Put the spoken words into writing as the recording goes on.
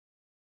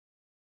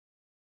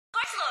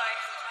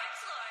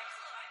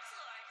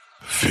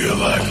Feel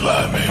like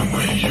lightning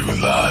when you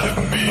lie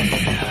to me.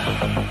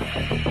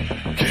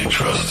 Can't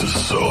trust a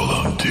soul,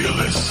 I'm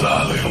dealing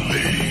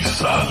silently,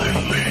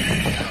 silently.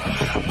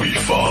 We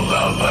fall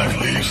out like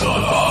leaves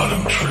on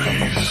autumn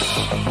trees.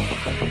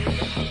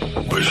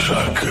 Wish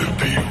I could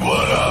be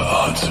what I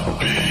ought to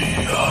be,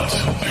 ought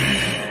to be.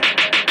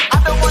 I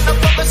don't wanna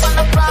focus on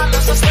the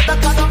problems, instead I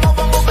gotta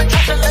moving,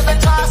 trash and living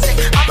toxic.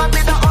 I'ma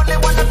be the only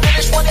one to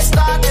finish what it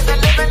started. The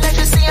living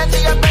legacy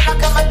until your brain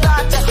like I'm a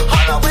doctor.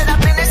 Hold on, when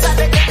I've been inside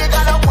the game, you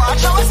gotta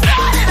watch how it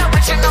started. I'm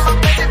reaching on my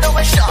face, though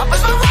it's sharp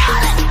as my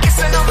wallet.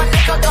 Kissing on my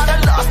neck, I got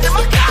her lost in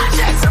my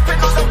conscience.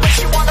 Sipping on the way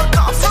she wanna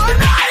come for the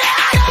night.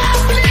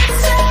 Please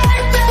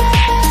take me.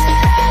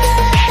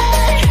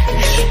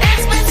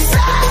 It's been so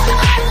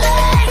hot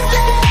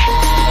lately.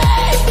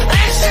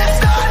 This shit's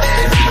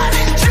going on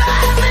and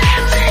driving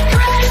me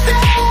crazy.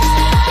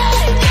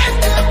 Get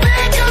the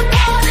bigger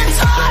part, it's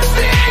hard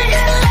being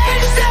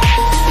lazy.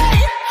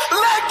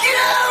 Like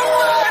you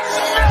would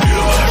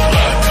know. Feel like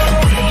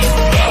lightning when you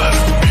lie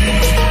to me.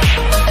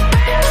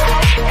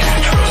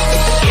 Can't trust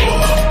a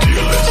soul, I'm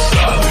dealing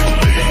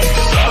silently,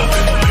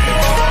 silently.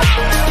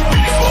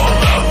 We fall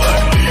out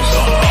like leaves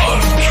on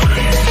autumn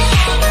trees.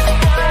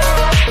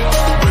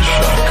 Wish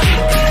I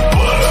could be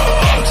what I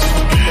ought to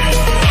be,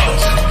 ought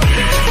to be.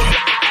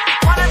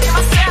 Wanna be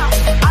myself.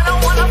 I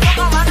don't wanna fuck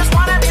around, just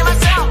wanna be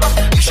myself.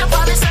 You should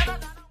probably say that.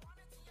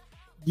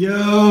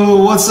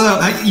 Yo, what's up?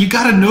 You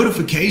got a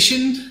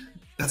notification?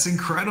 That's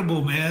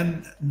incredible,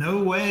 man.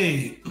 No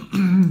way.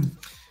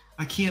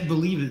 I can't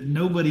believe it.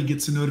 Nobody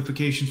gets a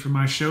notification for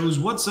my shows.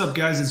 What's up,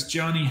 guys? It's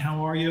Johnny.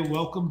 How are you?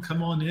 Welcome.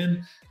 Come on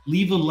in.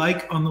 Leave a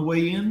like on the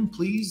way in,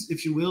 please,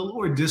 if you will,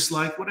 or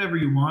dislike, whatever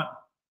you want.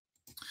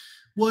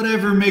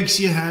 Whatever makes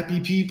you happy,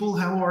 people.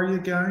 How are you,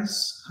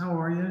 guys? How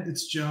are you?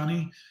 It's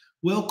Johnny.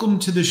 Welcome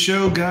to the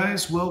show,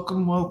 guys.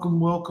 Welcome, welcome,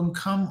 welcome.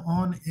 Come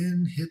on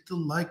in. Hit the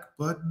like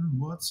button.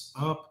 What's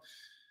up?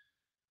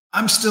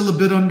 I'm still a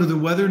bit under the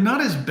weather.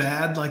 Not as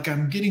bad. Like,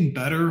 I'm getting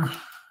better.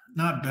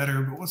 Not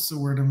better, but what's the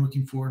word I'm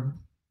looking for?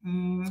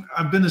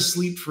 I've been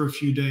asleep for a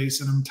few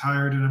days, and I'm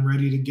tired, and I'm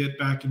ready to get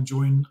back and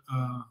join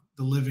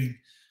the living.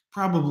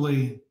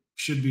 Probably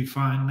should be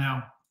fine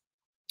now.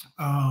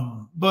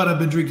 But I've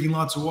been drinking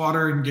lots of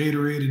water and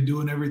Gatorade and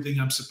doing everything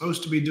I'm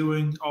supposed to be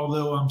doing,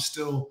 although I'm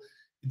still,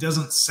 it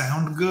doesn't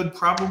sound good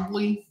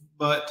probably,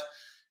 but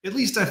at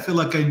least I feel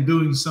like I'm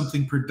doing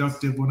something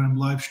productive when I'm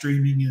live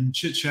streaming and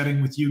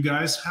chit-chatting with you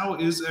guys. How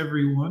is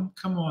everyone?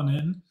 Come on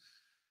in.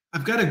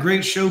 I've got a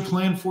great show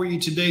planned for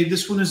you today.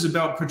 This one is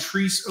about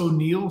Patrice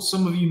O'Neal.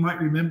 Some of you might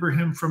remember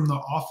him from The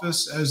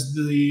Office as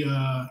the,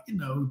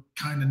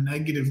 kind of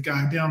negative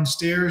guy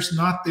downstairs.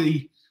 Not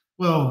the,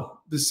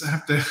 well, this I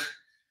have to,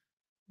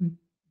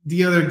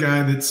 the other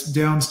guy that's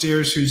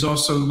downstairs who's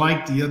also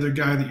like the other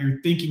guy that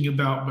you're thinking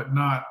about, but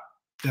not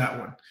that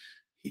one.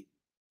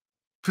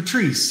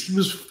 Patrice, he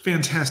was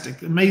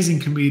fantastic, amazing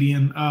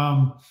comedian.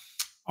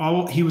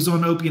 He was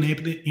on Opie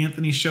and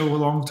Anthony show a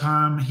long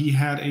time. He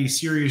had a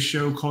serious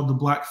show called The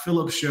Black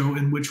Phillip Show,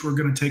 in which we're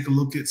going to take a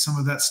look at some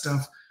of that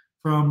stuff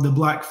from The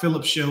Black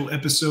Phillip Show,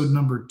 episode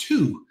number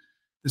 2,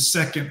 the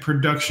second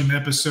production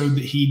episode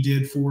that he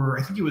did for,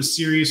 I think it was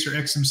Sirius or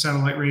XM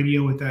Satellite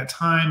Radio at that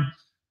time.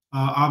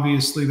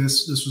 Obviously,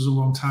 this was a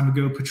long time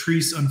ago.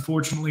 Patrice,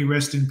 unfortunately,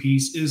 rest in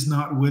peace, is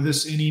not with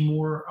us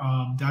anymore.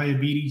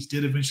 Diabetes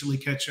did eventually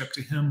catch up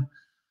to him.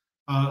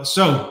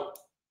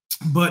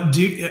 But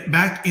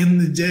back in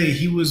the day,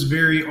 he was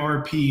very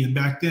RP. And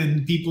back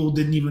then, people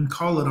didn't even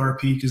call it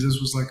RP because this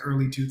was like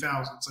early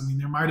 2000s. I mean,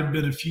 there might have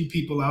been a few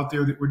people out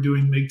there that were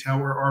doing MGTOW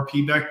or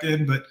RP back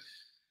then, but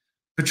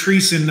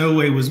Patrice in no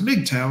way was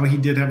MGTOW. He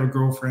did have a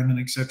girlfriend and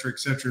et cetera, et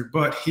cetera.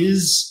 But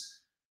his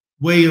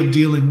way of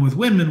dealing with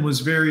women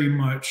was very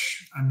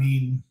much, I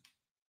mean,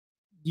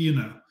 you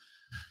know.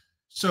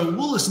 So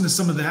we'll listen to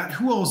some of that.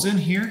 Who all's in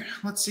here?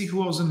 Let's see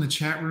who all's in the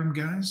chat room,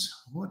 guys.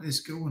 What is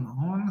going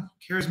on?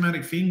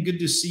 Charismatic Fiend, good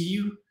to see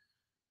you.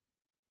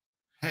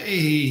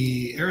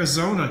 Hey,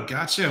 Arizona,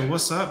 gotcha.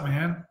 What's up,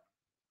 man?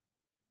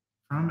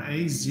 From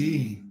AZ.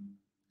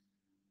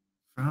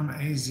 From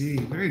AZ.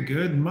 Very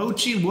good.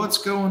 Mochi, what's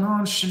going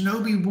on?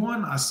 Shinobi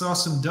 1. I saw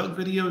some duck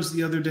videos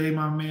the other day,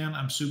 my man.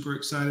 I'm super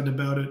excited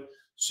about it.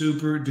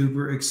 Super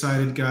duper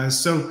excited, guys.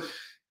 So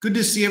good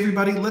to see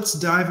everybody. Let's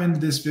dive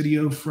into this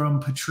video from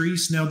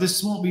Patrice. Now,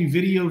 this won't be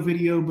video,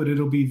 but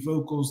it'll be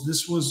vocals.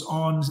 This was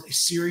on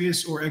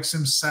Sirius or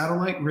XM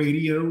Satellite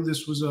Radio.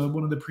 This was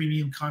one of the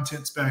premium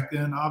contents back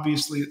then.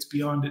 Obviously, it's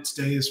beyond its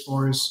day as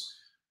far as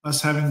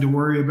us having to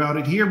worry about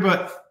it here,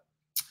 but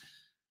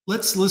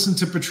let's listen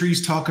to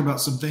Patrice talk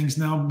about some things.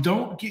 Now,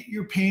 don't get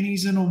your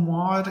panties in a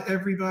wad,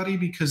 everybody,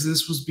 because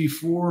this was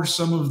before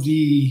some of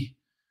the,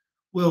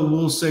 well,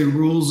 we'll say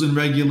rules and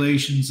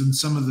regulations and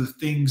some of the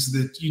things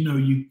that,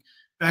 you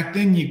back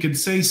then you could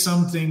say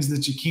some things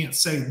that you can't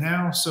say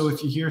now. So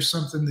if you hear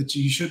something that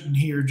you shouldn't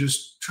hear,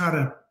 just try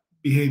to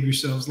behave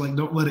yourselves. Like,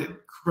 don't let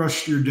it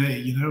crush your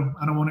day.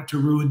 I don't want it to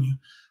ruin you.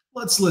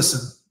 Let's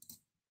listen.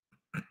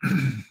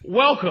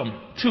 Welcome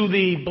to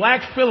the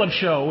Black Phillip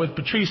Show with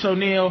Patrice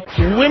O'Neal.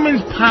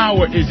 Women's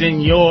power is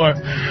in your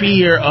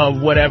fear of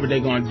whatever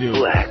they're going to do.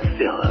 Black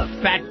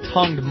Phillip.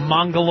 Fat-tongued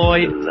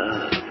mongoloid.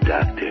 Love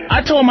doctor.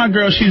 I told my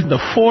girl she's the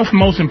fourth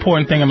most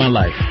important thing in my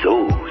life.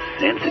 So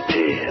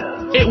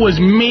sensitive. It was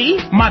me,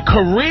 my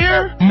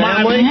career,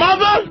 my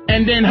mother,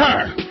 and then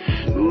her.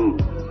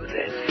 Smooth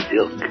as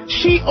silk.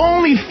 She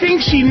only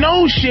thinks she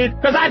knows shit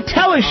because I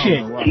tell her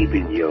shit.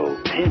 Keeping your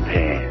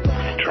pimp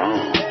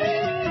strong.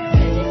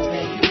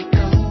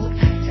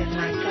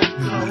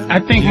 I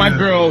think my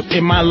girl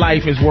in my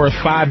life is worth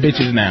 5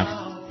 bitches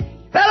now.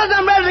 Fellas,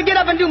 I'm ready to get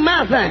up and do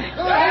my thing.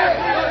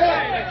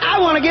 I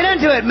want to get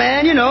into it,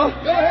 man, you know.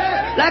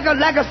 Like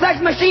a sex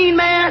machine,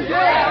 man.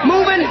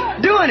 Moving,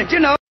 doing it, you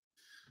know.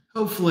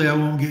 Hopefully I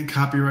won't get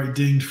copyright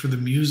dinged for the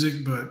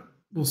music, but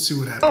we'll see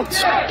what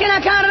happens. Can I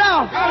count it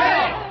off?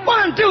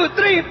 1, 2,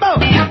 3,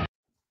 4.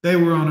 They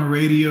were on a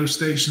radio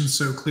station,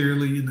 so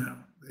clearly, you know,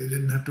 they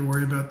didn't have to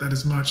worry about that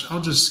as much. I'll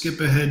just skip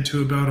ahead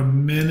to about a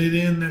minute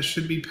in. That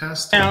should be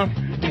past Down.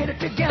 Get it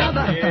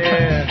together.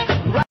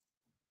 Yeah.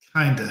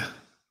 Kinda.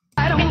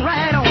 Right on,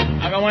 right on.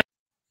 I don't want.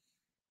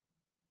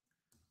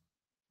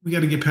 We got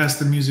to get past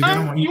the music. I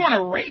don't want You want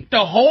to rate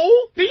the hole?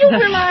 Do you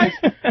realize?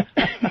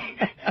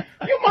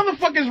 You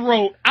motherfuckers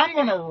wrote, I'm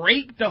going to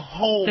rate the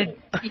hole.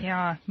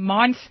 Yeah,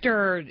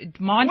 Monster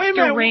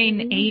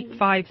Rain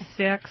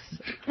 856.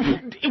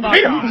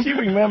 She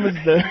remembers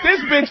the.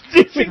 This bitch.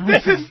 See,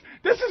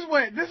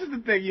 this is the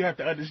thing you have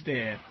to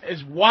understand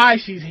is why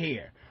she's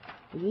here.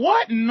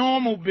 What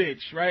normal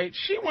bitch, right?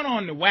 She went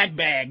on the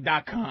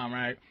whackbag.com,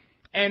 right,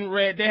 and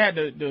read. They had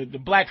the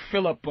Black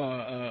Phillip.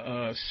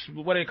 What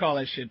do they call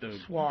that shit? The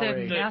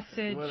The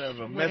message.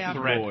 Whatever.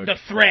 Whatever. The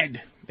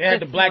thread. They had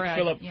the Black thread,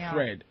 Phillip yeah.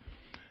 thread.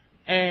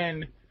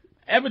 And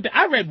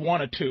I read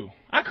 1 or 2.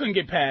 I couldn't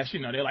get past, you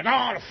know, they're like,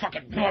 oh, the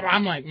fucking blah, blah.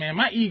 I'm like, man,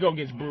 my ego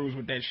gets bruised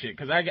with that shit.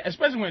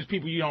 Especially when it's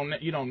people you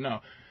don't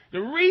know.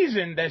 The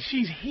reason that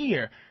she's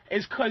here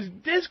is because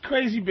this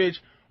crazy bitch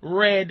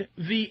read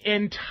the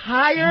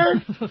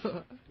entire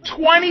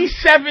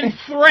 27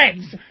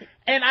 threads.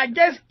 And I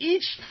guess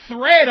each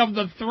thread of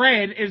the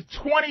thread is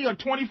 20 or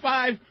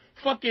 25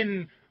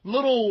 fucking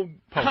little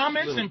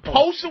comments and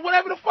posts or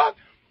whatever the fuck.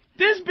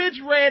 This bitch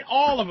read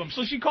all of them.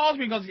 So she calls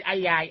me and goes, I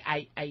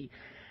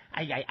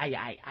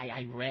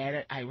read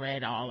it. I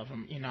read all of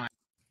them. You know.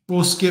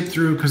 We'll skip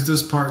through because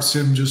this part's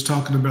him just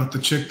talking about the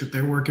chick that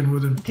they're working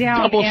with him.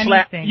 Double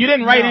slap. You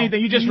didn't write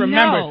anything. You just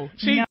remembered.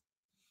 She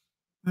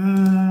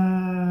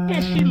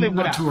lived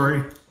not without. to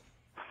worry.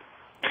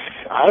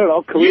 I don't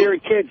know, career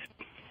and kids.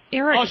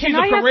 Eric, Oh, she's can a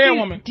I career ask you,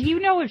 woman. do you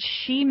know if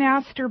she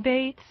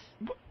masturbates?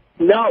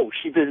 No,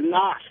 she does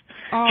not.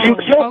 Oh,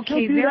 She'll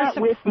okay, do there's that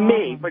a with me,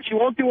 problem. but she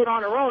won't do it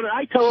on her own. And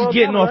I tell her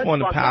She's getting off on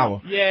the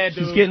power. Yeah, dude.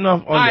 She's getting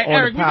off on, All right, on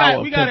Eric, the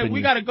power.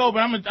 we gotta go, but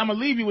I'm gonna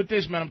leave you with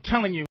this, man. I'm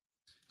telling you.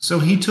 So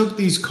he took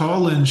these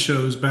call-in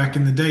shows back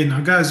in the day.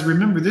 Now, guys,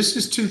 remember, this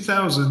is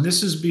 2000.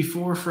 This is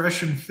before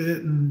Fresh and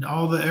Fit and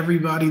all the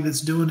everybody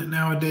that's doing it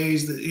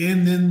nowadays.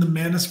 And then the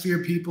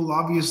Manosphere people,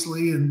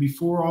 obviously, and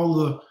before all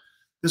the.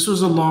 This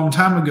was a long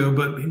time ago,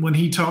 but when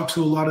he talked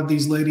to a lot of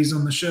these ladies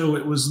on the show,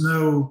 it was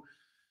no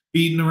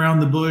beating around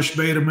the bush,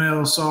 beta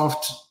male,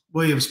 soft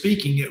way of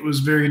speaking. It was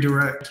very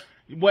direct.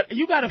 What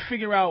you got to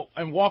figure out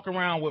and walk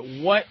around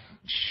with what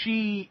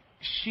she's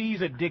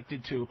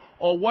addicted to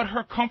or what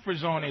her comfort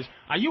zone is.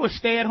 Are you a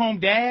stay-at-home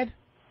dad?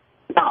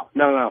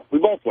 No. We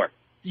both work.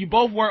 You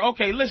both work.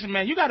 Okay, listen,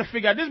 man. You got to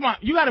figure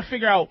out You got to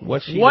figure out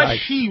What she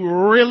likes. she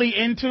really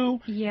into.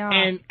 Yeah.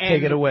 And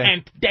Take it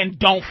away. And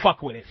don't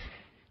fuck with it.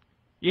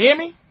 You hear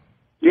me?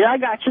 Yeah, I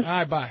got you. All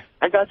right, bye.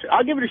 I got you.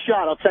 I'll give it a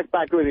shot. I'll check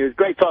back with you. It was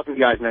great talking to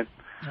you guys, man.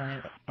 All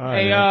right. All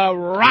right, Hey, man.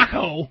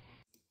 Rocco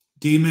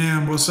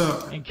D-Man, what's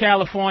up? in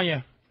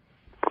California.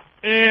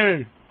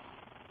 Hey,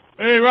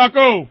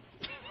 Rocco.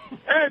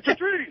 Hey,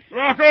 Patrice.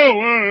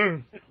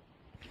 Rocco.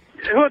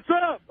 What's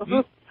up?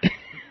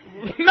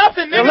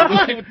 Nothing,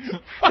 nigga.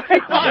 Fuck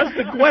you want? That's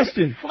the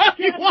question. Fuck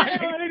you want? I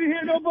didn't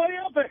hear nobody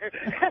up there.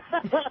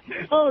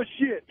 Oh,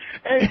 shit.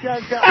 Hey,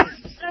 guys.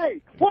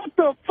 Hey, what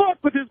the fuck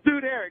with this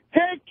dude, Eric?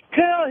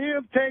 Tell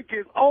him take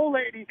his old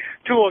lady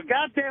to a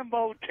goddamn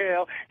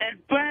motel and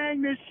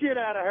bang this shit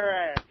out of her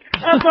ass.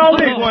 That's all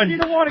it is. She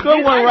don't want to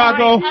Good one,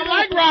 Rocco. I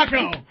like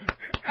Rocco.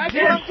 That's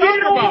what I'm If she talking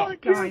don't about.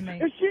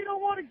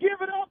 want to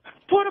give it up,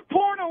 put a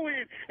porno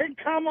in and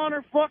come on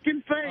her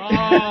fucking face. Oh,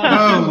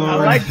 I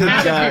Lord. like this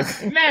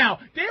guy. Now,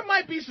 there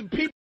might be some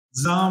people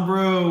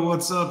Zombro,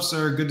 what's up,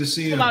 sir? Good to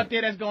see you. out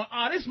there that's going,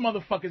 oh, this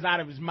motherfucker's out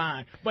of his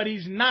mind. But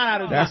he's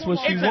not out of his mind. That's what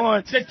she It's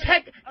wants. The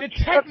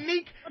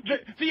technique,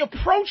 the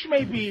approach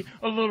may be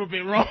a little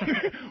bit wrong.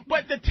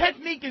 But the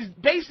technique is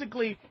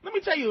basically, let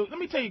me tell you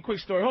a quick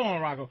story. Hold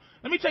on, Rocco.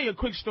 Let me tell you a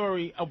quick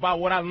story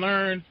about what I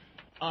learned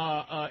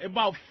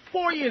about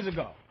 4 years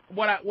ago.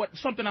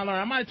 Something I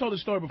learned. I might have told the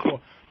story before.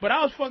 But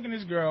I was fucking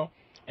this girl,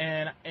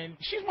 and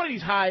she's one of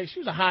these she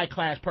was a high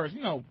class person,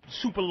 you know,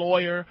 super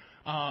lawyer,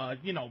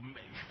 you know,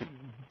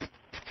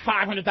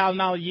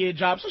 $500,000 a year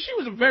job. So she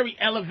was a very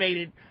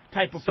elevated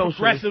type of Socially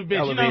progressive bitch,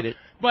 elevated. you know.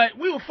 But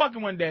we were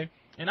fucking one day,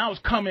 and I was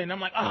coming. I'm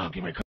like, oh,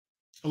 give me a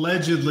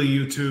Allegedly,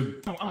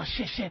 YouTube. oh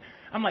shit.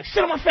 I'm like,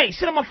 sit on my face.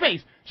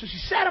 So she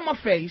sat on my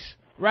face,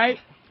 right?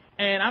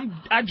 And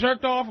I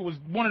jerked off. It was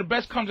one of the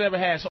best comes I ever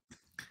had. So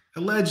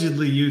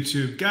Allegedly,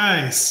 YouTube.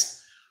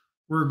 Guys,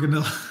 we're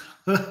gonna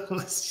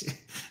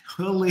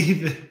we'll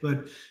leave it,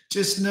 but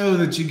just know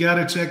that you got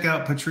to check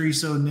out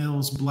Patrice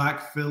O'Neal's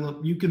Black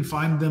Phillip. You can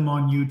find them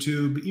on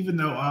YouTube, even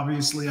though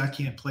obviously I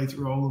can't play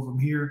through all of them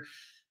here.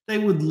 They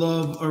would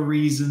love a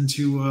reason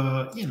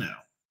to,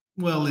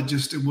 well,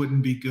 it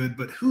wouldn't be good.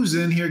 But who's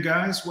in here,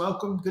 guys?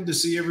 Welcome. Good to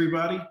see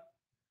everybody.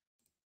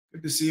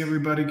 Good to see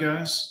everybody,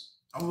 guys.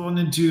 I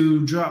wanted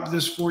to drop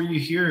this for you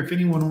here. If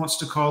anyone wants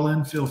to call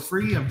in, feel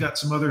free. I've got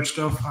some other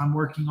stuff I'm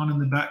working on in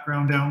the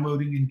background,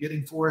 downloading and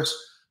getting for us.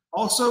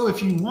 Also,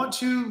 if you want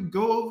to,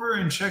 go over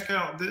and check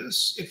out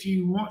this. If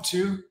you want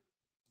to,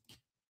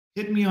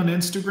 hit me on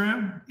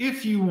Instagram.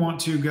 If you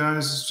want to,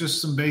 guys, it's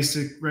just some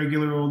basic,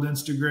 regular old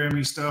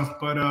Instagram-y stuff.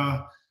 But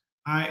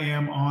I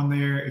am on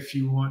there if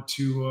you want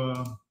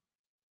to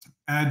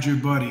add your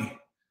buddy.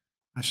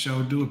 I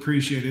shall do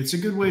appreciate it. It's a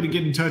good way to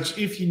get in touch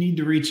if you need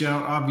to reach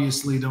out.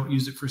 Obviously, don't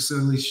use it for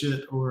silly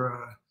shit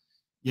or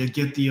you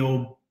get the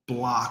old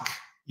block.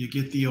 You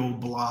get the old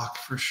block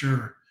for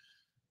sure.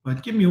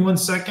 But give me 1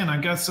 second.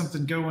 I got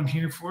something going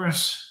here for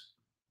us.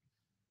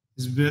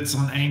 His bits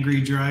on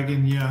Angry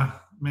Dragon. Yeah,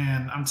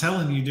 man, I'm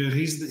telling you, dude,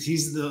 he's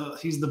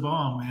the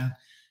bomb, man.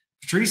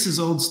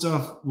 Patrice's old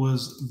stuff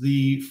was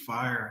the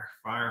fire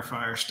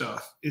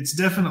stuff. It's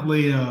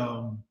definitely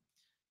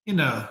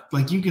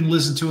like you can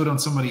listen to it on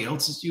somebody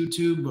else's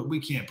YouTube, but we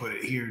can't put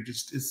it here.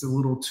 Just it's a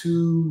little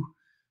too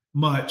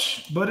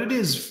much, but it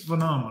is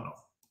phenomenal.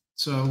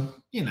 So,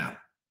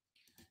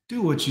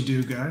 do what you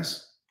do,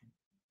 guys.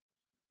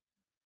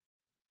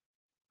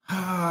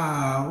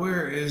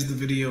 Where is the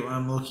video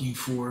I'm looking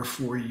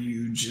for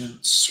you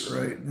gents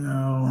right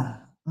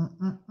now?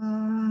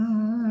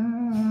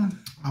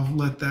 I'll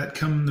let that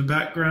come in the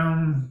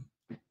background.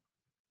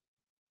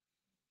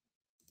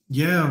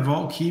 Yeah,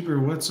 Vault Keeper,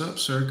 what's up,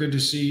 sir? Good to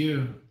see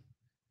you.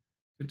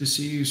 Good to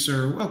see you,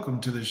 sir. Welcome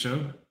to the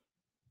show.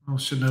 Oh,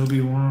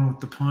 Shinobi One with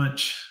the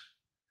punch.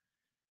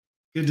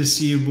 Good to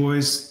see you,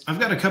 boys. I've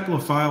got a couple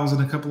of files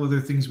and a couple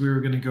other things we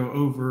were going to go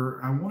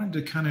over. I wanted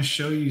to kind of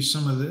show you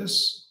some of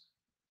this.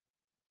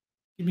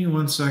 Give me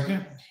 1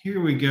 second.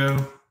 Here we go.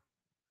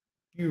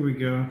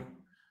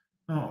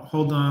 Oh,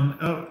 hold on.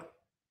 Oh,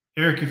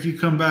 Eric, if you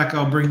come back,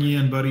 I'll bring you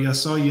in, buddy. I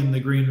saw you in the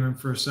green room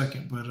for a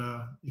second, but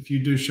if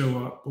you do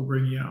show up, we'll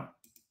bring you out.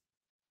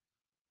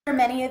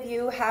 Many of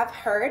you have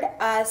heard.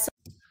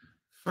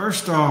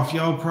 First off,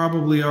 y'all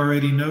probably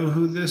already know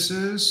who this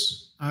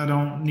is. I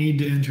don't need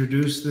to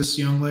introduce this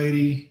young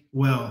lady.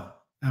 Well,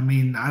 I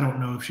mean, I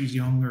don't know if she's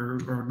young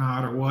or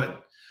not or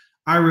what.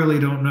 I really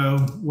don't know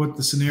what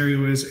the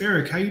scenario is.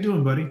 Eric, how you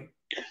doing, buddy?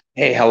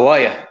 Hey, how are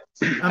you?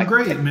 I'm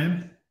great,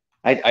 man.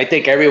 I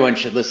think everyone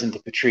should listen to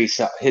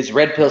Patrice. His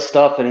red pill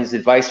stuff and his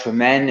advice for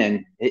men,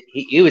 and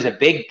he was a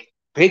big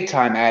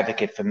time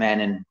advocate for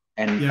men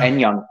and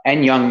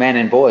young men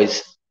and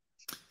boys.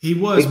 He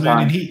was, Big man,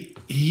 time. and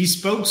he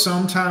spoke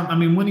sometime. I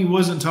mean, when he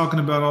wasn't talking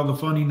about all the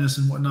funniness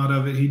and whatnot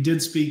of it, he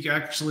did speak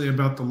actually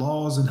about the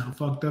laws and how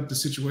fucked up the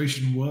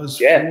situation was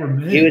for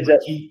men. He was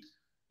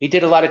he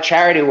did a lot of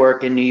charity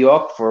work in New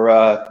York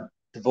for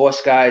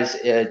divorced guys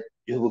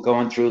who were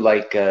going through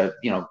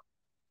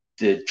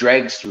the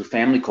dregs through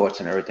family courts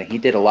and everything. He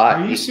did a lot.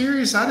 Are you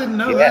serious? I didn't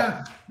know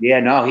that. Yeah,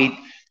 no,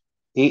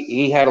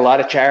 he had a lot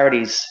of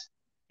charities.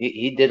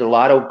 He did a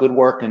lot of good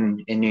work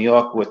in New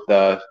York with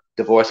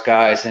divorced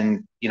guys,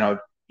 and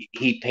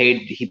he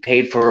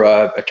paid for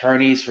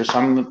attorneys for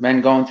some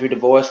men going through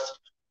divorce,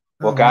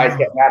 or guys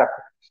getting out of,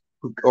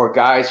 or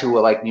guys who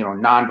were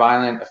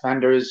nonviolent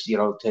offenders,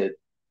 to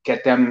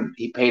get them.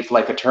 He paid for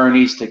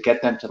attorneys to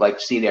get them to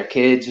see their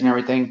kids and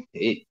everything.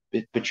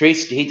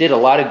 Patrice, he did a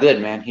lot of good,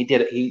 man. He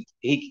did. He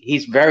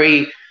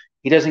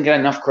doesn't get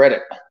enough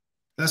credit.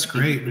 That's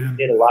great, man.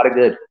 He did a lot of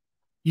good.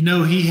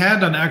 He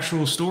had an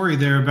actual story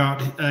there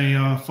about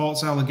a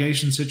false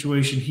allegation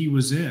situation he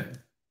was in.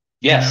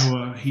 Yes.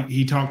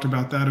 He talked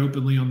about that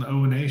openly on the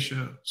O&A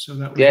show. So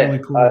that was really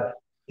cool.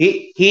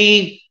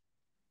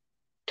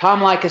 Tom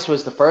Leykis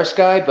was the first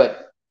guy,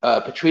 but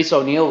Patrice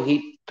O'Neal,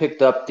 he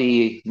picked up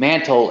the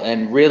mantle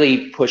and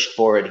really pushed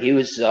for it. He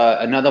was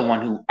another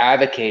one who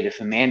advocated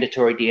for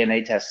mandatory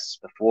DNA tests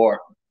before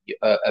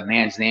a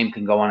man's name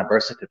can go on a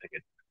birth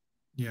certificate.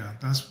 Yeah,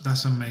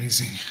 that's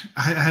amazing.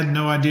 I had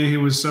no idea he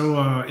was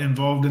so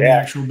involved in the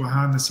actual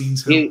behind the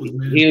scenes help with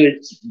men. He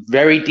was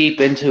very deep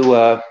into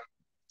the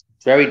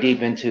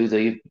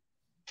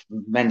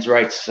men's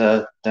rights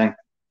thing.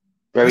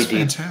 Very deep.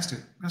 Fantastic.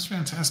 That's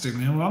fantastic,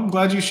 man. Well, I'm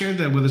glad you shared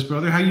that with us,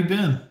 brother. How you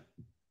been?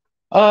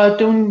 I'm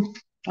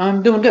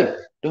doing good.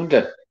 Doing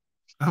good.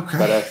 Okay.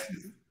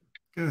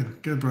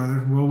 But, good,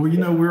 brother. Well,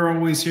 we're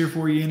always here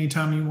for you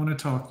anytime you want to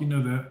talk. You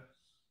know that.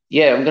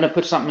 Yeah, I'm gonna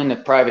put something in the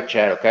private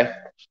chat, okay?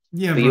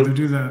 Yeah, brother,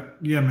 do that.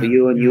 Yeah, man. For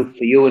you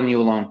and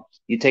you alone.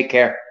 You take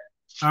care.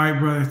 All right,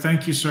 brother.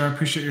 Thank you, sir. I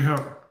appreciate your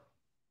help.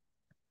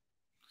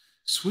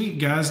 Sweet,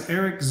 guys.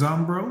 Eric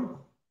Zombro.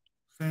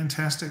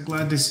 Fantastic.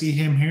 Glad to see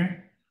him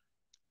here.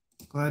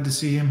 Glad to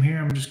see him here.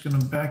 I'm just going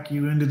to back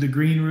you into the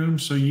green room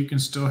so you can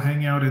still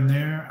hang out in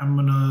there. I'm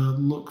going to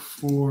look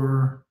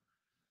for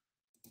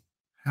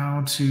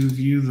how to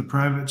view the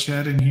private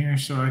chat in here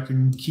so I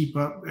can keep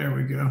up. There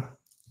we go.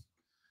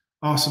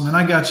 Awesome. And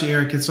I got you,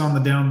 Eric. It's on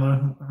the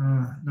download.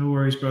 No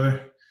worries,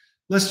 brother.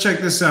 Let's check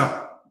this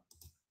out.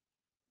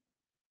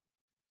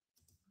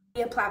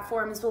 Media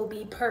platforms will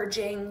be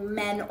purging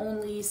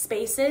men-only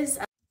spaces.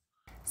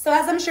 So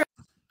as I'm sure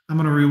I'm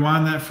going to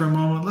rewind that for a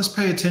moment. Let's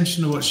pay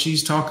attention to what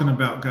she's talking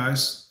about,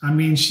 guys. I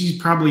mean, she's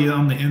probably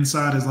on the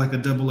inside as like a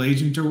double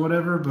agent or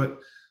whatever, but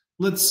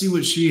let's see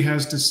what she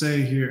has to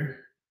say here.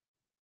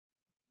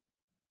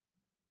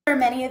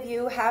 many of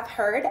you have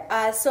heard,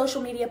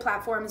 social media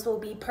platforms will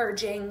be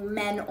purging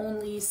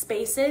men-only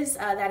spaces.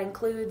 That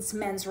includes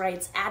men's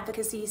rights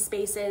advocacy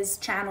spaces,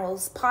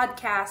 channels,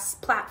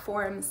 podcasts,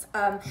 platforms.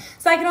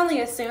 So I can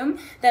only assume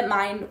that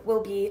mine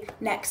will be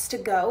next to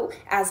go,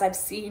 as I've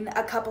seen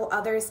a couple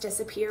others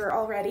disappear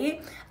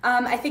already.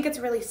 I think it's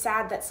really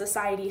sad that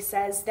society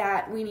says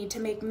that we need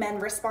to make men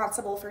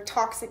responsible for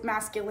toxic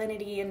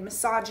masculinity and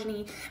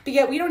misogyny, but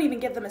yet we don't even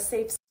give them a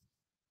safe space.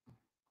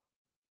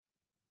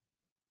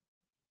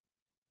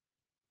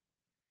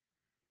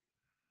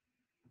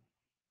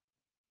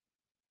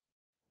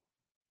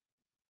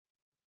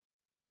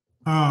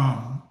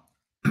 I'm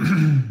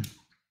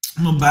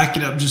gonna back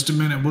it up just a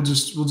minute. We'll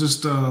just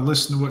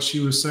listen to what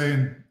she was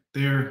saying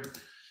there.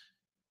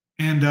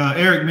 And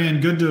Eric, man,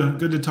 good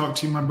to talk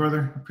to you, my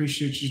brother.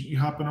 Appreciate you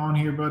hopping on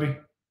here, buddy.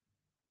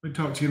 We'll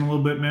talk to you in a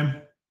little bit,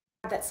 man.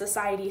 That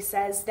society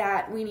says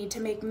that we need to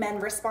make men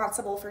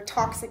responsible for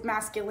toxic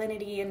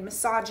masculinity and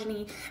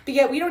misogyny, but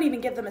yet we don't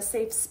even give them a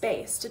safe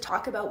space to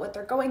talk about what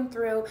they're going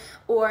through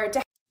or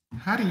to.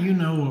 How do you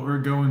know what we're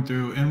going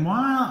through? And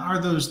why are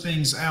those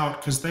things out?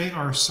 Because they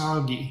are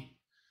soggy.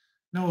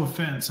 No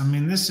offense. I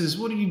mean,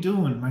 what are you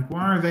doing? Like,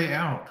 why are they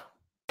out?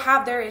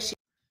 Have their issues.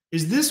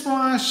 Is this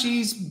why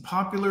she's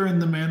popular in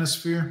the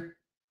manosphere?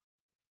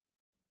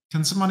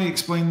 Can somebody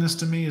explain this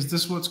to me? Is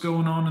this what's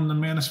going on in the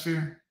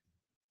manosphere?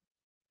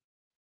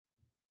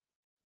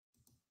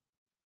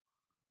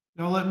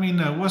 Y'all let me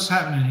know. What's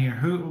happening here?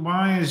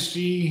 Why is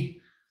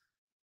she...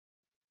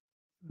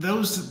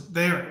 why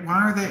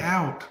are they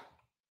out?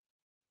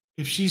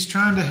 If she's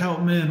trying to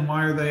help men,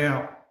 why are they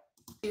out?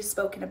 You've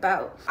spoken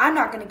about. I'm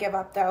not going to give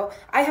up, though.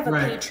 I have a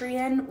Right.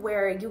 Patreon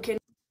where you can.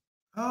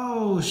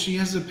 Oh, she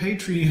has a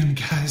Patreon,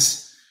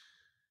 guys.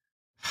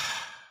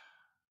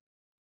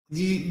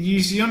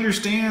 You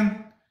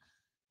understand?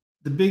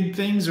 The big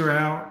things are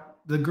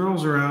out. The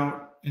girls are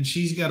out. And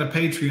she's got a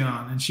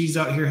Patreon. And she's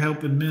out here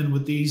helping men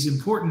with these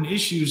important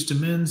issues to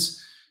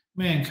men's.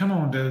 Man, come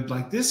on, dude.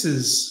 Like, this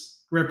is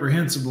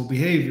reprehensible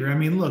behavior. I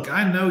mean, look,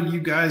 I know you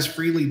guys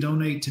freely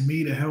donate to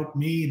me to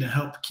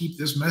help keep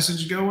this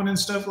message going and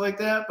stuff like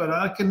that, but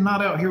I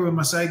cannot out here with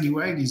my saggy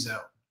waggies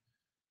out.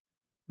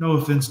 No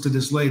offense to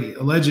this lady,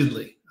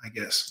 allegedly, I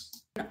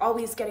guess.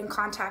 Always get in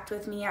contact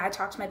with me. I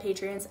talk to my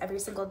Patreons every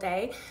single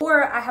day.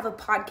 Or I have a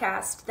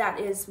podcast that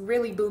is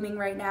really booming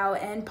right now,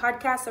 and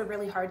podcasts are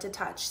really hard to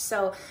touch.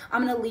 So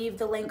I'm going to leave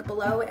the link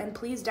below, and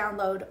please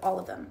download all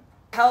of them.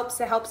 It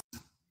helps.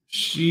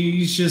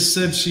 She just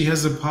said she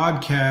has a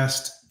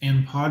podcast,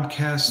 and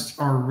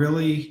podcasts are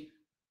really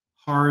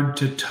hard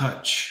to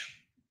touch.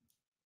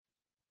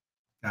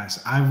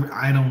 Guys,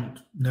 I don't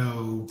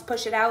know.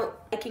 Push it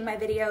out, liking my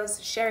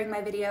videos, sharing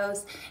my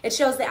videos. It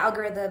shows the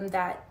algorithm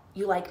that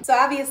you like. So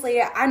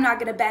obviously, I'm not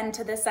going to bend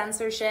to the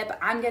censorship.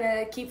 I'm going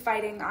to keep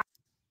fighting.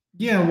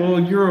 Yeah,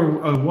 well,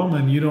 you're a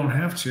woman. You don't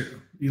have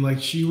to.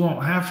 She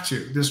won't have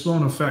to. This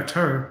won't affect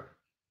her.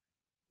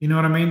 You know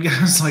what I mean,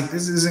 guys? Like,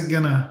 this isn't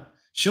going to...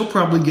 She'll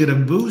probably get a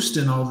boost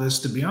in all this,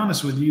 to be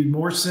honest with you.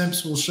 More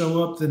simps will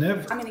show up than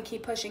ever. I'm going to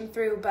keep pushing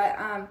through, but,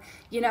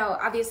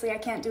 obviously I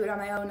can't do it on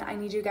my own. I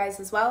need you guys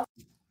as well.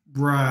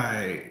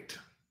 Right.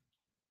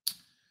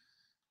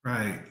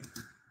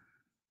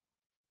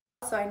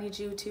 So I need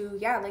you to,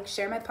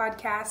 share my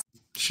podcast.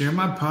 Share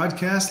my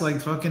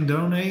podcast, fucking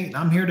donate.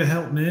 I'm here to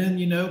help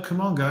men,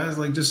 Come on, guys.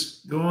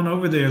 Just go on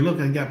over there. Look,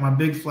 I got my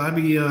big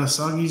flabby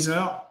soggies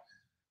out.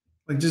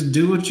 Just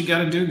do what you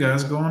got to do,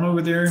 guys. Go on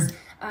over there.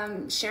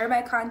 Share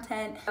my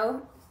content.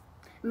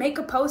 Make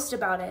a post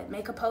about it.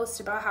 Make a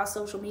post about how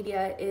social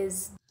media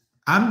is.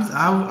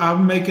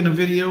 I'm making a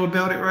video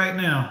about it right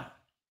now.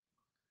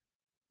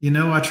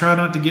 I try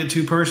not to get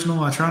too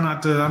personal.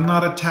 I'm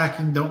not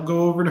attacking. Don't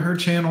go over to her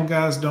channel,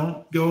 guys.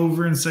 Don't go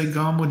over and say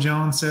Gomwa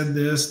John said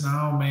this.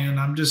 No, man.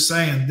 I'm just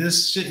saying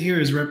this shit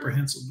here is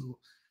reprehensible.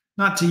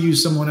 Not to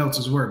use someone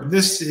else's word, but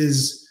this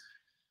is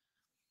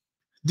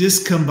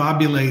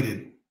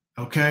discombobulated.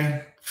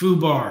 Okay?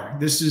 FUBAR.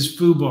 This is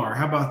FUBAR.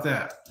 How about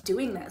that?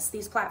 Doing this.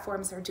 These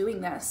platforms are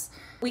doing this.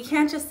 We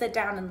can't just sit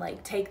down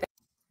and take that.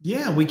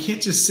 Yeah, we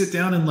can't just sit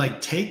down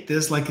and take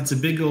this like it's a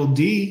big old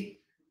D.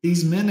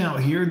 These men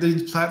out here,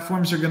 these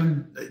platforms are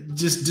going to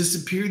just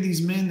disappear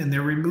these men, and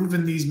they're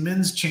removing these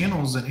men's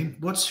channels. And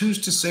who's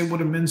to say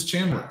what a men's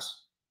channel is?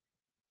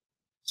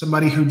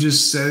 Somebody who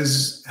just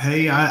says,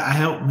 hey, I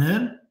help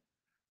men?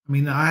 I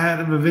mean, I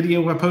had a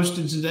video I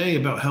posted today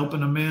about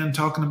helping a man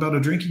talking about a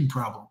drinking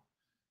problem,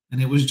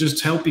 and it was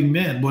just helping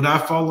men. Would I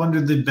fall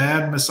under the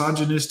bad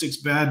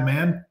misogynistic bad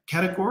man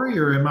category,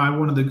 or am I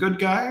one of the good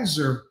guys?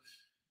 Or,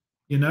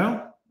 you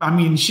know, I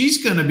mean,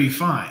 she's going to be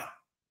fine.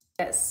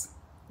 This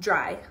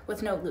dry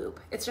with no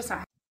lube. It's just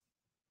not.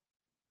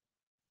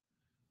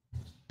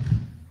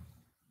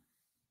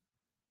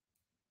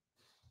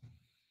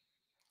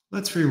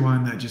 Let's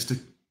rewind that just a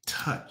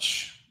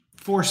touch.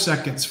 4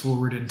 seconds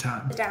forward in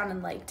time. Sit down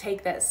and like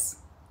take this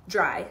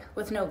dry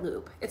with no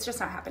lube. It's just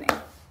not happening.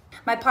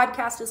 My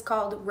podcast is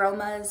called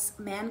Roma's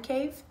Man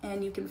Cave,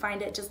 and you can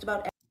find it just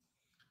about.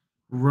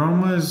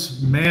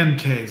 Roma's Man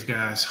Cave,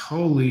 guys.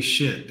 Holy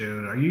shit,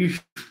 dude. Are you?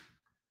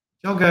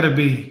 Y'all gotta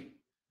be.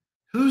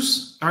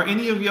 Are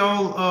any of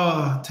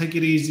y'all? Take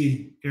it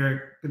easy,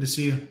 Eric. Good to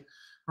see you.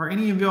 Are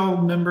any of y'all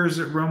members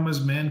at Roma's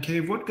Man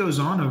Cave? What goes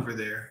on over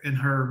there in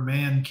her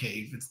man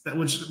cave? It's that.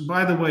 Which,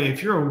 by the way,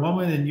 if you're a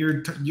woman and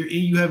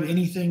you have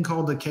anything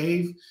called a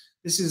cave,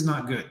 this is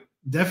not good.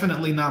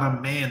 Definitely not a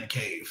man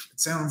cave.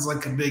 It sounds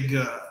like a big.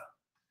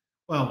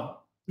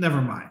 Well,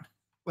 never mind.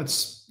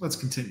 Let's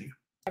continue.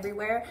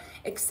 Everywhere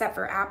except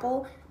for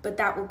Apple, but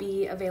that will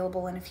be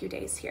available in a few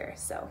days here.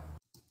 So.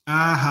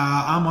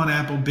 Aha! I'm on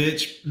Apple,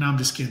 bitch. No, I'm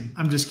just kidding.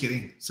 I'm just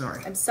kidding.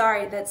 Sorry. I'm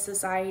sorry that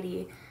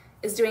society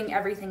is doing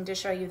everything to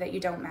show you that you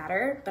don't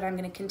matter, but I'm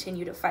going to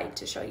continue to fight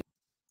to show you.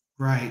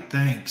 Right.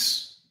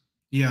 Thanks.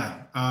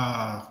 Yeah.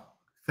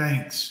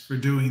 Thanks for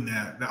doing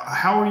that.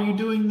 How are you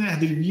doing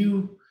that?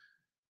 You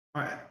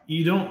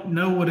don't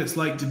know what it's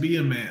like to be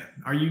a man.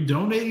 Are you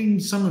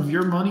donating some of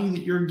your money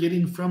that you're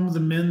getting from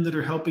the men that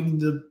are helping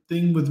the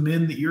thing with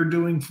men that you're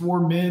doing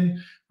for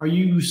men? Are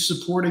you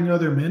supporting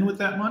other men with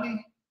that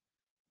money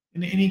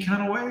in any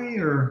kind of way,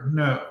 or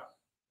no?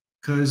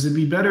 Because it'd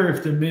be better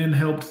if the men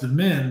helped the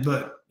men,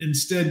 but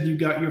instead you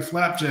got your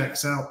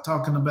flapjacks out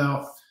talking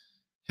about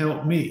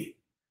help me.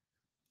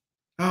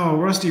 Oh,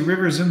 Rusty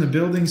Rivers in the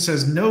building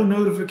says no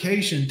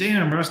notification.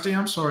 Damn, Rusty,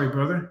 I'm sorry,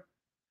 brother.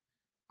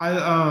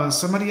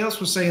 Somebody else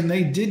was saying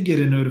they did get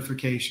a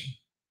notification.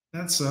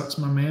 That sucks,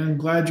 my man.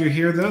 Glad you're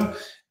here, though.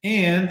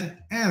 And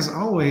as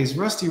always,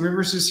 Rusty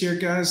Rivers is here,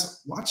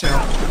 guys. Watch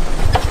out.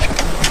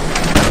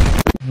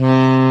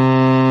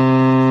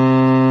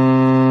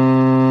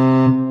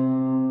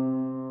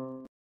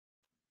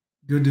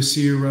 Good to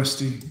see you,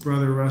 Rusty.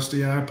 Brother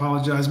Rusty, I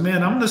apologize.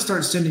 Man, I'm going to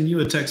start sending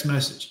you a text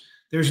message.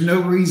 There's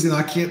no reason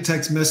I can't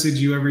text message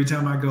you every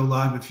time I go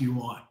live if you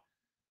want.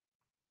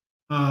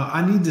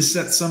 I need to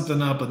set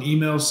something up, an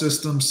email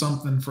system,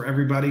 something for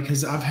everybody,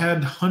 because I've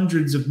had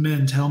hundreds of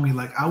men tell me,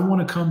 like, I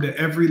want to come to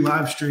every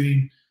live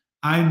stream.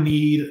 I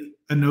need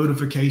a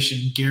notification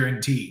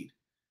guaranteed.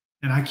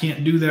 And I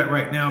can't do that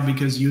right now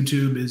because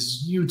YouTube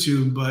is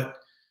YouTube, but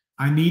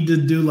I need to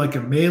do like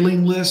a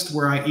mailing list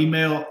where I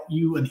email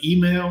you an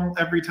email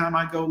every time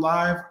I go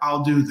live.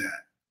 I'll do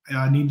that.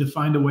 I need to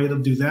find a way to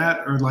do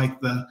that, or like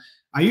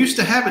I used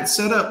to have it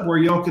set up where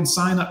y'all could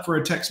sign up for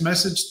a text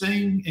message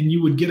thing and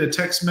you would get a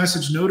text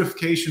message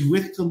notification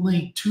with the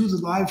link to the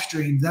live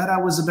stream that I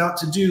was about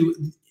to do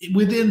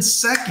within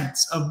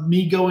seconds of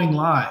me going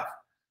live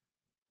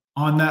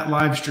on that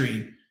live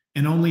stream.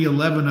 And only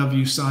 11 of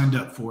you signed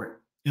up for it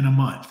in a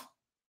month.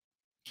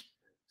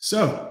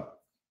 So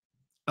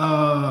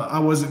I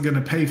wasn't going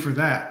to pay for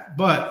that.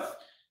 But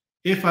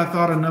if I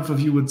thought enough of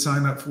you would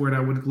sign up for it, I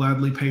would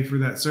gladly pay for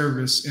that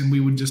service. And we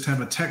would just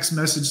have a text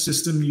message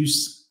system. You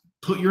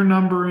put your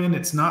number in.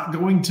 It's not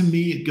going to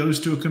me. It goes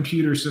to a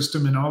computer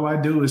system. And all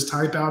I do is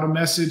type out a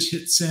message,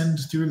 hit send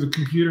through the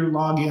computer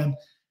login,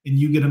 and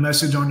you get a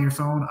message on your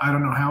phone. I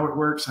don't know how it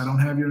works. I don't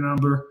have your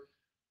number.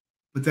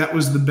 But that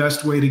was the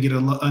best way to get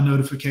a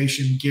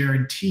notification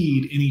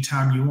guaranteed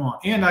anytime you want.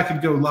 And I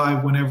could go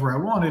live whenever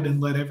I wanted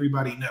and let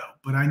everybody know.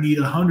 But I need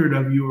 100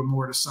 of you or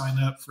more to sign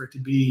up for it to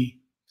be.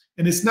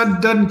 And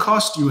doesn't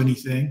cost you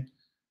anything.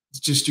 It's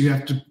just you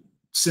have to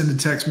send a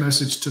text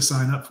message to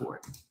sign up for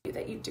it.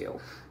 That you do.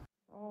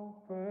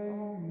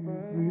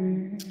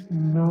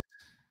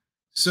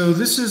 So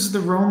this is the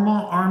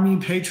Roma Army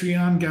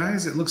Patreon,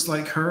 guys. It looks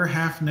like her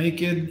half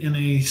naked in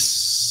a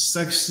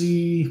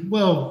sexy,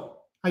 well,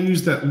 I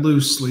use that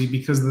loosely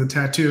because of the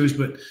tattoos,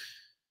 but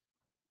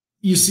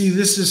you see,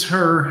 this is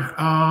her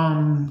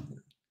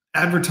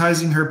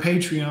advertising her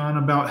Patreon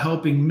about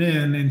helping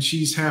men, and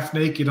she's half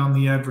naked on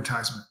the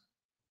advertisement.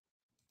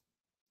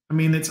 I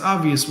mean, it's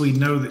obvious we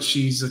know that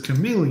she's a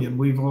chameleon.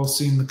 We've all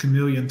seen the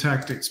chameleon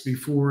tactics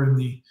before,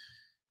 and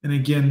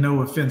again,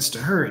 no offense to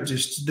her.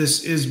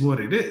 This is what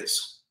it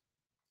is.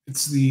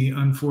 It's the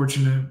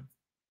unfortunate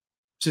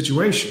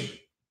situation.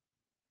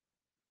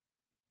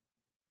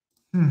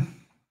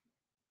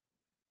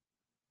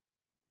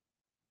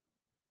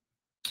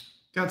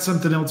 Got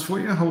something else for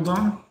you. Hold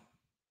on.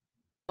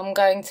 I'm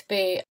going to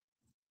be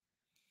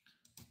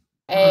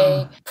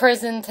a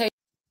presentation.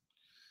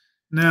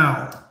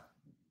 Now,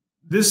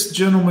 this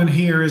gentleman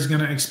here is going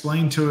to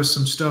explain to us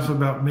some stuff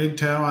about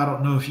MGTOW. I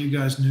don't know if you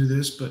guys knew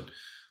this, but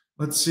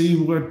let's see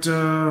what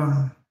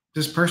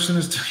this person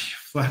is telling you.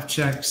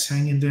 Flapjacks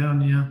hanging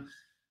down,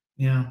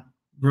 yeah.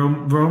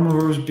 Roma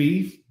roast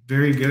beef,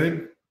 Very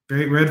good.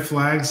 Great red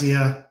flags.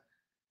 Yeah.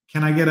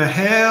 Can I get a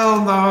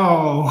hell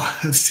no?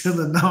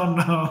 Still a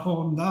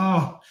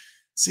no.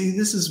 See,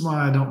 this is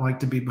why I don't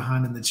like to be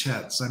behind in the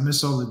chats. I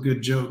miss all the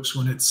good jokes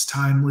when it's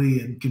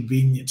timely and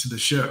convenient to the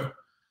show.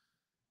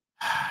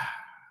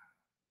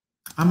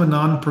 I'm a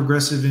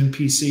non-progressive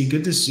NPC.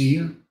 Good to see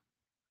you.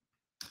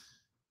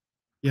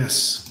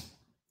 Yes.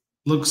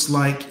 Looks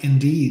like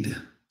indeed,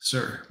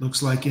 sir.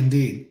 Looks like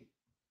indeed.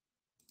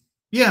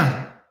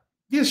 Yeah.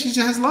 Yeah, she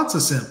has lots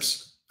of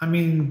simps. I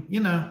mean,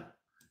 you know.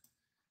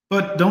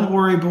 But don't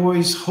worry,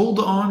 boys. Hold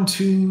on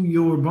to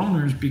your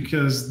boners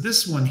because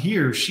this one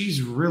here,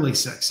 she's really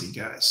sexy,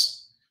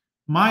 guys.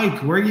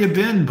 Mike, where you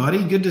been,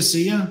 buddy? Good to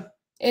see you.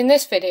 In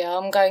this video,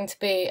 I'm going to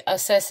be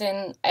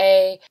assessing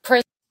a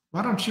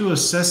Why don't you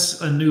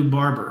assess a new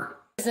barber?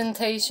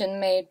 presentation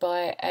made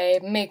by a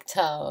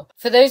MGTOW.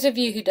 For those of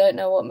you who don't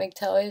know what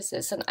MGTOW is,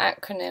 it's an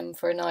acronym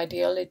for an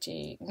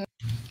ideology.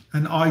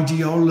 An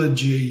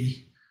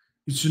ideology.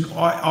 It's an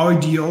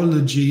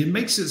ideology. It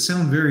makes it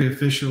sound very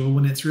official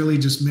when it's really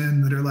just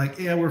men that are like,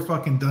 yeah, we're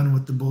fucking done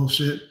with the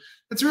bullshit.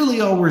 That's really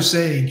all we're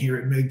saying here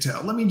at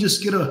MGTOW. Let me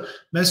just get a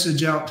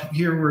message out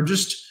here. We're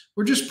just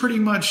pretty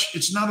much,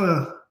 it's not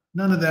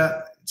none of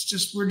that. It's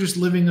just, we're just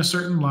living a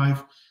certain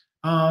life.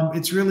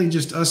 It's really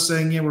just us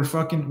saying, yeah,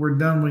 we're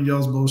done with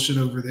y'all's bullshit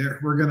over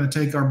there. We're going to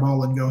take our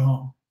ball and go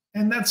home.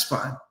 And that's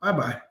fine.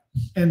 Bye-bye.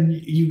 And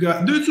you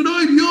got, that's an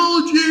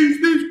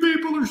ideology. These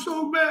people are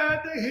so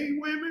bad. They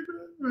hate women.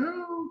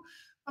 Oh,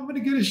 I'm going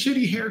to get a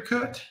shitty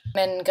haircut.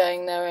 Men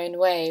going their own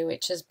way,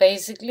 which is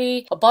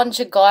basically a bunch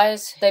of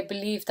guys. They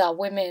believe that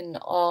women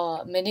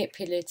are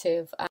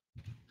manipulative.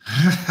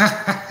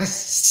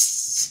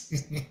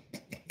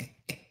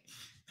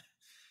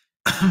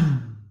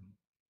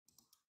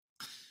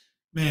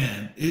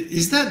 Man,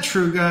 is that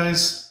true,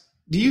 guys?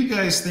 Do you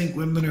guys think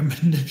women are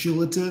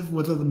manipulative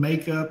with all the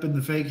makeup and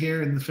the fake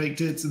hair and the fake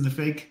tits and the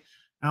fake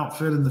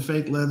outfit and the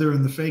fake leather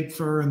and the fake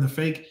fur and the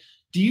fake...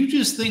 Do you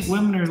just think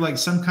women are like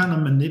some kind of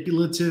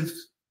manipulative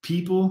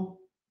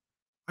people?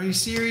 Are you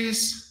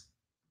serious?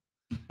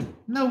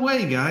 No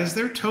way, guys.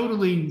 They're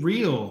totally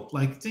real.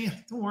 Like, damn,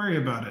 don't worry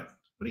about it.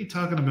 What are you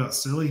talking about,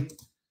 silly?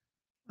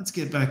 Let's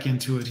get back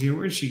into it here.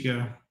 Where'd she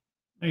go?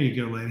 There you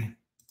go, lady.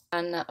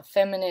 And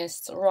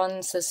feminists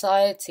run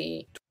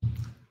society.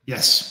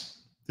 Yes.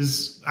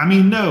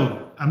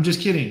 No, I'm just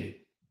kidding.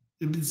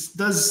 It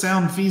does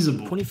sound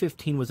feasible.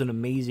 2015 was an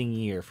amazing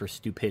year for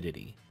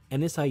stupidity.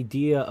 And this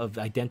idea of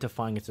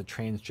identifying as a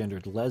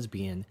transgendered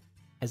lesbian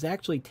has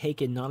actually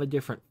taken not a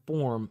different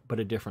form, but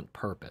a different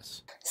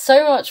purpose.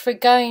 So much for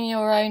going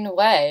your own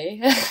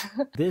way.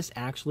 This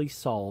actually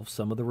solves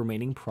some of the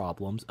remaining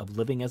problems of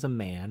living as a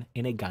man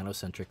in a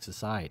gynocentric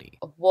society.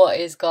 What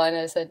is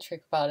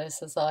gynocentric about this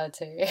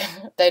society?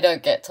 They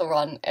don't get to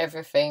run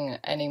everything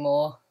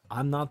anymore.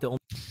 I'm not the only...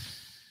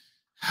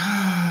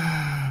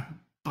 I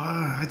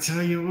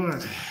tell you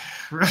what...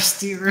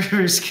 Rusty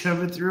Rivers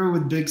coming through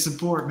with big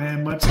support,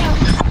 man. Much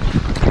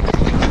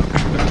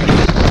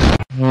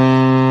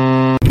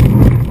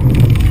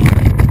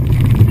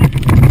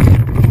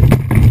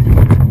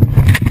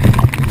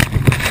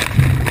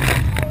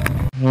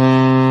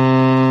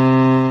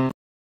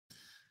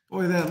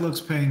Boy, that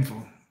looks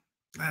painful.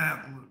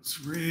 That looks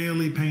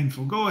really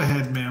painful. Go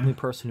ahead, ma'am. The only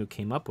person who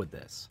came up with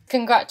this.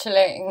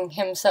 Congratulating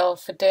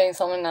himself for doing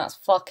something that's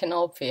fucking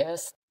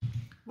obvious.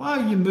 Why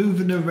are you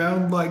moving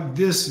around like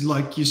this,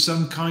 like you're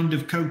some kind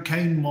of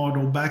cocaine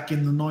model back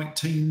in the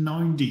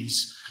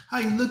 1990s?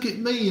 Hey, look at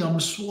me, I'm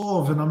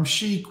suave and I'm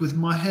chic with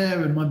my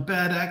hair and my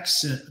bad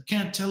accent. I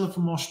can't tell if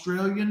I'm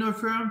Australian or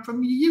if I'm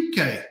from the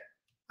UK.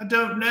 I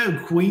don't know.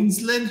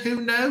 Queensland,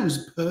 who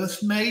knows?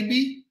 Perth,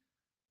 maybe?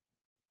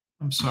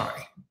 I'm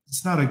sorry.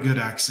 It's not a good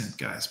accent,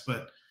 guys.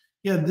 But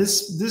yeah,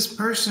 this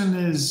person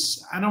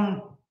is,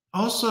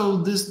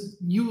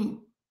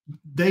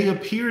 they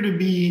appear to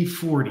be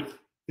 40.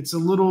 It's a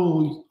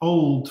little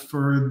old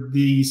for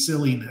the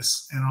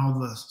silliness and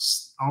all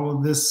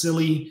of this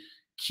silly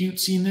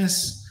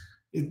cutesiness.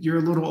 You're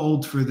a little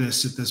old for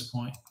this at this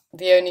point.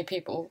 The only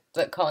people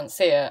that can't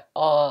see it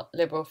are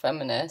liberal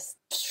feminists,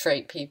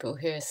 straight people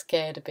who are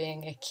scared of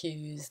being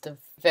accused of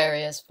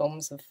various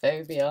forms of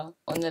phobia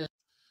on the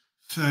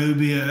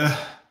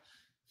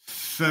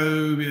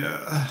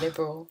phobia,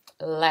 liberal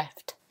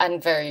left,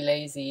 and very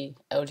lazy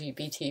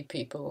LGBT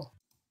people.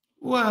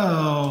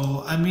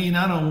 Well, I mean,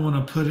 I don't want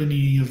to put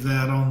any of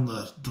that on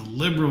the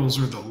liberals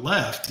or the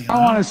left. You know?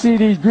 I want to see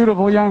these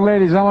beautiful young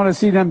ladies. I want to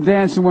see them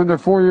dancing when they're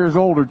 4 years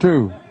older,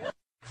 too.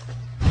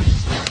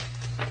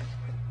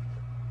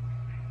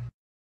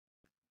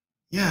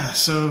 Yeah,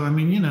 so, I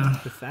mean, you know.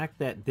 The fact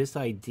that this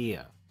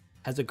idea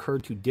has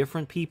occurred to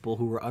different people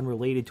who are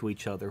unrelated to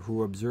each other, who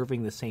are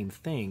observing the same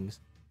things,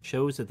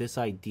 shows that this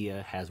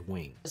idea has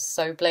wings.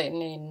 So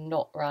blatantly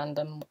not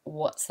random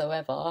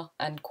whatsoever,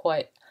 and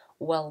quite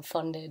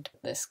well-funded,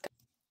 this guy.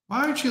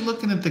 Why aren't you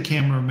looking at the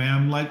camera,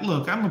 ma'am? Like,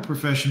 look, I'm a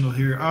professional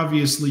here.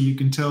 Obviously, you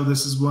can tell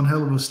this is one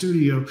hell of a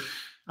studio.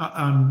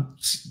 I'm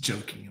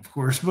joking, of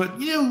course. But,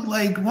 you know,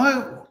 like,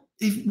 why?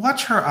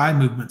 watch her eye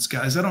movements,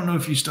 guys. I don't know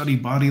if you study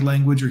body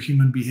language or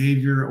human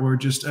behavior or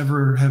just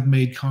ever have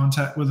made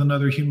contact with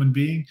another human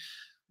being.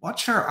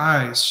 Watch her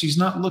eyes. She's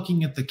not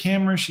looking at the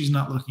camera. She's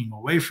not looking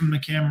away from the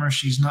camera.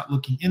 She's not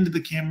looking into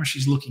the camera.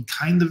 She's looking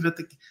kind of at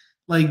the,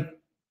 like,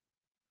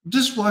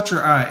 just watch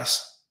her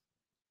eyes.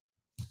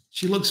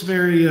 She looks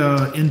very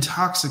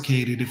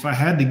intoxicated, if I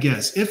had to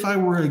guess. If I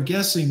were a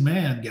guessing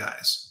man,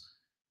 guys,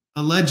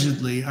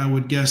 allegedly, I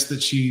would guess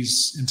that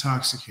she's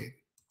intoxicated.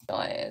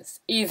 Is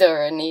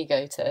either an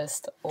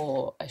egotist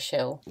or a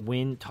shill.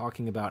 When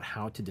talking about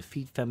how to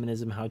defeat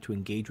feminism, how to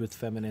engage with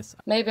feminists,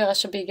 maybe I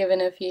should be giving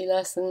a few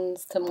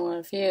lessons to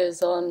my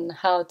viewers on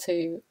how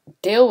to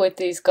deal with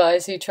these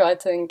guys who try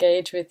to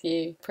engage with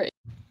you.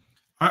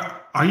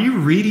 Are you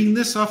reading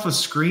this off a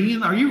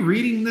screen? Are you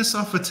reading this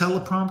off a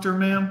teleprompter,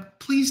 ma'am?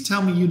 Please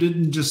tell me you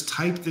didn't just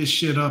type this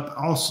shit up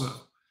also.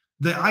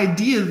 The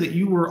idea that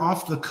you were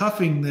off the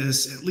cuffing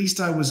this, at least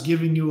I was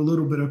giving you a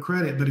little bit of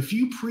credit. But if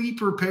you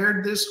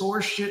pre-prepared this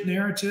horse shit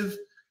narrative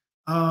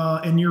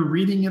and you're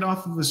reading it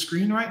off of a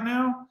screen right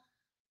now,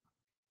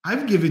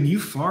 I've given you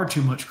far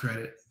too much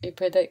credit. Be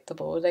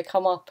predictable. They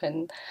come up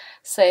and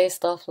say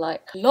stuff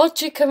like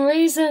logic and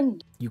reason.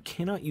 You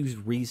cannot use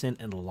reason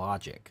and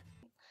logic.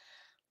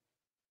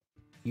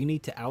 You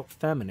need to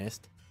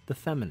out-feminist the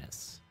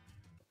feminists.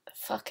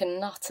 Fucking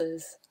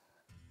nutters.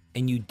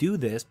 And you do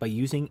this by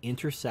using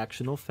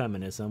intersectional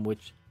feminism,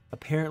 which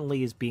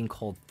apparently is being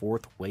called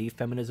fourth wave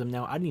feminism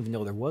now. I didn't even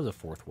know there was a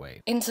fourth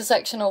wave.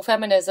 Intersectional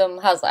feminism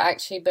has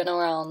actually been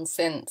around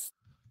since...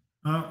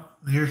 Oh,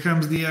 here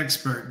comes the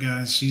expert,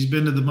 guys. She's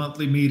been to the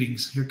monthly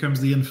meetings. Here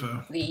comes the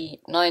info. The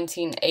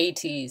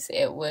 1980s.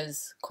 It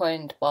was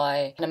coined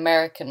by an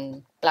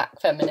American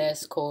black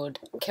feminist called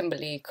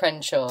Kimberly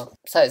Crenshaw.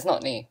 So it's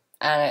not new.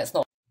 And it's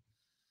not...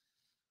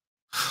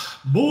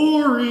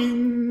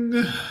 boring!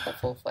 The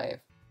fourth wave.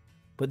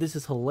 But this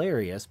is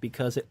hilarious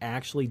because it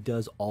actually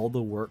does all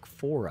the work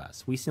for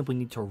us. We simply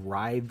need to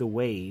ride the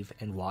wave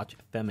and watch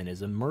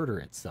feminism murder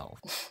itself.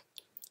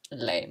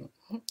 Lame.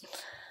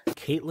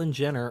 Caitlyn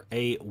Jenner,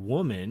 a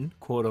woman,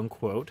 quote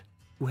unquote,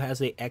 who has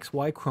a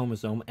XY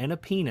chromosome and a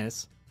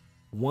penis,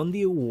 won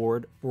the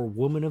award for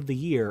Woman of the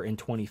Year in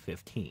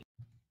 2015.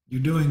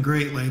 You're doing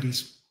great,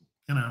 ladies.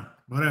 You know,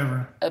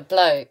 whatever. A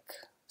bloke,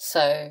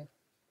 so...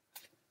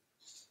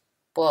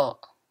 what?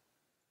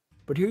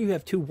 But here you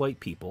have two white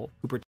people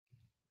who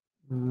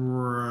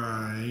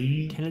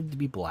right. pretended to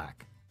be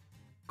black,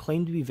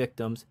 claimed to be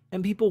victims,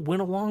 and people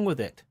went along with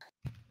it.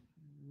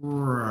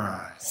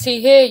 Right.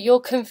 See here, you're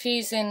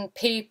confusing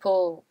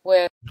people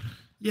with...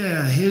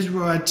 Yeah, here's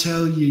where I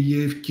tell you,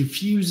 you're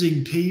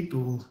confusing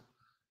people.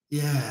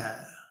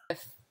 Yeah.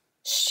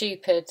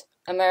 Stupid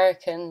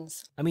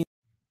Americans. I mean...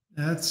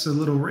 That's a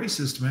little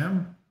racist,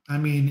 ma'am. I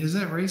mean, is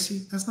that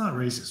racist? That's not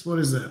racist. What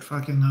is that?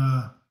 Fucking,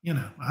 you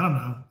know, I don't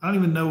know. I don't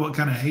even know what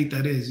kind of hate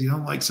that is. You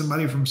don't like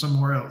somebody from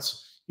somewhere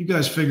else. You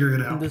guys figure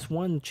it out. And this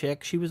one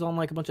chick, she was on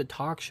like a bunch of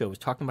talk shows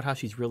talking about how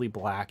she's really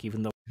black,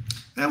 even though...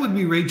 That would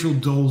be Rachel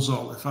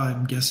Dolezal, if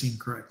I'm guessing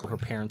correctly. Her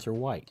parents are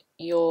white.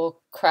 Your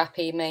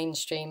crappy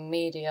mainstream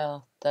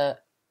media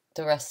that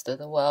the rest of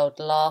the world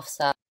laughs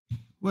at.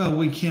 Well,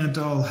 we can't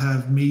all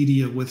have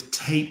media with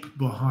tape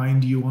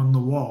behind you on the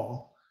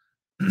wall.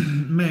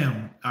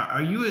 Ma'am,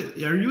 are you at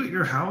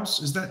your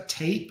house? Is that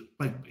tape,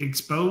 like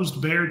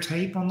exposed bare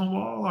tape on the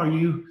wall? Are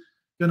you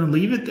gonna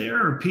leave it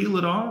there or peel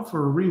it off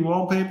or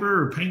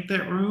re-wallpaper or paint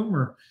that room?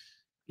 Or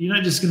you're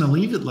not just gonna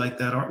leave it like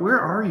that? Where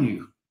are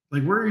you?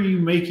 Like, where are you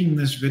making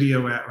this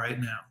video at right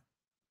now?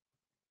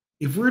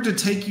 If we're to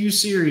take you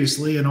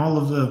seriously and all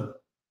of the,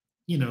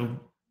 you know,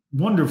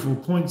 wonderful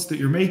points that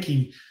you're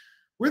making,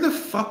 where the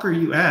fuck are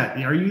you at?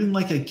 Are you in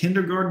like a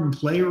kindergarten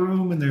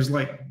playroom and there's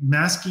like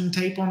masking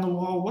tape on the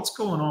wall? What's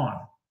going on?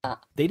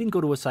 They didn't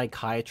go to a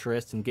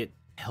psychiatrist and get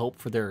help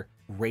for their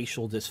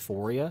racial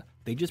dysphoria.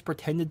 They just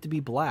pretended to be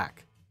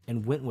black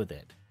and went with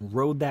it.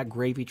 Rode that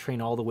gravy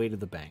train all the way to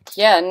the bank.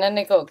 Yeah, and then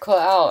they got caught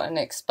out and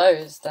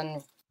exposed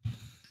and...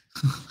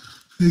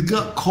 They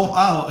got caught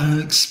out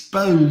and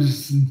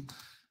exposed.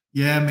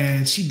 Yeah,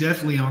 man, she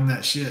definitely on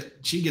that shit.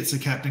 She gets a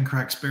Captain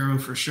Crack Sparrow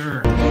for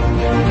sure.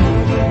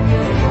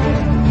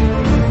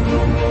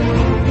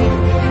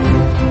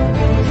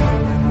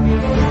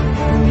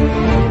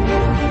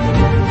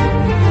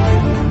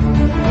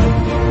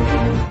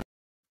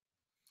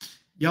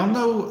 Y'all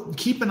know,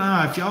 keep an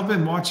eye. If y'all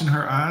been watching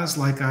her eyes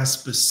like I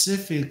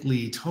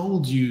specifically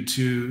told you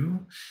to,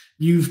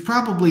 you've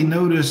probably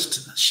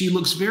noticed she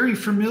looks very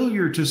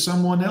familiar to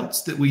someone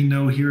else that we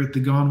know here at the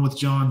Gone with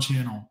John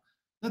channel.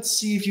 Let's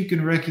see if you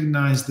can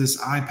recognize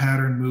this eye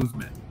pattern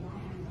movement.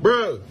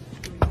 Bro.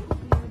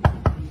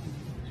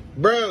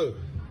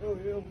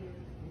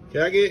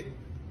 Can I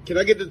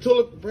get the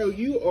tulip? Bro,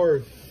 you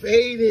are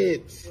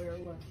faded.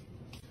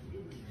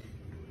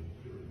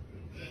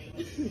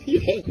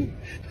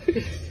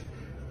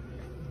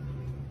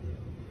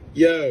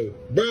 Yo,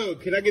 bro,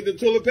 can I get the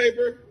toilet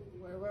paper?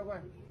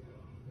 Where?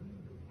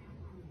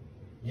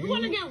 You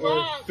want to get are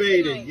robbed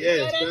faded. tonight.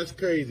 Yes, that's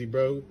crazy,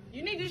 bro.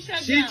 You need to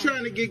shut She down.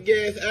 trying to get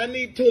gas. I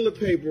need toilet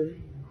paper.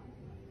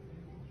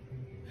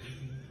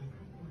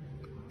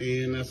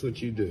 and that's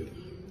what you do.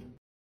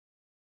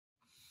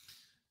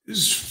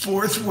 This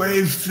fourth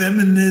wave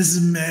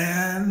feminism,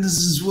 man. This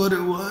is what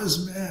it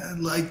was,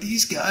 man. Like,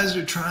 these guys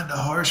are trying to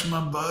harsh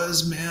my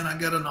buzz, man. I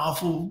got an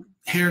awful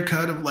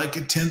haircut of like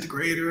a 10th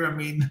grader. I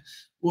mean,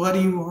 what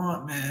do you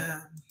want,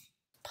 man?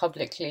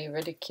 Publicly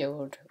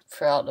ridiculed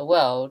throughout the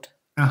world.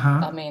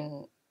 Uh-huh. I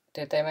mean,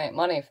 did they make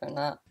money from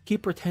that? He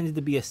pretended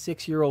to be a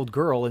 6-year-old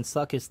girl and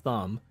suck his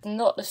thumb.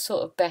 Not the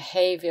sort of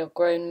behaviour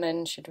grown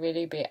men should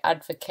really be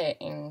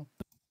advocating.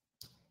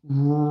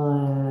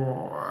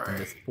 Right.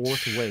 This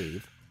fourth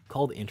wave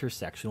called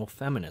intersectional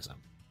feminism.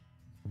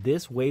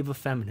 This wave of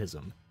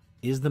feminism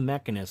is the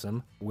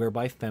mechanism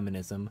whereby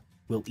feminism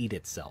will eat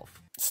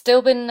itself.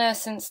 Still been there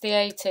since the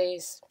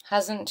 80s.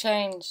 Hasn't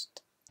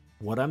changed.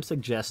 What I'm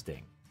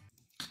suggesting.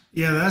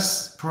 Yeah,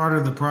 that's part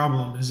of the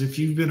problem, is if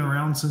you've been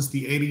around since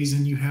the 80s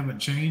and you haven't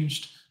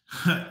changed,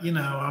 you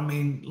know, I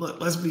mean,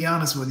 let's be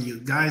honest with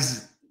you.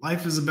 Guys,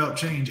 life is about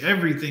change.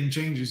 Everything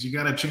changes. You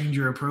got to change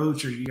your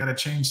approach, or you got to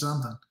change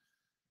something.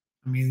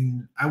 I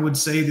mean, I would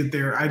say that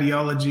their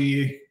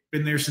ideology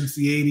been there since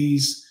the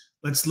 80s.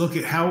 Let's look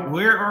at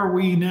where are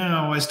we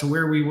now as to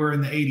where we were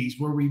in the 80s?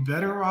 Were we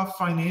better off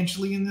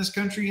financially in this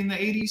country in the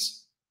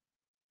 80s?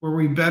 Were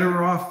we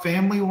better off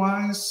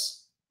family-wise?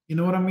 You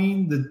know what I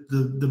mean?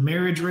 The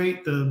marriage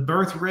rate, the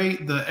birth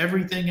rate, the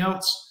everything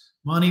else,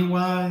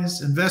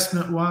 money-wise,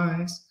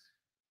 investment-wise,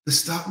 the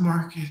stock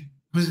market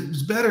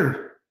was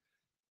better.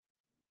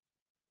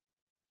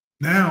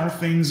 Now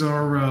things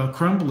are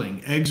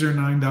crumbling. Eggs are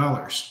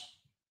 $9.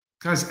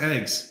 Guys,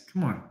 eggs,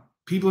 come on.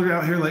 People are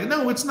out here like,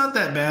 no, it's not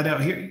that bad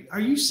out here. Are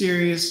you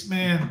serious,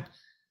 man?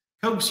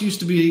 Cokes used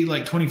to be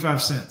like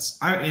 25 cents.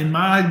 In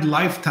my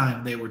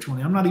lifetime, they were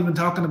 20. I'm not even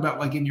talking about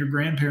like in your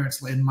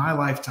grandparents' in my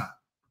lifetime.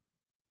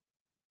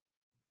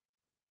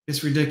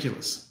 It's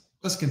ridiculous.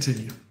 Let's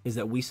continue. Is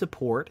that we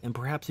support and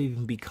perhaps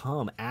even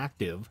become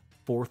active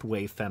fourth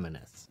wave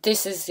feminists.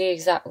 This is the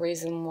exact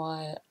reason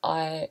why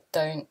I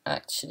don't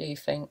actually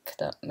think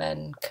that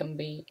men can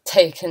be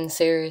taken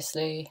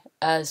seriously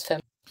as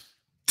feminists.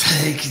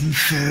 Taken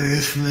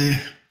seriously.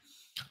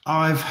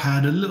 I've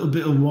had a little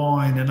bit of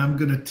wine and I'm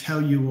going to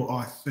tell you what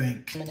I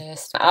think.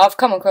 I've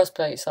come across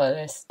blokes like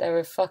this. They're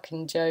a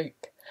fucking joke.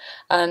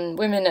 And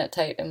women that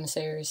take them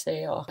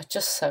seriously are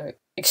just so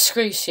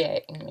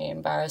excruciatingly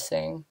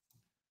embarrassing.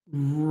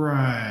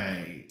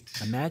 Right.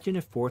 Imagine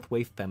if fourth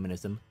wave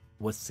feminism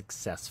was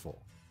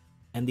successful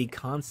and the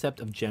concept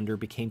of gender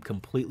became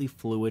completely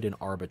fluid and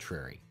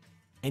arbitrary.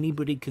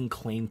 Anybody can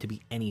claim to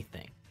be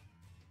anything.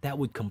 That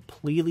would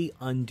completely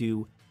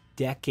undo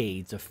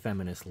decades of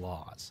feminist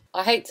laws.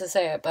 I hate to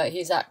say it, but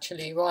he's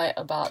actually right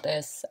about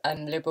this,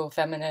 and liberal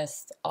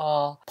feminists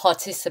are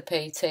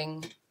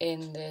participating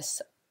in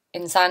this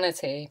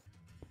insanity.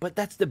 But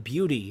that's the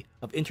beauty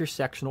of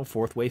intersectional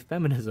fourth wave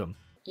feminism.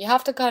 You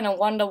have to kind of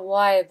wonder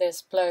why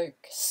this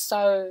bloke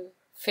so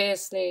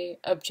fiercely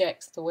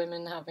objects to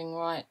women having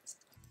rights.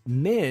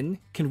 Men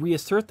can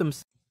reassert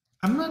themselves.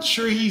 I'm not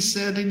sure he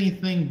said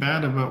anything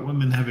bad about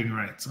women having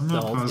rights. I'm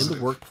not positive. In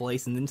the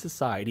workplace and in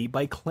society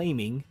by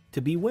claiming to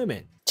be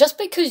women. Just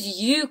because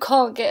you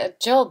can't get a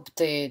job,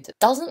 dude,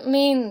 doesn't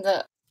mean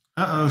that...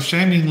 Uh-oh,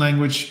 shaming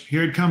language.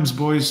 Here it comes,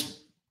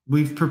 boys.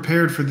 We've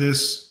prepared for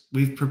this.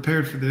 We've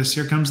prepared for this.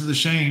 Here comes the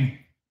shame.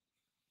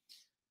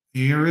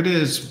 Here it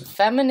is.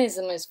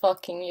 Feminism is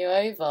fucking you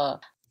over.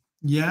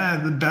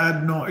 Yeah, the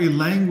bad, naughty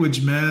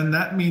language, man.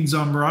 That means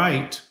I'm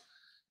right.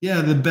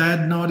 Yeah, the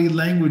bad, naughty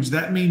language.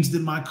 That means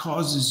that my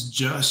cause is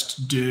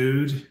just,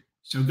 dude.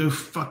 So go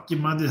fuck your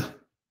mother.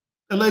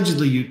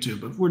 Allegedly, YouTube.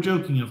 But we're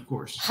joking, of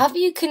course. Have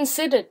you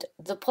considered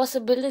the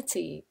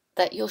possibility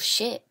that you're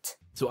shit?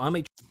 So I'm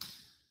a...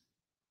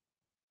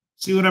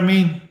 See what I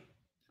mean?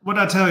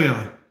 What'd I tell you?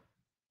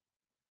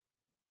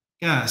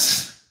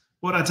 Guys,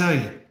 what'd I tell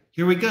you?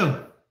 Here we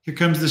go. Here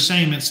comes the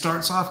shame. It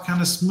starts off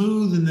kind of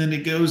smooth, and then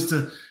it goes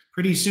to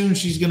pretty soon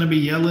she's going to be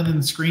yelling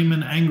and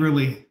screaming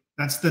angrily.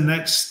 That's the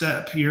next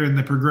step here in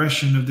the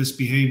progression of this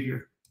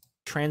behavior.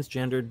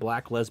 Transgendered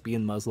black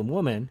lesbian Muslim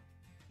woman,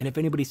 and if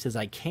anybody says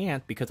I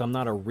can't because I'm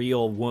not a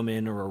real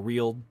woman or a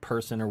real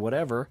person or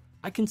whatever,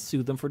 I can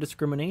sue them for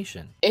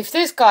discrimination. If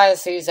this guy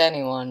sees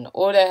anyone,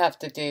 all they have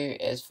to do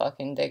is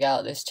fucking dig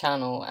out this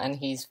channel and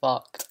he's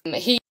fucked.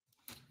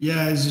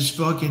 Yeah, it's just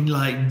fucking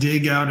like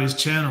dig out his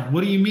channel.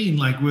 What do you mean?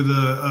 Like with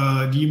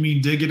a, do you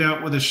mean dig it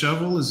out with a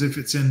shovel as if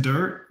it's in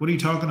dirt? What are you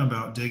talking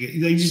about? Dig it?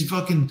 They just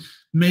fucking,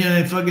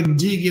 man, they fucking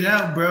dig it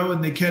out, bro.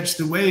 And they catch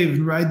the wave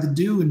and ride the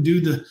dew and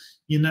do the,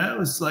 you know,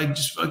 it's like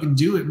just fucking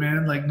do it,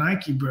 man. Like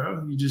Nike,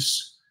 bro. You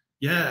just,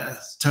 yeah,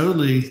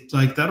 totally.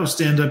 Like that'll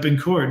stand up in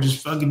court.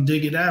 Just fucking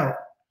dig it out.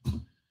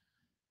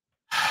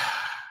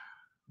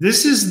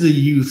 This is the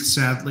youth,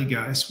 sadly,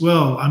 guys.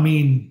 Well, I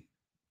mean,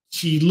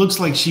 she looks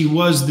like she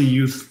was the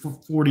youth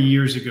 40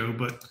 years ago,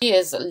 but... He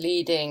is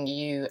leading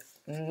you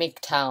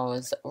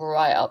MGTOWs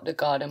right up the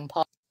garden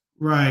path.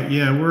 Right,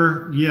 yeah,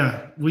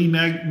 we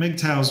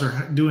MGTOWs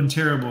are doing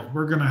terrible.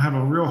 We're going to have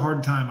a real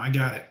hard time. I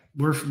got it.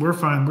 We're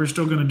fine. We're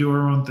still going to do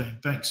our own thing.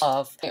 Thanks.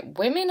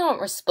 Women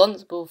aren't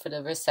responsible for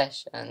the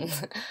recession.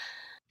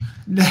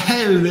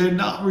 No, they're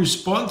not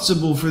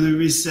responsible for the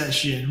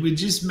recession. We're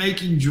just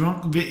making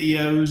drunk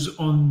videos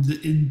on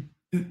the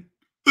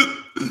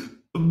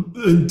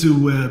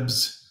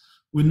interwebs.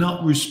 We're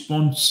not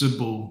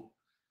responsible.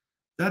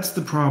 That's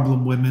the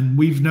problem, women.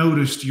 We've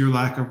noticed your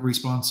lack of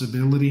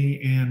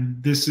responsibility,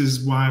 and this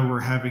is why we're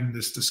having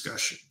this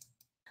discussion.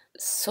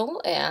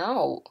 Sort it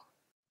out.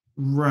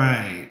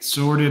 Right.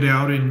 Sort it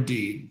out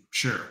indeed.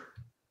 Sure.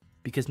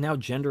 Because now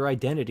gender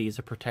identity is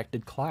a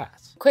protected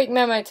class. Quick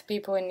memo to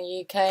people in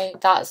the UK,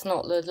 that's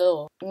not the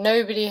law.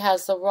 Nobody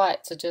has the right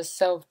to just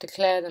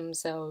self-declare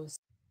themselves.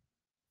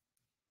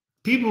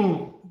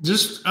 People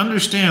just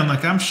understand,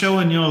 like, I'm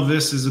showing y'all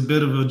this as a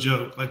bit of a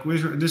joke. Like,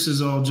 this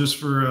is all just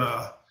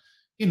for,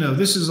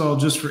 this is all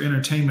just for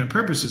entertainment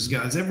purposes,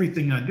 guys.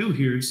 Everything I do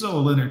here is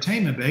all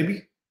entertainment,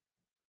 baby.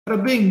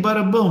 Bada bing,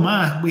 bada boom,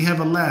 we have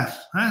a laugh,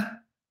 huh?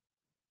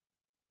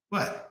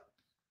 What?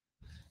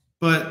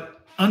 But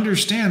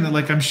understand that,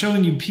 like, I'm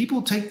showing you,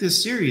 people take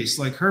this serious.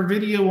 Like, her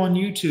video on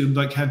YouTube,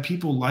 like, had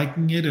people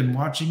liking it and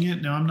watching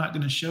it. Now, I'm not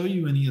going to show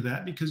you any of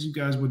that because you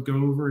guys would go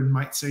over and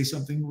might say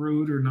something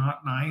rude or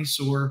not nice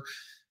or,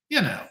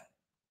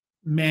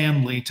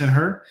 manly to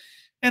her.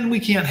 And we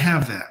can't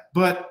have that.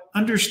 But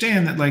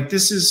understand that, like,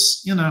 this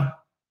is,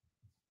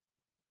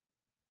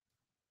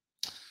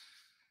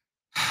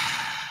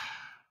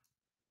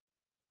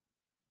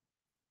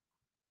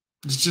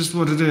 it's just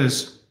what it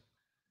is.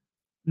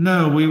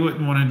 No, we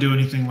wouldn't want to do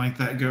anything like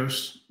that,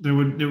 Ghost. It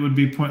would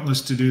be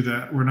pointless to do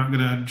that. We're not going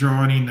to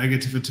draw any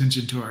negative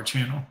attention to our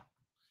channel.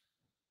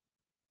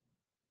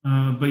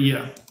 But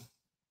yeah.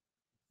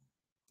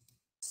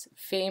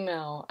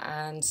 Female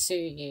and sue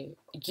you.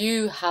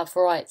 You have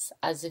rights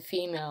as a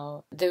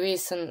female. The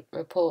recent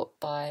report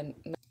by...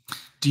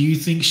 Do you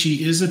think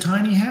she is a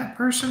tiny hat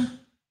person?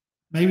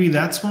 Maybe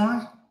that's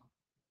why?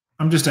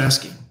 I'm just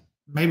asking.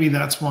 Maybe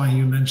that's why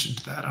you mentioned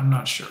that. I'm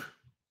not sure.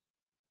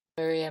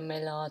 Maria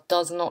Miller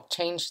does not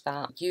change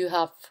that. You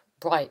have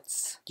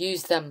rights.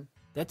 Use them.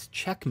 That's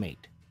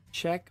checkmate.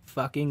 Check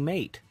fucking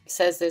mate.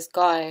 Says this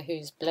guy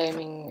who's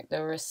blaming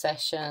the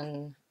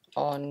recession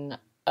on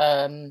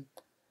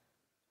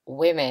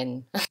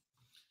women.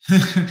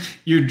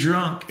 You're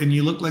drunk and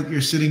you look like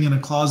you're sitting in a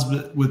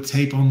closet with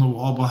tape on the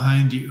wall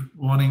behind you,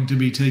 wanting to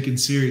be taken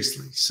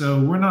seriously.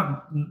 So we're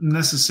not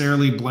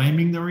necessarily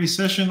blaming the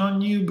recession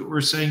on you, but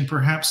we're saying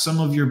perhaps some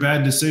of your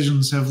bad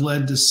decisions have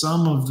led to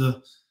some of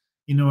the...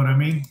 You know what I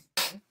mean?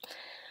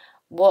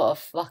 What a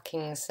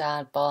fucking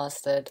sad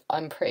bastard.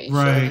 I'm pretty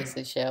sure he's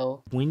a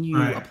shill. When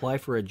you apply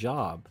for a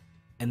job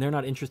and they're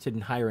not interested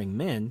in hiring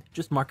men,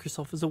 just mark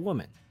yourself as a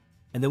woman.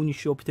 And then when you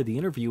show up to the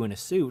interview in a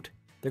suit,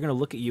 they're going to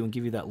look at you and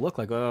give you that look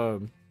like,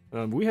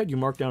 we had you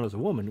marked down as a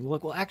woman. We're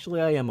like, well,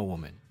 actually, I am a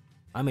woman.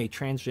 I'm a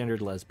transgendered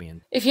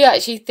lesbian. If you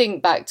actually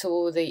think back to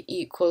all the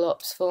equal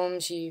ops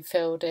forms you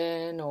filled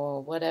in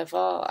or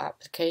whatever,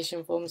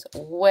 application forms,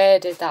 where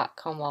did that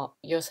come up?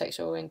 Your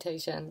sexual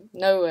orientation?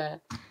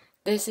 Nowhere.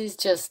 This is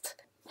just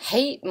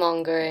hate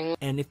mongering.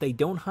 And if they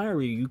don't hire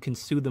you, you can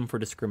sue them for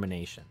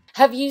discrimination.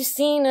 Have you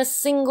seen a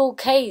single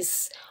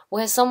case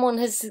where someone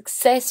has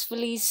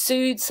successfully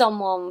sued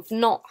someone for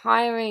not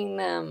hiring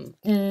them?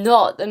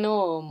 Not the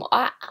norm.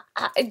 I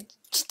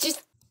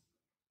just...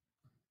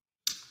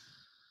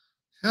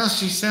 Oh,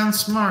 she sounds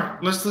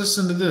smart. Let's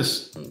listen to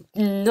this.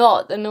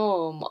 Not the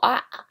norm.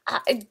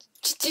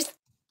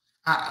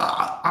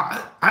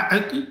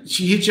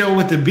 She hit y'all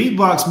with the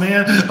beatbox,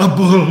 man.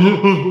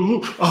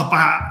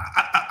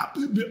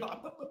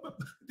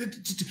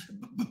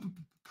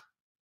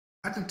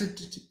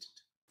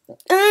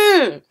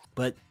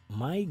 But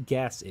my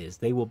guess is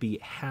they will be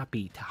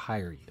happy to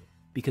hire you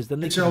because then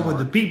they hit can y'all with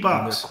the mark on their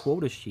beatbox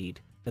quota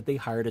sheet that they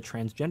hired a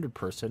transgendered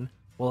person,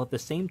 while at the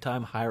same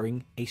time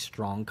hiring a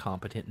strong,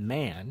 competent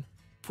man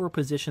for a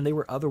position they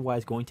were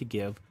otherwise going to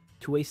give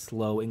to a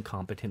slow,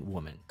 incompetent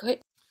woman.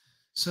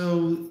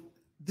 So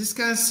this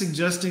guy's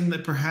suggesting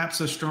that perhaps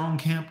a strong,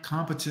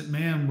 competent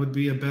man would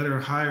be a better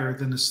hire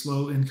than a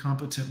slow,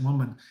 incompetent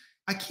woman.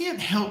 I can't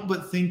help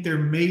but think there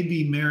may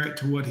be merit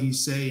to what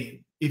he's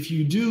saying. If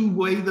you do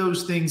weigh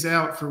those things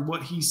out for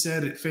what he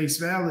said at face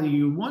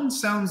value, one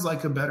sounds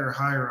like a better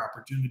hire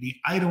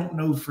opportunity. I don't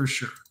know for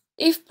sure.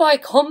 If by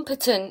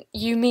competent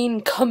you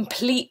mean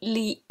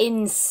completely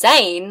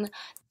insane...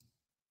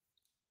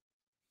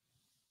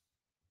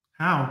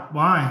 How?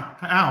 Why?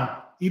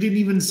 How? He didn't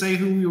even say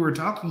who we were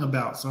talking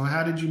about, so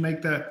how did you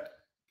make that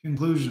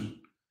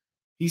conclusion?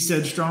 He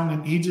said strong,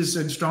 and he just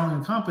said strong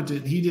and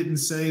competent. He didn't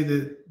say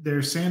that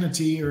their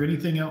sanity or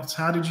anything else.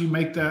 How did you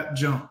make that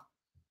jump?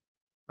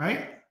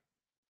 Right?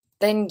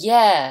 Then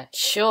yeah,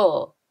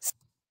 sure.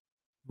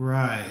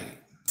 Right.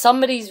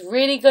 Somebody's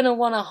really going to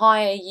want to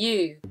hire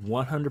you.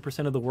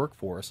 100% of the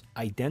workforce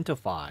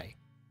identify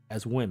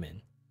as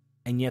women,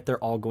 and yet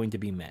they're all going to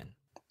be men.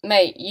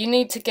 Mate, you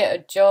need to get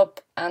a job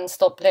and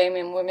stop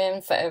blaming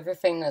women for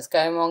everything that's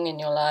going wrong in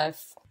your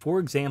life. For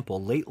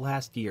example, late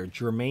last year,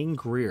 Germaine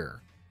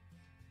Greer,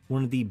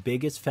 one of the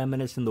biggest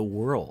feminists in the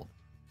world,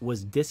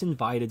 was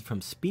disinvited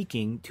from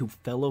speaking to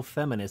fellow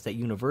feminists at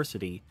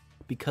university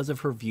because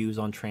of her views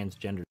on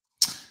transgender.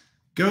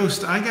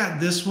 Ghost, I got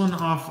this one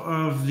off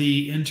of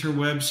the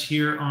interwebs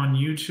here on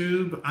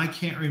YouTube. I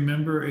can't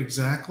remember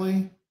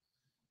exactly.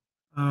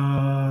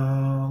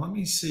 Let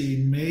me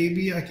see.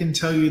 Maybe I can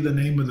tell you the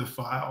name of the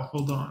file.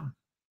 Hold on.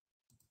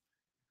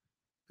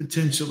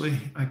 Potentially,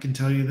 I can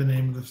tell you the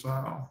name of the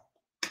file.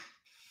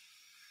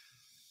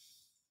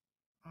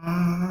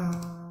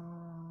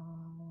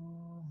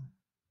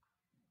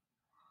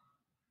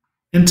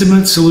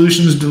 Intimate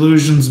Solutions,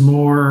 Delusions,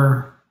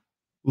 More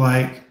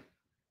like.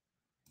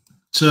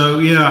 So,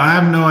 yeah, I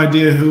have no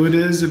idea who it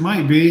is. It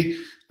might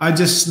be. I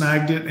just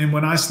snagged it. And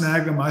when I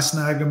snag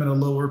them in a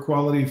lower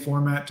quality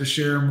format to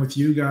share them with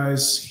you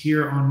guys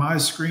here on my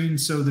screen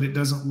so that it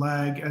doesn't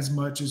lag as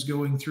much as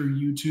going through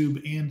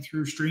YouTube and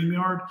through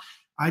StreamYard.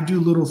 I do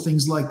little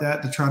things like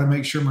that to try to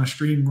make sure my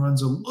stream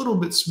runs a little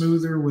bit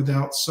smoother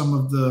without some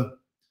of the,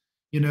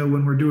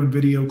 when we're doing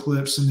video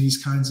clips and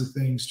these kinds of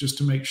things, just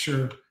to make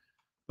sure.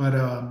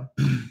 But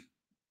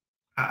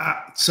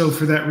so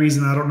for that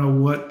reason, I don't know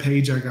what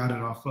page I got it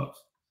off of.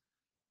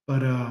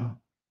 But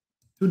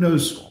who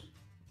knows?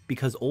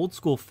 Because old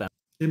school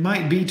it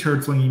might be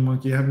Turd Flinging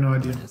Monkey. I have no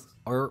idea.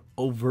 Are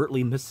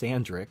overtly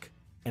misandric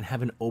and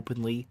have an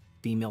openly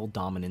female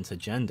dominance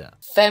agenda.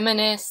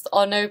 Feminists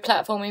are no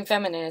platforming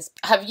feminists.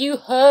 Have you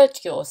heard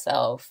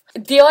yourself?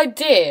 The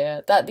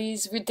idea that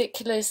these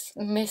ridiculous,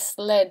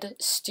 misled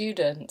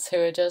students who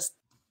are just...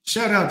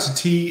 Shout out to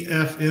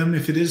TFM.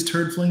 If it is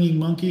Turd Flinging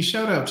Monkey,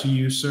 shout out to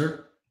you,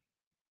 sir.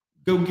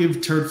 Go give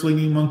Turd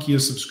Flinging Monkey a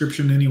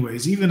subscription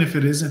anyways. Even if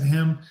it isn't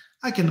him,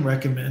 I can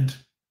recommend.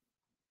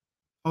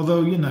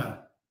 Although,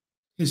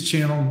 his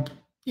channel,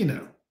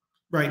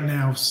 right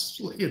now,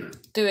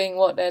 doing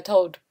what they're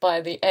told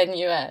by the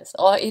NUS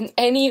are in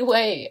any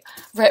way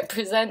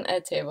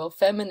representative of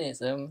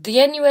feminism.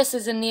 The NUS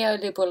is a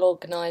neoliberal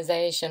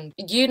organisation.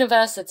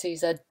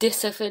 Universities are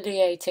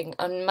disaffiliating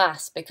en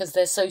masse because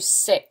they're so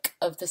sick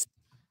of this.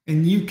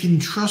 And you can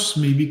trust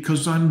me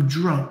because I'm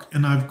drunk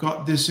and I've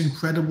got this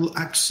incredible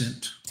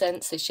accent.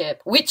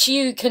 Censorship, which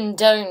you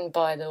condone,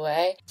 by the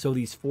way. So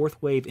these fourth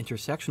wave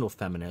intersectional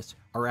feminists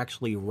are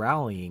actually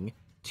rallying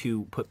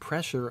to put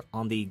pressure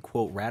on the,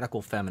 quote,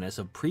 radical feminists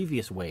of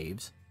previous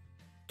waves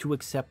to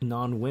accept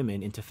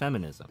non-women into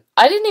feminism.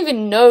 I didn't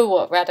even know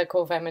what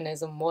radical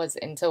feminism was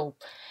until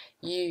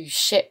you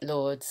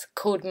shitlords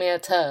called me a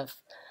TERF.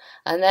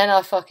 And then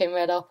I fucking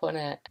read up on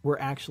it. We're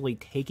actually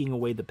taking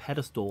away the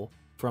pedestal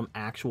from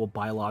actual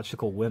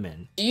biological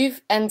women.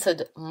 You've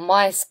entered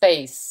my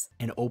space.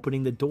 And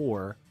opening the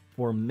door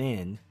for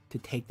men to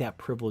take that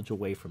privilege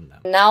away from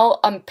them. Now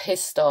I'm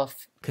pissed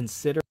off.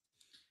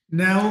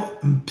 Now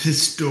I'm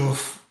pissed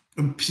off.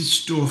 I'm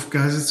pissed off,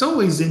 guys. It's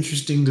always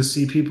interesting to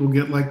see people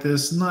get like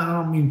this. I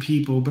don't mean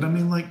people, but I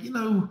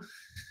mean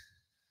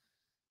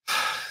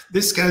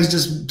this guy's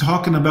just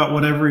talking about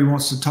whatever he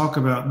wants to talk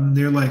about, and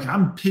they're like,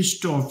 "I'm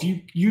pissed off.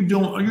 You're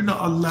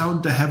not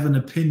allowed to have an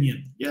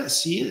opinion."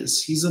 Yes, he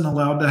is. He's not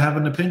allowed to have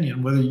an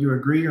opinion. Whether you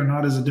agree or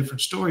not is a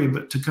different story.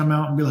 But to come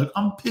out and be like,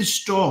 "I'm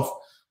pissed off,"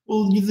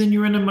 well, then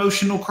you're an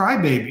emotional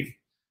crybaby,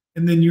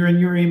 and then you're in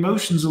your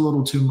emotions a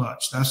little too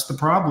much. That's the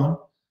problem.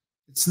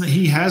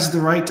 He has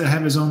the right to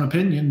have his own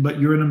opinion, but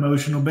you're an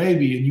emotional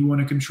baby, and you want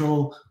to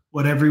control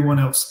what everyone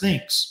else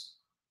thinks.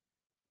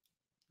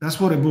 That's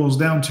what it boils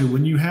down to.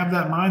 When you have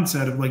that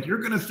mindset of like,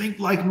 you're going to think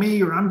like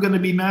me or I'm going to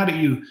be mad at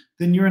you,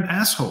 then you're an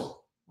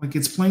asshole. Like,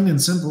 it's plain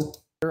and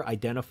simple.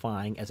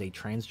 Identifying as a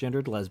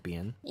transgendered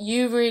lesbian.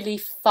 You really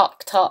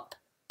fucked up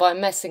by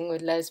messing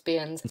with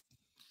lesbians.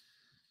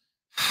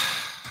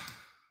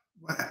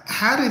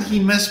 How did he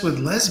mess with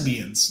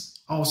lesbians?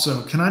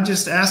 Also, can I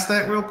just ask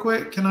that real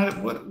quick?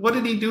 What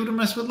did he do to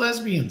mess with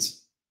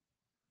lesbians?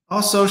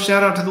 Also,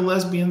 shout out to the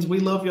lesbians. We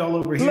love y'all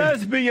over here.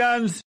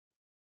 Lesbians!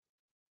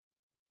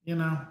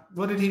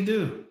 What did he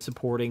do?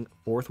 Supporting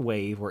fourth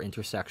wave or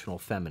intersectional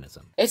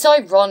feminism. It's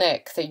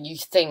ironic that you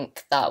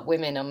think that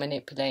women are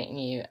manipulating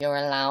you. You're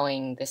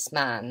allowing this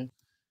man.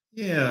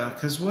 Yeah,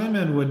 because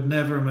women would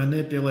never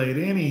manipulate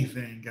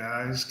anything,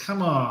 guys.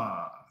 Come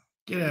on.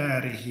 Get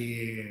out of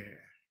here.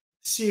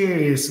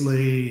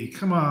 Seriously,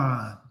 come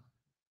on.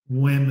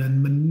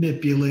 Women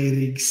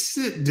manipulating.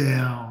 Sit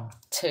down.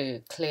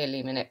 To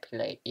clearly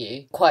manipulate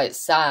you. Quite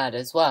sad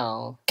as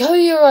well. Go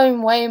your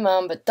own way,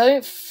 man, but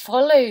don't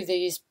follow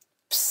these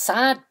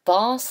sad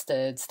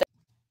bastards.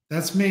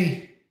 That's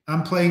me.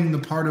 I'm playing the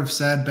part of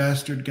sad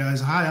bastard,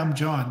 guys. Hi, I'm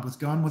John with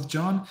Gone with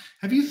John.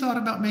 Have you thought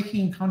about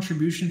making a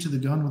contribution to the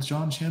Gone with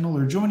John channel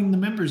or joining the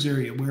members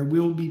area where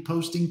we'll be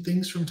posting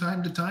things from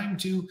time to time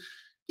to,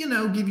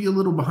 give you a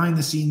little behind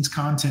the scenes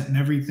content and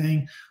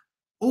everything?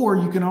 Or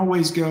you can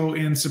always go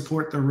and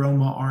support the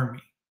Roma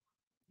army.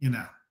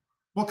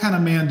 What kind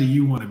of man do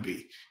you want to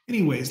be?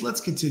 Anyways,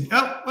 let's continue.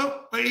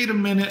 Oh, wait a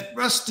minute.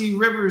 Rusty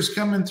Rivers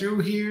coming through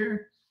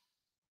here.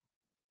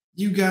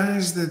 You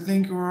guys that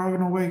think we're all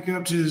going to wake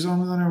up to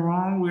something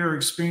wrong, we are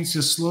experiencing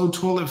a slow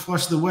toilet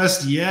flush of the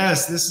West.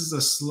 Yes, this is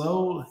a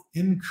slow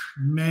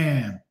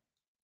man.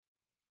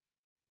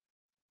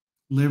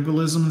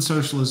 Liberalism and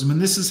socialism.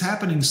 And this is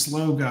happening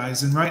slow,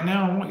 guys. And right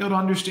now, I want you to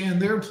understand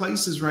there are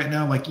places right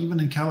now, like even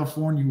in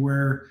California,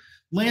 where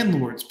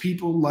landlords,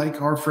 people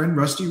like our friend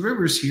Rusty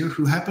Rivers here,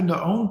 who happen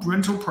to own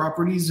rental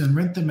properties and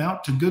rent them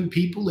out to good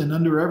people. And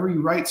under every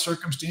right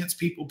circumstance,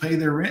 people pay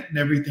their rent and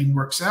everything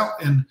works out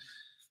and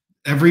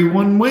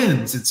everyone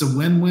wins. It's a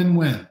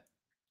win-win-win.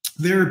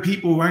 There are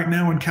people right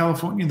now in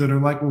California that are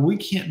like, well, we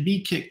can't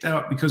be kicked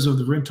out because of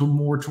the rental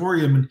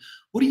moratorium. And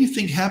what do you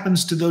think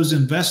happens to those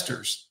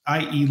investors,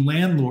 i.e.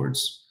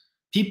 landlords?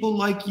 People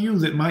like you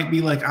that might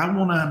be like, I'm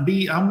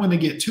going to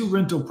get 2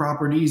 rental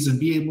properties and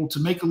be able to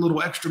make a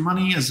little extra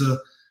money as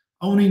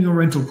owning a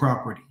rental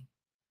property.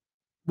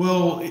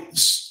 Well,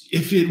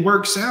 if it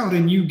works out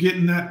and you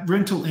getting that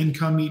rental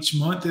income each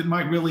month, it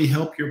might really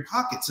help your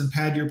pockets and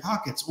pad your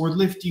pockets or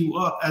lift you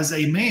up as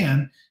a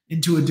man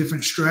into a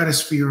different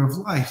stratosphere of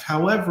life.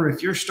 However,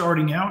 if you're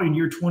starting out and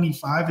you're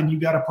 25 and you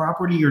got a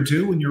property or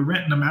 2 and you're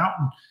renting them out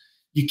and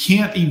you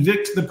can't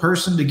evict the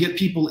person to get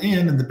people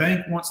in and the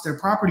bank wants their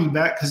property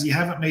back because you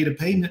haven't made a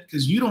payment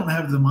because you don't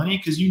have the money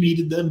because you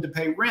needed them to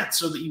pay rent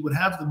so that you would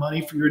have the money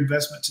for your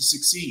investment to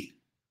succeed.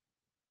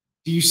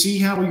 Do you see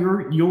how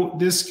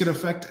this could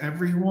affect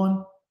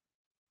everyone?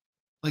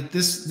 Like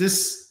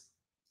this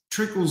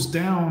trickles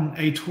down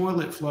a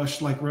toilet flush,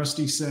 like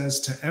Rusty says,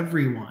 to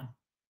everyone.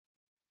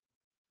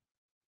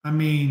 I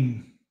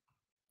mean,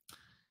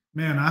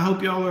 man, I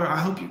hope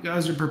you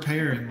guys are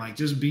preparing. Like,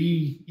 just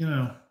be,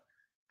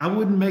 I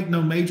wouldn't make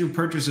no major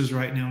purchases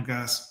right now,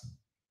 guys.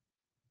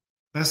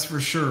 That's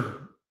for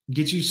sure.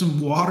 Get you some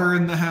water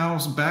in the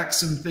house, back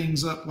some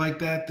things up like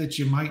that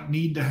you might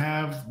need to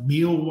have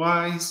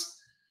meal-wise,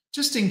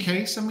 just in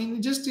case.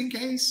 Just in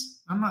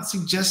case. I'm not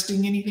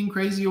suggesting anything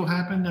crazy will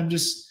happen.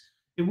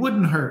 It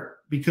wouldn't hurt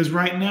because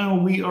right now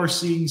we are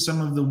seeing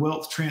some of the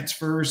wealth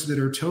transfers that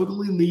are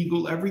totally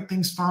legal.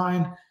 Everything's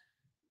fine.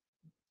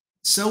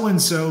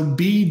 So-and-so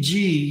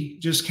BG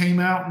just came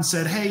out and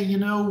said, hey,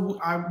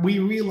 we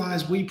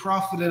realized we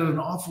profited an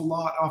awful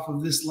lot off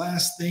of this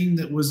last thing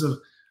that was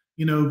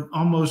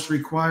almost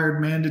required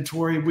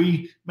mandatory.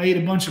 We made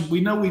a bunch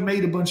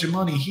of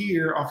money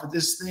here off of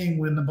this thing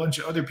when a bunch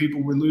of other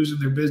people were losing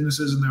their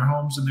businesses and their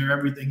homes and their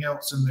everything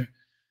else. And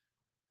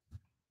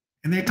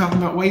they're talking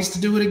about ways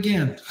to do it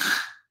again.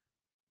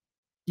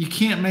 You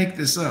can't make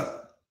this up.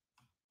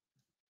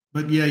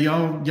 But yeah,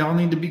 y'all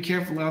need to be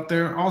careful out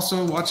there.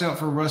 Also, watch out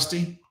for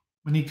Rusty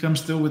when he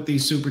comes through with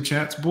these super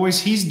chats. Boys,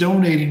 he's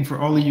donating for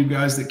all of you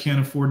guys that can't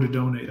afford to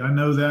donate. I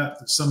know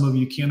that some of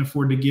you can't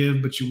afford to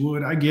give, but you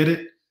would. I get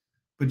it.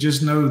 But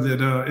just know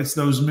that it's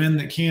those men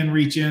that can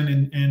reach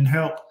in and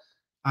help.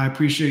 I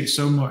appreciate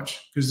so much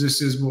because this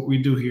is what we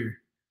do here.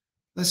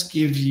 Let's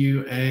give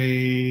you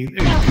a... There you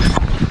go.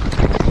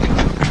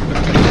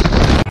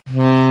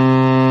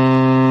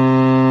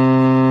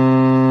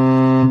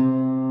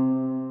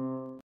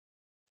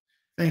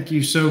 Thank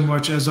you so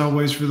much, as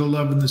always, for the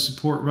love and the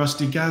support,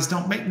 Rusty. Guys,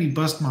 don't make me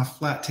bust my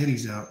flat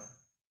titties out.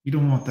 You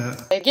don't want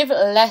that. They give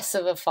less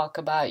of a fuck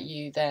about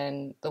you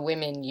than the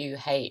women you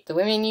hate. The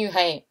women you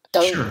hate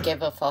don't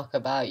give a fuck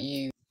about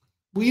you.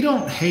 We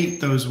don't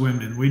hate those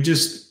women. We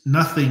just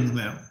nothing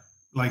them.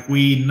 Like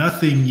we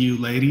nothing you,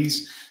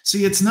 ladies.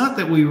 See, it's not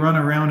that we run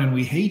around and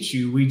we hate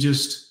you.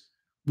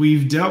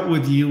 We've dealt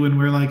with you and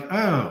we're like,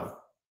 oh,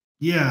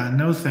 yeah,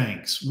 no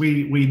thanks.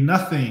 We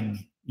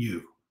nothing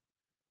you.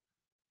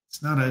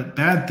 It's not a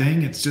bad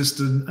thing. It's just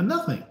a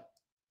nothing.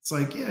 It's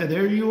like, yeah,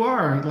 there you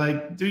are.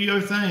 Like, do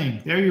your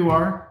thing. There you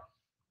are.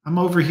 I'm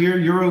over here.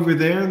 You're over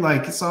there.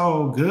 Like, it's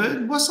all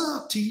good. What's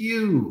up to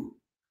you?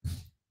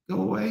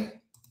 Go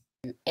away.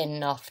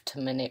 Enough to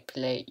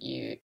manipulate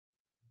you.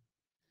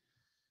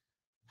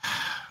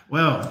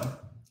 Well,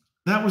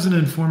 that was an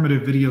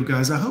informative video,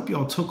 guys. I hope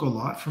y'all took a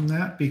lot from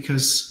that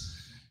because,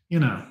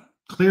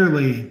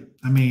 clearly,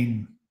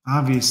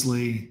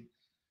 obviously,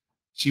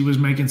 she was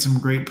making some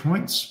great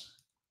points.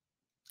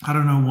 I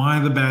don't know why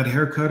the bad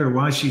haircut or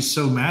why she's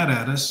so mad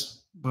at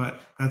us, but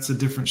that's a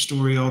different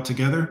story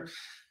altogether.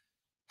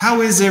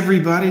 How is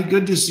everybody?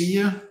 Good to see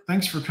you.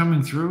 Thanks for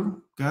coming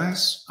through,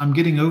 guys. I'm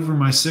getting over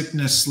my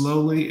sickness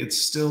slowly. It's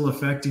still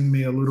affecting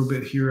me a little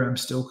bit here. I'm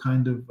still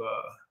kind of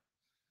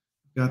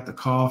got the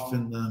cough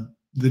and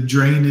the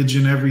drainage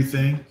and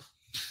everything.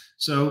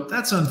 So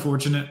that's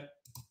unfortunate.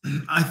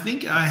 I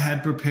think I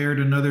had prepared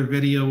another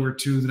video or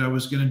two that I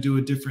was going to do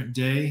a different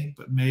day,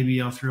 but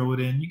maybe I'll throw it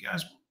in. You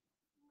guys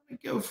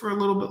go for a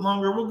little bit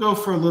longer. We'll go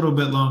for a little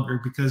bit longer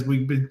because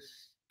we've been,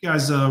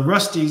 guys,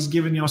 Rusty's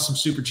giving y'all some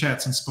super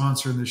chats and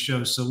sponsoring the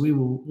show. So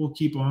we'll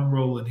keep on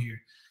rolling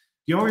here.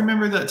 Y'all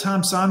remember that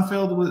time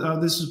Seinfeld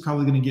was, this is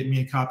probably going to get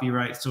me a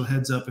copyright. So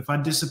heads up, if I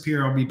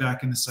disappear, I'll be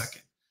back in a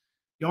second.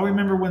 Y'all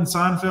remember when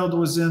Seinfeld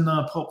was in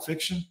Pulp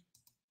Fiction?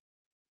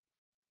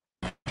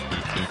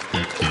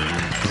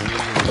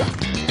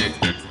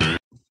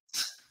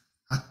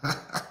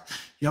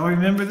 Y'all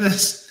remember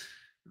this?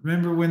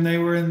 Remember when they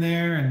were in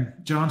there and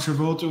John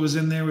Travolta was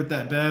in there with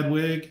that bad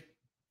wig?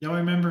 Y'all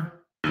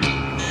remember?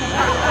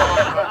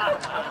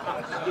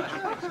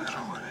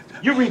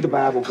 You read the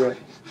Bible, bro?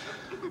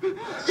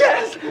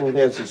 Yes! Well,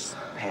 there's this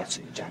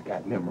passage I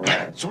got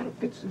memorized. Sort of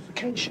fits the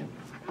occasion.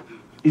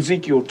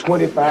 Ezekiel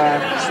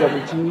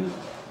 25:17.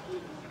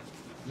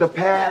 The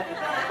path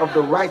of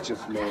the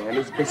righteous man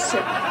is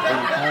beset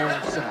on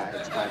all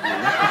sides by the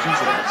iniquities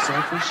of the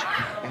selfish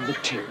and the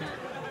tyranny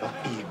of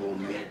evil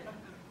men.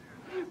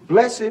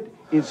 Blessed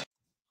is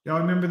y'all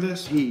remember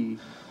this? He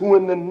who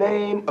in the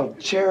name of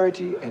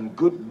charity and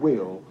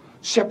goodwill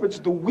shepherds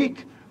the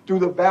weak through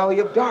the valley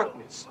of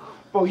darkness.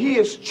 For he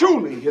is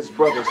truly his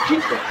brother's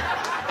keeper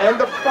and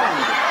the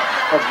founder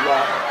of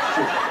Law's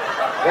truth.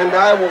 And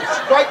I will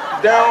strike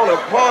down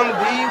upon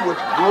thee with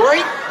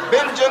great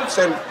vengeance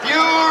and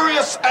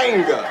furious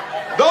anger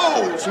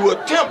those who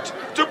attempt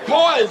to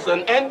poison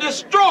and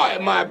destroy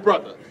my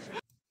brothers.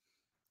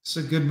 It's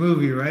a good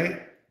movie,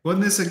 right?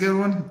 Wasn't this a good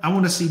one? I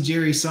want to see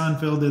Jerry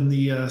Seinfeld in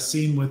the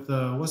scene with,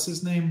 what's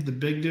his name? The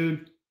big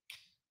dude.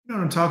 You know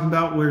what I'm talking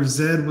about? Where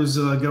Zed was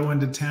going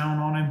to town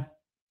on him?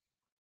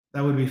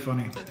 That would be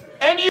funny.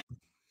 And you...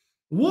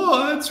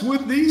 What's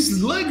with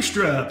these leg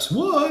straps?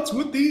 What's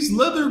with these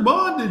leather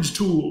bondage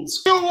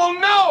tools? You will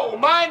know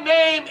my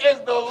name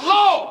is the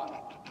Lord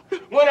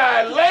when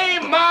I lay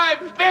my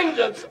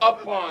vengeance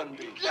upon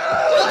thee.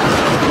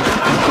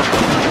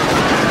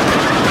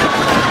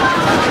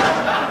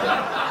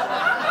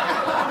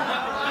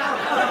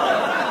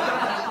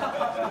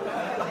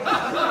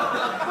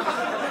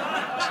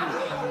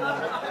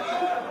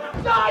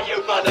 Nah, you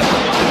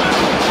motherfucker!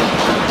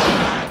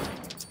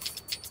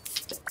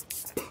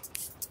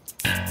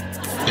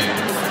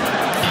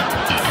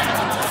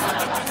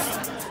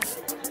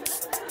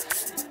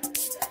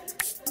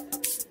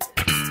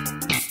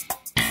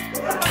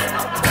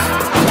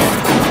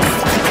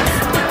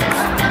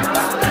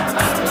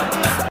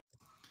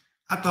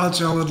 I thought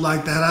y'all would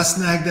like that. I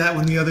snagged that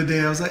one the other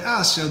day. I was like,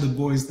 I'll show the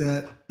boys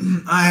that.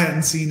 I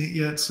hadn't seen it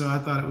yet, so I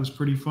thought it was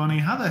pretty funny.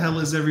 How the hell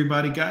is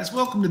everybody, guys?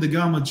 Welcome to the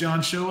Gone with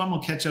John show. I'm going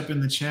to catch up in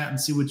the chat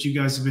and see what you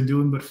guys have been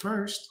doing. But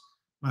first,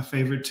 my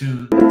favorite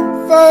tune.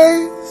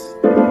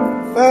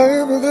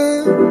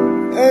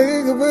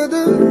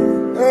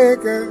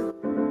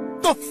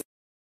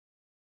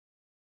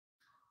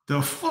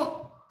 The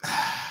fuck?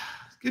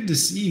 Good to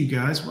see you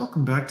guys.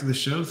 Welcome back to the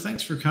show.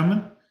 Thanks for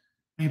coming.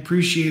 I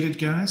appreciate it,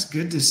 guys.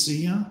 Good to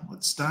see you.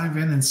 Let's dive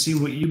in and see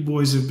what you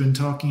boys have been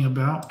talking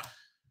about.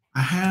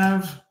 I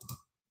have,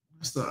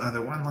 what's the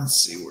other one? Let's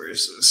see, where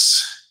is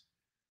this?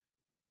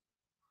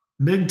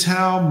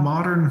 MGTOW,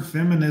 Modern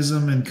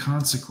Feminism and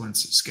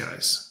Consequences,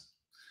 guys.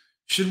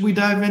 Should we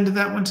dive into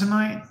that one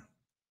tonight?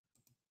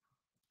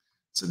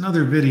 It's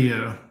another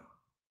video.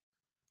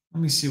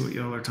 Let me see what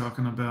y'all are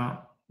talking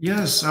about.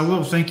 Yes, I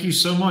will. Thank you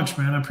so much,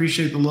 man. I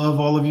appreciate the love.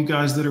 All of you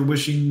guys that are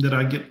wishing that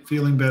I get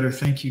feeling better.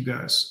 Thank you,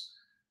 guys.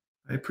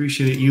 I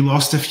appreciate it. You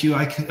lost a few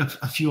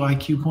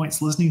IQ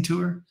points listening to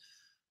her.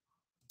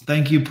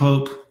 Thank you,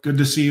 Pope. Good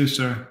to see you,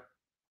 sir.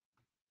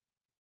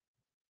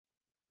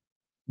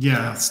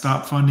 Yeah,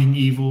 stop funding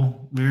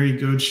evil. Very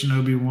good,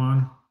 Shinobi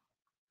One.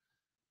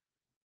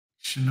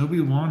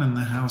 Shinobi One in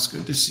the house.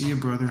 Good to see you,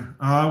 brother.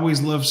 I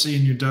always love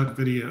seeing your duck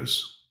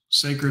videos.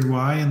 Sacred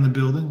Y in the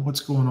building.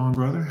 What's going on,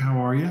 brother? How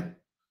are you?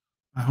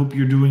 I hope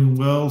you're doing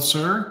well,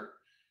 sir.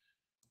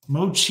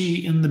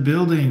 Mochi in the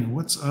building.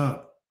 What's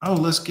up? Oh,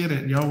 let's get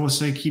it. Y'all will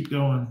say keep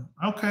going.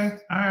 Okay.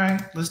 All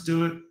right. Let's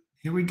do it.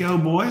 Here we go,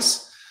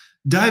 boys.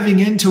 Diving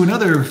into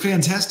another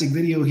fantastic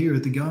video here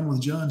at the Gone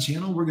with John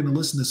channel. We're going to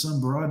listen to some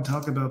broad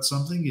talk about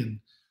something, and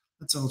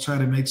let's all try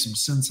to make some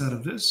sense out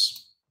of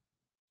this.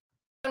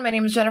 My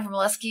name is Jennifer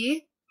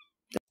Molesky.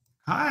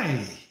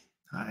 Hi.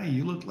 Hi.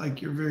 You look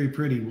like you're very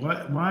pretty.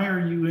 Why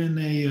are you in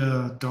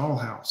a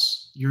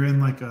dollhouse? You're in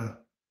like a...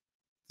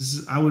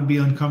 I would be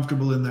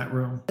uncomfortable in that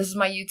room. This is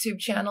my YouTube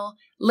channel.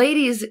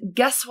 Ladies,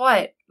 guess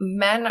what?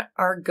 Men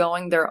are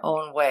going their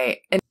own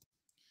way. And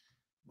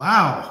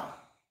wow.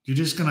 You're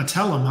just going to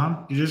tell them,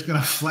 huh? You're just going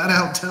to flat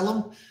out tell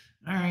them?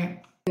 All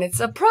right. And it's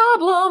a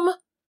problem.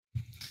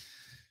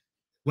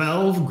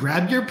 Well,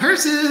 grab your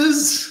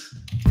purses.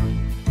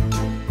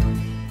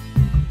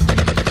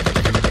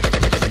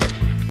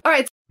 All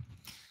right.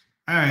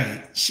 All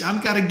right.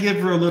 I've got to give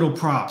her a little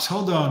props.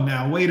 Hold on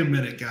now. Wait a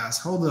minute, guys.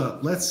 Hold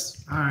up. All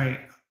right.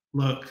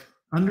 Look,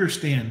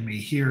 understand me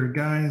here,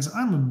 guys.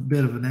 I'm a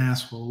bit of an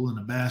asshole and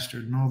a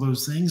bastard and all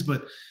those things,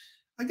 but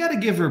I got to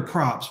give her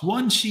props.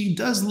 One, she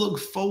does look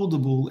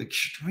foldable,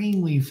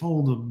 extremely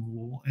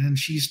foldable, and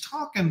she's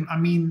talking, I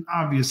mean,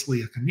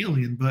 obviously a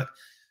chameleon, but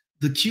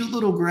the cute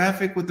little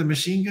graphic with the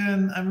machine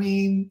gun, I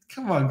mean,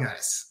 come on,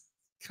 guys.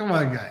 Come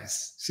on,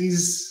 guys.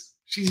 She's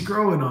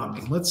growing on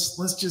me. Let's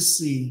just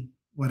see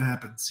what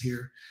happens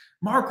here.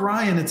 Mark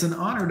Ryan, it's an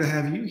honor to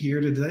have you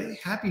here today.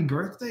 Happy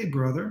birthday,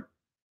 brother.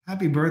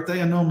 Happy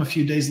birthday. I know I'm a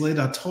few days late.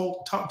 I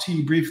talked to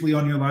you briefly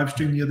on your live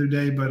stream the other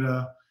day, but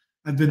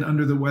I've been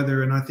under the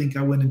weather, and I think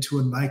I went into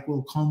a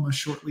NyQuil coma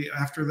shortly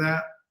after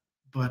that.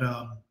 But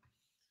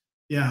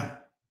yeah,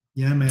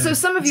 man. So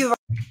some of you...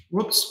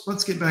 Whoops.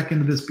 Let's get back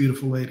into this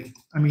beautiful lady.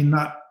 I mean,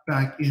 not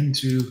back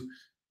into...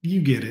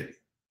 You get it.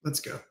 Let's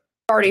go.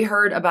 Already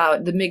heard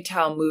about the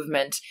MGTOW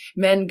movement,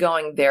 men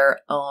going their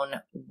own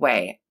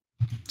way.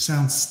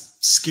 Sounds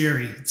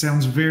scary. It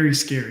sounds very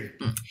scary.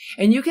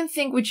 And you can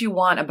think what you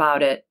want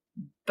about it,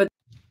 but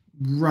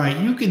Right.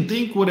 You can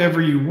think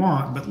whatever you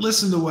want, but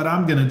listen to what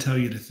I'm going to tell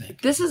you to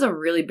think. This is a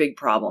really big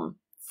problem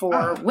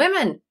for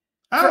women,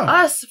 for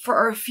us, for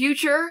our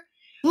future,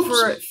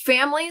 for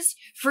families,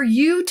 for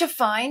you to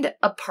find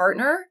a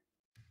partner.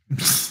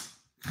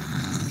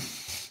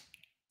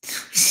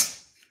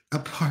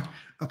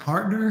 A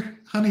partner?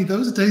 Honey,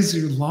 those days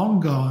are long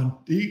gone.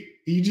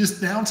 You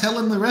just now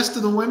telling the rest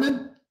of the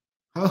women?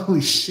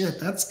 Holy shit,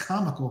 that's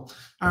comical.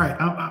 All right,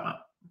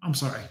 I'm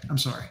sorry. I'm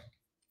sorry.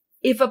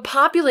 If a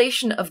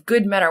population of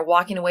good men are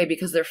walking away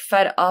because they're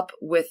fed up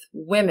with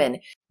women.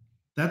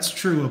 That's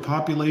true. A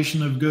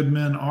population of good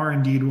men are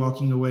indeed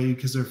walking away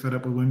because they're fed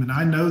up with women.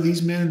 I know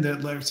these men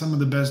that are some of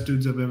the best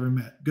dudes I've ever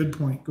met. Good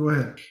point. Go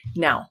ahead.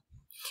 Now,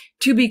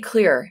 to be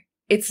clear,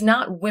 it's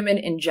not women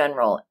in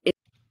general.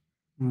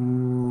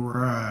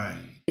 Right.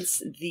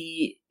 It's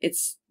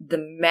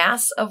the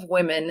mass of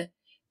women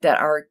that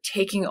are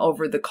taking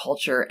over the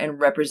culture and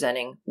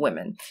representing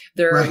women.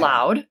 They're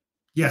loud.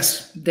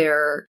 Yes.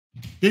 They're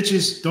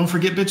bitches. Don't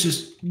forget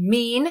bitches.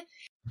 Mean.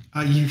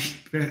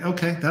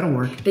 Okay, that'll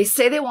work. They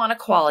say they want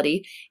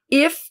equality.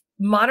 If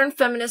modern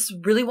feminists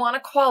really want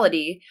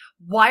equality,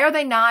 why are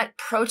they not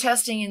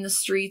protesting in the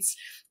streets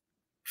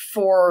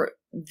for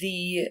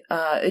the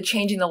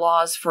changing the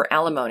laws for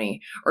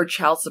alimony or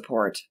child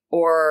support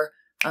or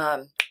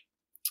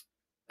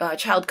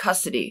child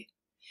custody?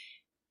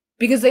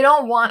 Because they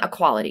don't want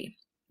equality.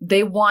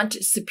 They want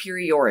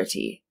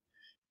superiority.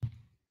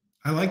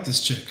 I like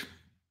this chick.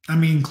 I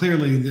mean,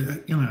 clearly,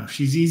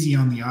 she's easy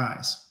on the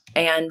eyes.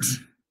 And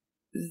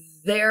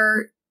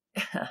they're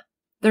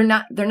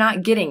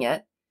not getting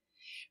it.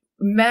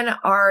 Men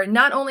are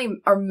not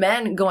only are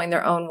men going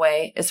their own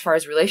way as far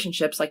as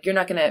relationships, like you're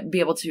not going to be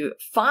able to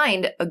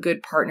find a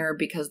good partner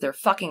because they're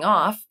fucking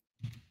off.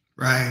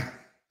 Right.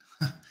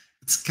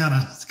 It's kind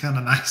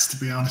of nice, to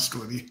be honest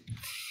with you.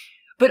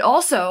 But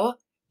also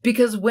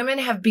because women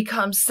have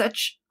become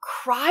such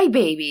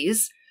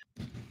crybabies.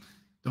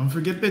 Don't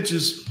forget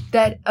bitches.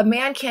 That a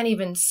man can't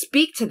even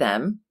speak to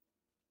them,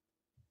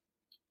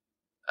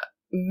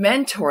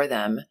 mentor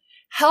them,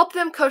 help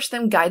them, coach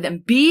them, guide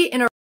them, be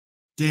in a...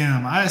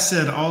 Damn, I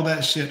said all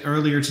that shit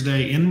earlier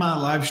today. In my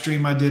live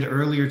stream I did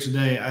earlier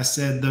today, I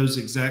said those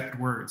exact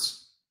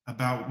words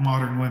about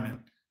modern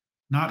women.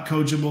 Not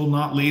coachable,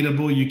 not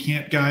leadable. You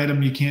can't guide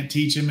them. You can't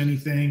teach them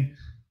anything.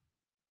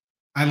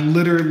 I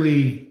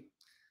literally...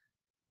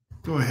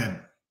 Go ahead.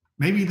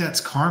 Maybe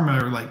that's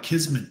karma or like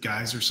kismet,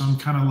 guys, or some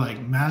kind of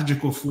like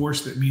magical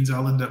force that means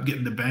I'll end up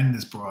getting to bang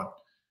this broad.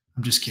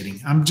 I'm just kidding.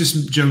 I'm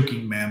just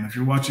joking, ma'am. If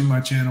you're watching my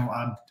channel,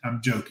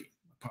 I'm joking.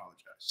 I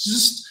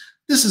apologize.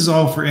 This is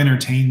all for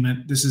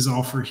entertainment. This is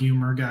all for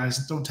humor,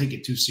 guys. Don't take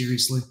it too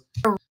seriously.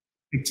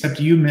 Except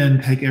you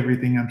men take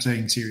everything I'm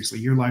saying seriously.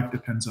 Your life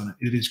depends on it.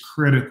 It is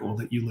critical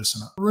that you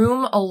listen up.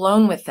 Room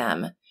alone with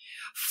them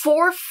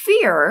for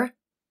fear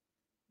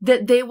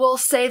that they will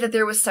say that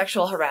there was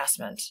sexual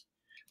harassment.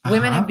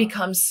 Women have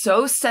become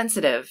so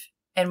sensitive,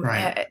 and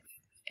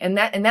and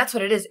that's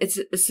what it is. It's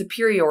a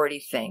superiority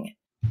thing.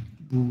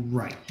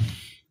 Right.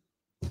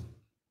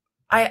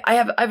 I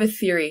have a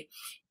theory.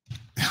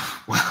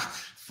 Well,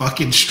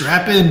 fucking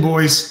strap in,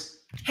 boys.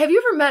 Have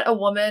you ever met a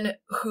woman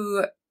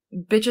who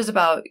bitches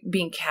about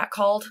being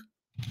catcalled?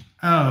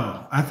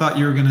 Oh, I thought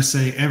you were going to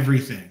say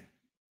everything.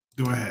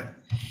 Go ahead.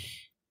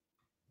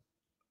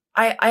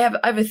 I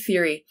have a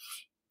theory.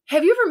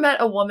 Have you ever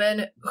met a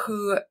woman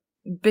who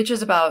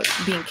bitches about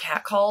being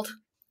catcalled?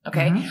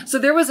 Okay. Mm-hmm. So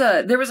there was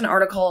an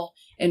article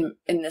in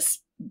this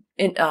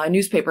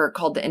newspaper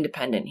called The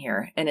Independent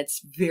here, and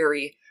it's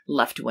very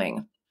left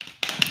wing.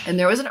 And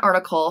there was an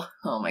article,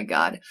 oh my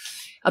God,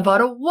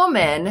 about a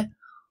woman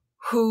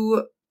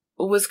who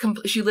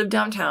she lived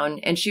downtown,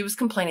 and she was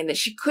complaining that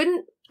she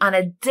couldn't, on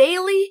a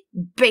daily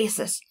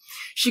basis,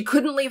 she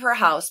couldn't leave her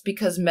house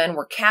because men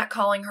were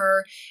catcalling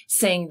her,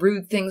 saying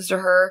rude things to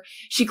her.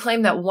 She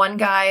claimed that one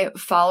guy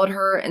followed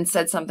her and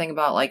said something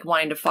about like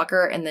wanting to fuck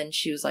her, and then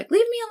she was like,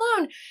 "Leave me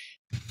alone."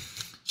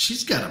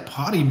 She's got a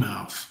potty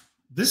mouth.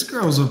 This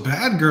girl's a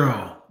bad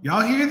girl.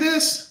 Y'all hear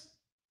this?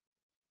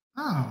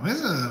 Oh,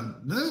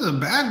 there's a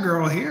bad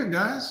girl here,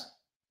 guys.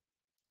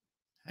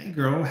 Hey,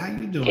 girl, how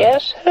you doing?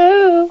 Guess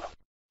who?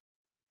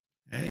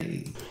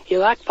 Hey. You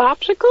like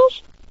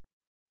popsicles?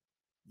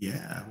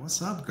 Yeah,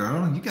 what's up,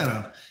 girl? You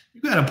got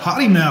a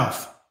potty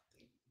mouth.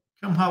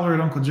 Come holler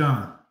at Uncle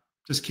John.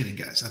 Just kidding,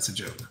 guys. That's a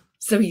joke.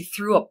 So he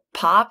threw a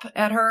pop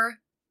at her.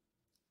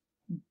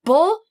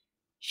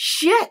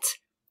 Bullshit.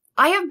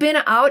 I have been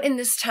out in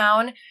this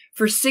town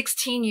for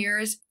 16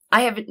 years.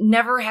 I have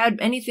never had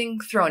anything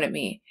thrown at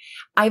me.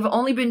 I've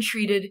only been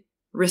treated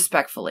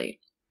respectfully.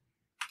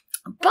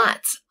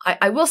 But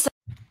I will say,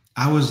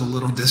 I was a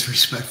little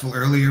disrespectful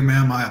earlier,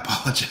 ma'am. I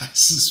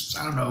apologize.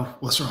 I don't know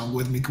what's wrong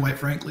with me, quite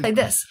frankly. Like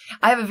this.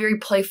 I have a very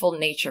playful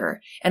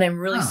nature, and I'm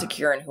really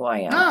secure in who I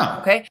am. Oh.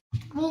 Okay?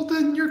 Well,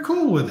 then you're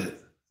cool with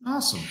it.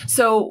 Awesome.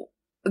 So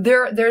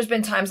there's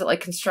been times at like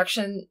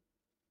construction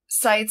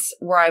sites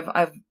where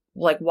I've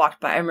like walked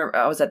by. I remember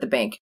I was at the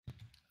bank.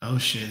 Oh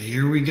shit,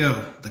 here we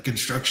go. The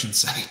construction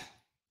site.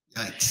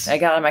 Yikes. I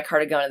got out of my car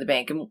to go into the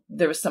bank, and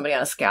there was somebody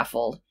on a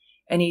scaffold,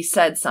 and he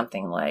said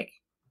something like,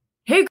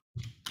 "Hey,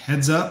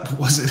 Heads up?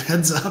 Was it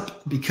heads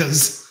up?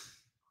 Because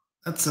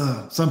that's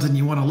something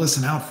you want to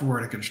listen out for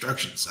at a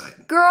construction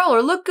site. girl,"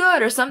 or "look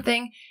good," or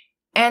something.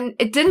 And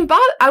it didn't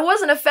bother. I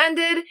wasn't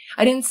offended.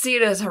 I didn't see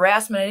it as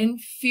harassment. I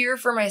didn't fear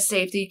for my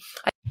safety.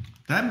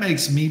 That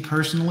makes me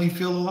personally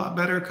feel a lot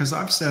better because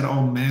I've said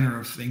all manner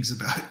of things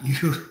about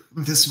you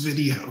in this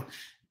video.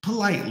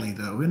 Politely,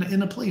 though,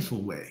 in a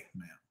playful way,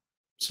 man.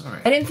 Sorry.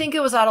 I didn't think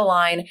it was out of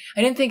line.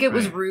 I didn't think it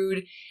was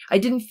rude. I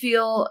didn't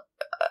feel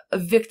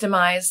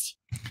victimized.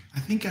 I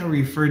think I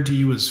referred to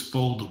you as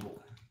foldable.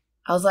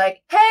 I was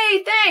like,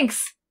 "Hey,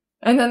 thanks."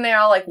 And then they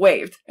all like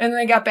waved. And then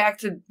they got back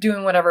to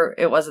doing whatever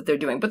it was that they're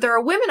doing. But there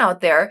are women out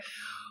there.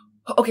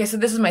 Okay, so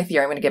this is my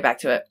theory. I'm going to get back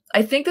to it.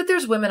 I think that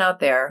there's women out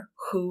there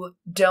who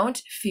don't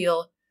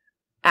feel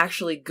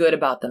actually good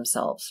about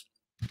themselves.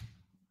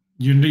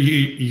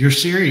 You're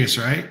serious,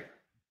 right?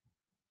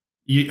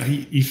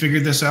 You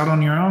figured this out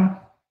on your own?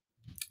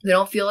 They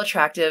don't feel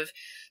attractive.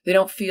 They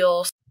don't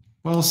feel...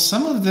 Well,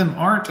 some of them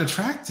aren't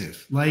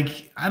attractive.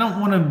 Like, I don't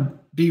want to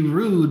be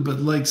rude, but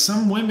like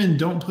some women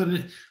don't put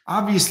it...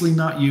 Obviously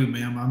not you,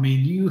 ma'am. I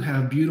mean, you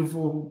have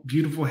beautiful,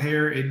 beautiful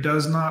hair. It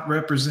does not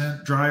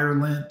represent dryer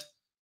lint,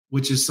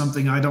 which is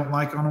something I don't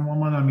like on a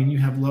woman. I mean, you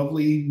have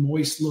lovely,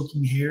 moist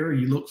looking hair.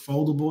 You look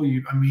foldable.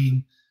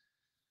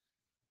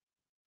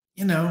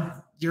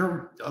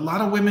 A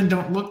lot of women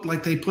don't look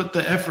like they put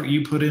the effort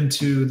you put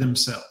into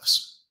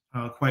themselves,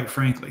 quite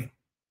frankly.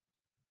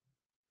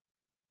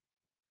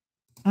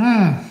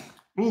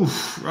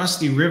 Oof,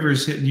 Rusty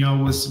Rivers hitting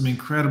y'all with some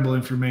incredible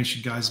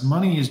information, guys.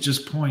 Money is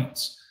just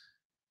points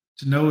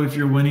to know if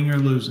you're winning or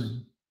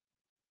losing.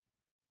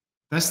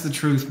 That's the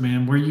truth,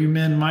 man. Where you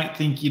men might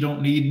think you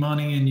don't need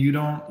money and you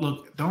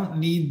don't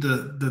need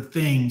the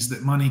things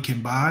that money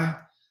can buy,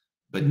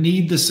 but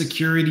need the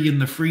security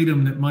and the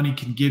freedom that money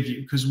can give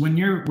you. Because when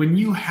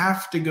you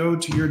have to go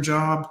to your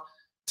job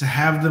to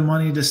have the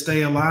money to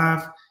stay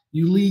alive,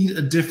 you lead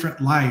a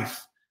different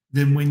life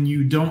than when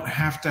you don't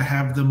have to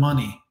have the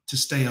money to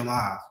stay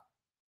alive.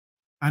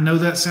 I know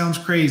that sounds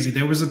crazy.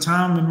 There was a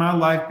time in my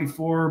life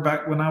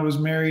back when I was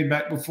married,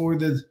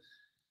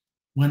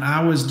 when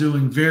I was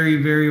doing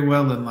very, very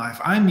well in life.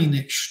 I mean,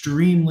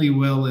 extremely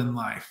well in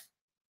life.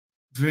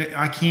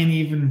 I can't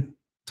even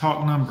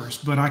talk numbers,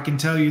 but I can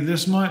tell you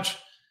this much.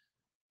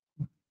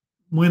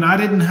 When I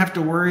didn't have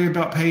to worry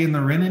about paying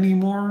the rent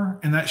anymore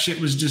and that shit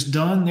was just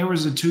done, there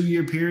was a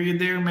 2-year period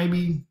there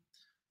maybe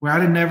where I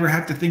didn't ever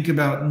have to think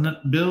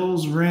about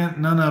bills, rent,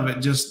 none of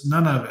it.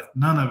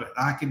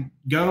 I could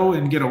go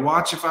and get a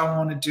watch if I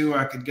wanted to.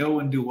 I could go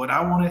and do what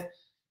I wanted.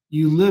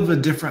 You live a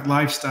different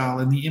lifestyle,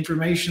 and the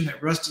information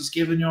that Rusty's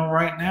giving y'all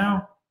right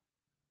now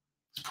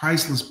is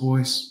priceless,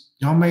 boys.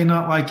 Y'all may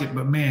not like it,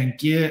 but man,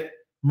 get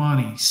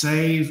money,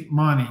 save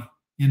money,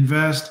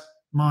 invest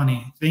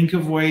money, think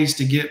of ways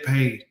to get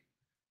paid.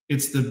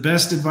 It's the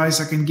best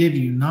advice I can give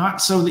you,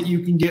 not so that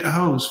you can get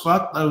hoes.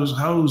 Fuck those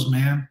hoes,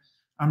 man.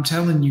 I'm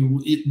telling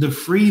you, the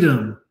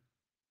freedom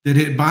that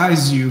it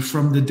buys you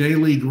from the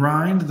daily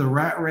grind, the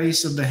rat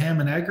race of the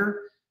ham and egger,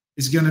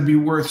 is going to be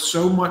worth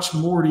so much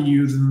more to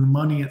you than the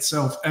money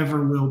itself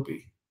ever will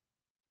be.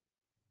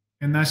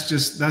 And that's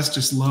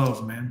just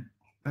love, man.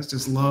 That's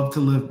just love to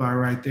live by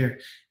right there.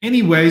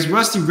 Anyways,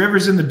 Rusty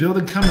Rivers in the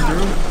building coming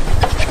through.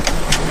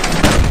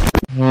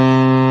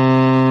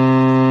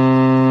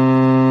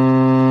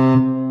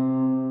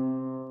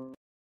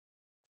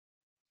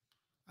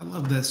 I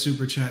love that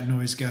super chat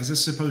noise, guys. It's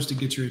supposed to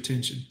get your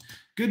attention.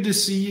 Good to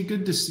see you.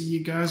 Good to see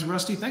you guys.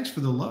 Rusty, thanks for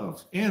the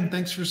love. And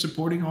thanks for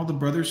supporting all the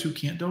brothers who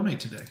can't donate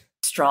today.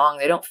 Strong.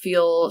 They don't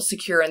feel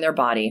secure in their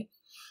body.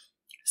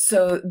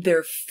 So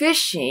they're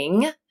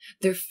fishing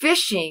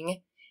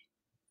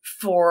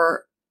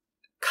for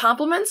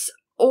compliments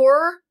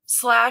or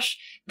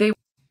 / they.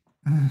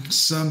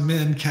 Some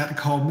men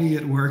catcall me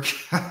at work.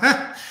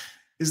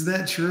 Is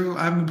that true?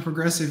 I'm a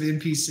progressive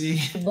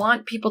NPC.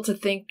 Want people to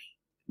think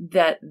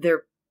that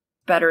they're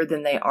better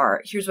than they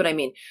are. Here's what I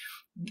mean.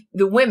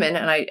 The women,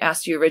 and I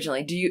asked you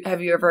originally,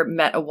 have you ever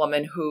met a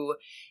woman who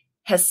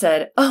has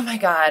said, "Oh my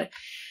God,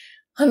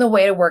 on the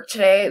way to work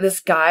today,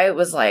 this guy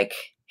was like,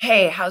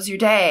 'Hey, how's your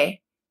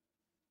day?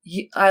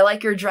 I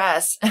like your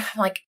dress.'" And I'm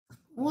like,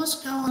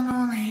 what's going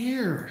on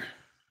here?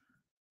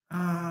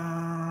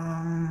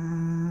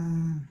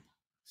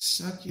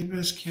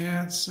 Succubus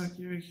cat.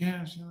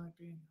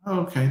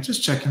 Okay,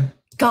 just checking.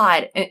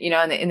 God,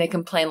 and they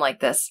complain like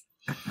this.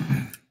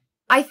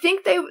 I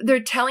think they're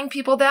telling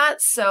people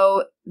that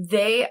so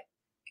they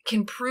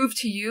can prove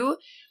to you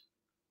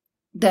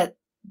that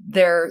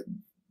they're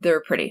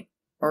pretty,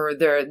 or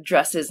their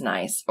dress is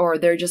nice, or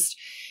they're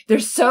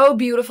so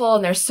beautiful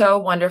and they're so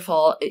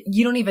wonderful.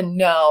 You don't even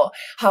know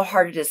how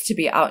hard it is to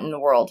be out in the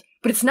world.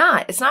 But it's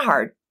not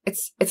hard.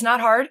 It's not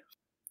hard.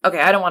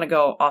 Okay, I don't want to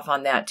go off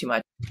on that too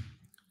much.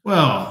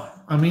 Well,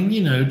 I mean,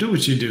 do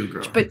what you do,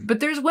 girl. But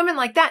there's women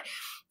like that.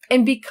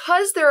 And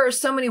because there are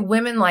so many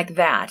women like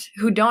that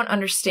who don't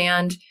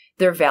understand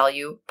their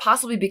value,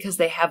 possibly because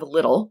they have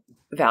little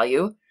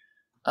value,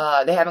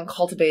 they haven't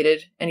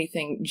cultivated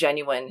anything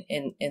genuine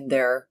in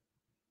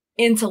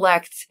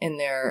intellect, in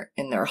their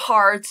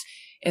hearts,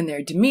 in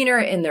their demeanor,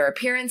 in their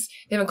appearance.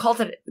 They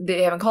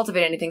haven't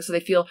cultivated anything, so they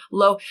feel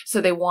low,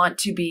 so they want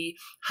to be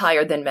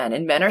higher than men.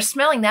 And men are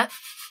smelling that.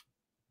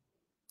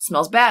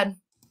 Smells bad.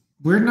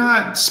 We're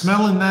not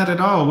smelling that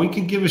at all. We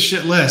could give a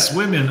shit less.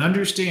 Women,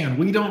 understand,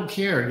 we don't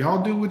care.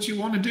 Y'all do what you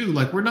want to do.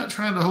 Like, we're not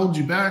trying to hold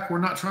you back. We're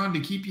not trying to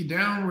keep you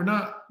down.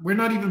 We're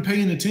not even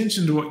paying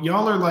attention to what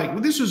y'all are like.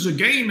 Well, this is a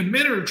game and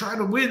men are trying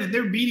to win and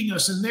they're beating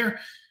us and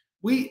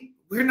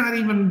we're not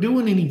even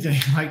doing anything.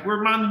 Like,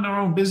 we're minding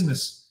our own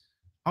business.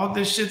 All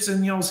this shit's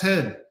in y'all's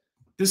head.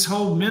 This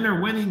whole men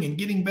are winning and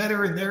getting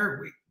better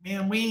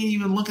and we ain't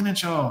even looking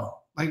at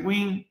y'all. Like, we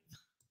ain't.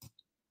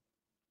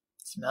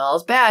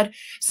 Smells bad.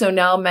 So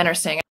now men are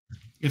saying,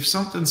 if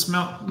something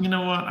smells, you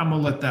know what? I'm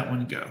going to let that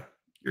one go.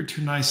 You're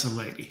too nice a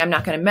lady. I'm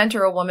not going to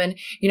mentor a woman.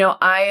 You know,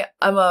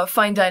 I'm a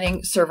fine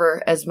dining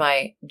server as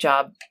my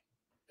job.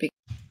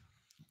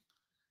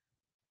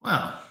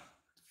 Well,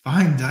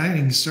 fine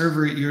dining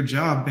server at your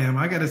job, ma'am.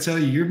 I got to tell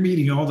you, you're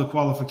meeting all the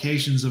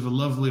qualifications of a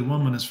lovely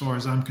woman as far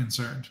as I'm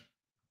concerned.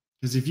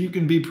 Because if you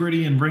can be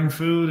pretty and bring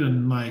food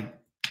and like,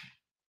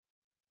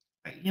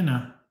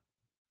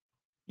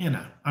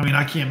 I mean,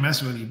 I can't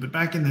mess with you, but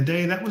back in the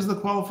day, that was the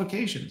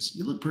qualifications.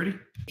 You look pretty.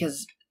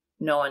 Because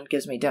no one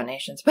gives me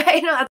donations. But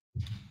you know.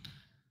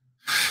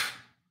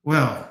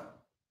 Well,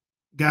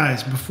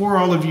 guys, before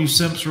all of you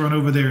simps run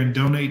over there and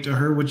donate to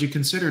her, would you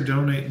consider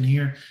donating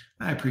here?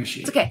 I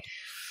appreciate it. It's okay.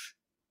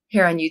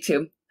 Here on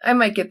YouTube. I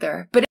might get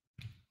there. But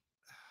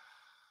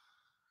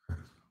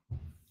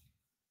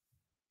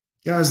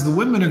guys, the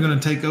women are going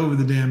to take over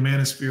the damn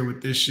manosphere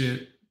with this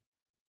shit.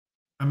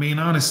 I mean,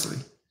 honestly.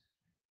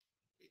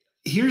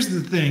 Here's the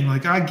thing,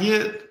 like I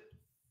get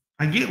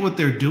what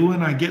they're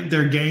doing, I get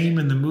their game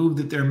and the move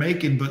that they're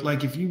making, but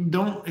like if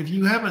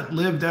you haven't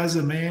lived as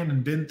a man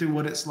and been through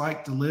what it's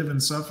like to live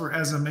and suffer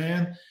as a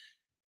man,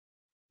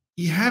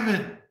 you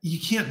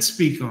can't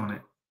speak on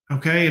it.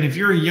 Okay. And if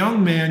you're a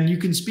young man, you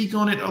can speak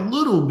on it a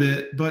little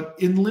bit, but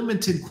in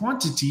limited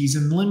quantities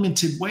and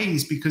limited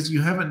ways, because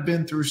you haven't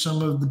been through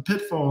some of the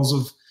pitfalls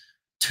of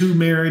 2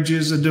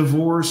 marriages, a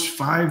divorce,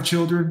 5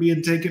 children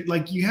being taken.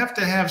 Like, you have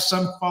to have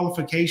some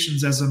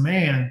qualifications as a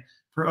man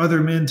for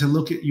other men to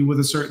look at you with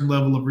a certain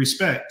level of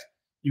respect.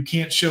 You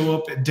can't show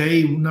up at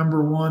day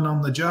number 1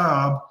 on the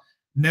job,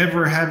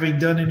 never having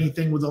done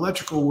anything with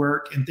electrical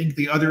work, and think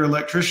the other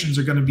electricians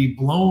are going to be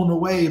blown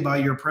away by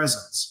your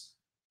presence.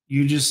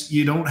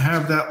 You don't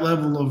have that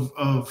level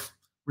of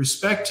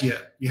respect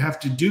yet. You have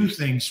to do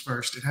things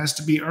first. It has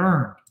to be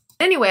earned.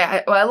 Anyway,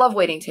 I love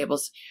waiting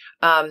tables.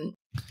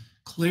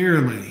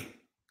 Clearly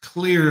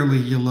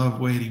you love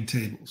waiting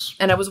tables.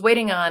 And I was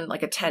waiting on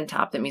like a 10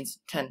 top. That means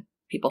 10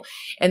 people.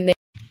 And they.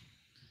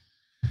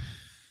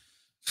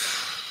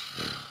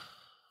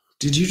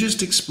 Did you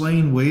just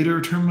explain waiter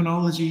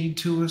terminology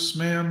to us,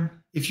 ma'am?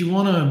 If you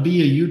want to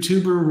be a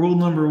YouTuber, rule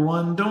number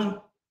 1,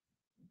 don't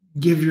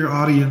give your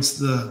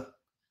audience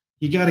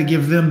you got to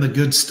give them the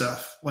good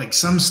stuff. Like,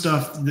 some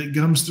stuff that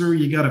comes through,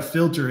 you got to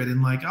filter it.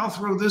 And like, I'll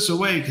throw this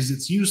away because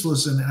it's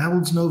useless and it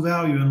holds no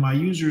value and my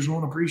users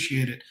won't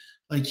appreciate it.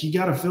 Like, you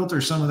got to filter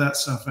some of that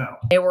stuff out.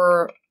 They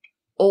were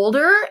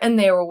older and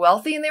they were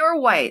wealthy and they were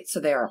white. So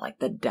they were like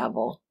the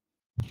devil.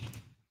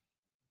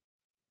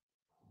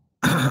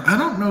 I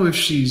don't know if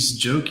she's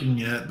joking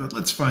yet, but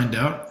let's find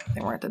out. They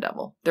weren't the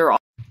devil. They're all.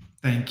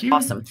 Thank you.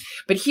 Awesome.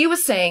 But he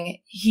was saying,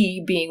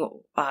 he being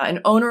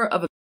an owner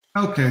of a.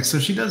 Okay, so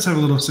she does have a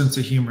little sense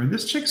of humor.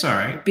 This chick's all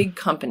right. Big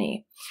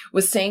company,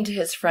 was saying to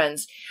his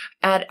friends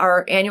at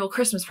our annual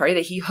Christmas party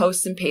that he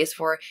hosts and pays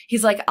for,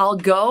 he's like, I'll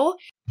go.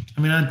 I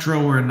mean, I'd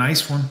throw her a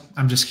nice one.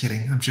 I'm just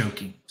kidding. I'm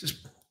joking.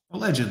 Just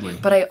allegedly.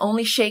 But I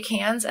only shake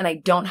hands and I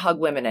don't hug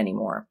women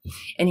anymore.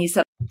 And he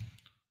said,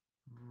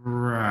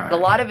 right. A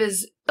lot of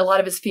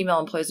his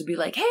female employees would be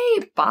like, hey,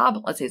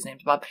 Bob. Let's say his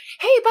name's Bob.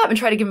 Hey, Bob. And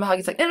try to give him a hug.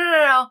 He's like,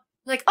 no.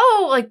 Like,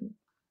 oh, like,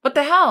 what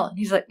the hell? And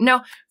he's like,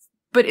 no,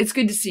 but it's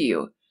good to see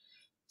you.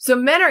 So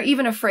men are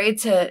even afraid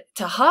to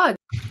hug.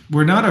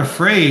 We're not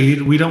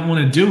afraid. We don't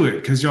want to do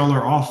it because y'all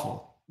are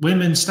awful.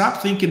 Women,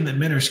 stop thinking that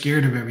men are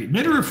scared of everything.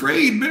 Men are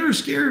afraid. Men are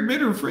scared.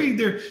 Men are afraid.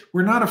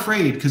 We're not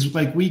afraid because,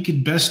 like, we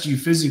could best you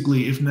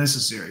physically if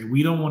necessary.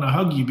 We don't want to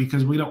hug you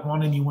because we don't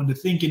want anyone to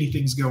think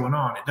anything's going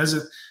on.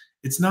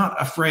 It's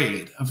not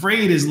afraid.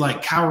 Afraid is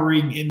like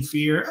cowering in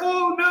fear.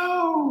 Oh,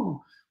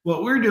 no.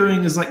 What we're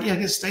doing is like, yeah,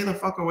 just stay the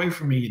fuck away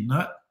from me, you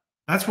nut.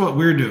 That's what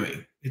we're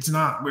doing. It's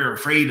not we're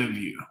afraid of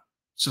you.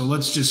 So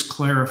let's just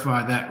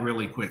clarify that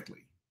really quickly.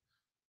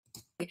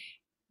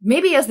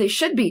 Maybe as they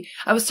should be.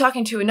 I was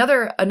talking to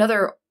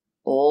another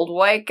old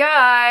white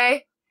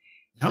guy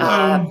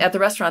at the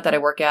restaurant that I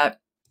work at.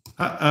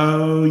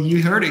 Uh-oh,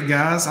 you heard it,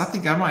 guys. I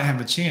think I might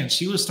have a chance.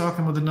 She was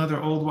talking with another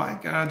old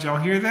white guy. Did y'all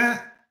hear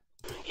that?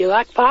 You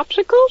like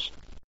popsicles?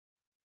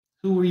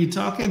 Who were you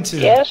talking to?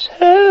 Guess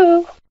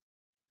who?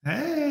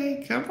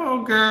 Hey, come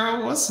on,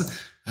 girl.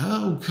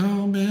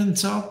 Come and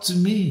talk to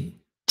me.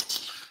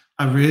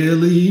 I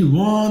really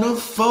want to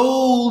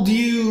fold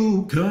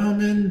you.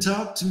 Come and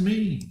talk to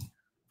me.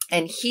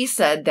 And he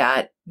said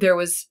that there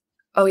was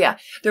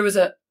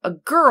a a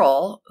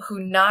girl who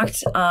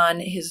knocked on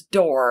his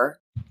door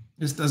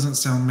This doesn't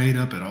sound made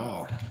up at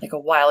all. like a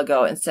while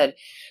ago and said,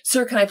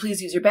 "Sir, can I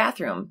please use your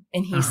bathroom?"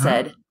 And he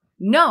said,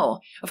 no.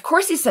 Of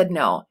course he said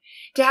no.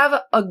 To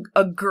have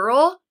a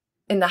girl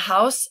in the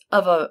house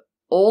of a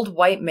old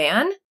white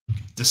man?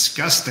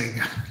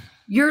 Disgusting.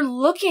 You are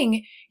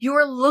looking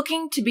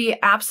to be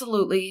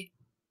absolutely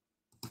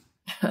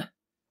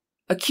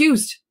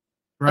accused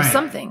of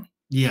something.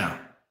 Yeah.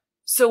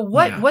 So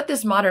what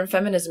this modern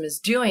feminism is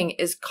doing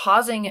is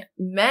causing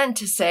men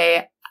to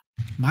say,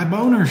 my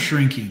boner's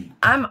shrinking.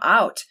 I'm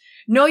out.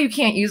 No, you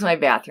can't use my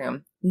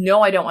bathroom.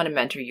 No, I don't want to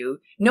mentor you.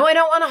 No, I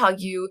don't want to hug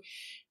you.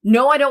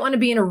 No, I don't want to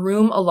be in a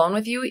room alone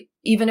with you,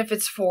 even if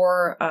it's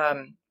for,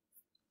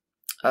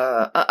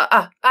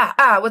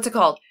 what's it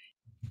called?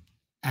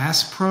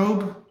 Ass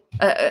probe?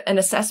 An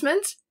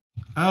assessment?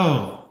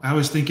 Oh, I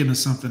was thinking of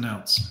something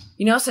else.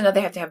 You know, so now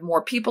they have to have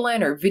more people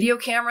in or video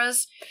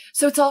cameras.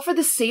 So it's all for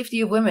the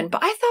safety of women.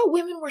 But I thought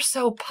women were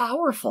so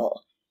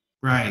powerful.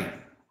 Right.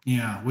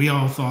 Yeah, we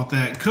all thought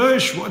that.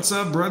 Kush, what's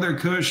up, brother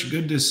Kush?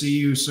 Good to see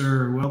you,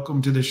 sir.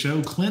 Welcome to the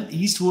show. Clint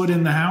Eastwood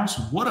in the house.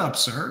 What up,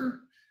 sir?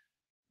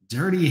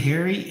 Dirty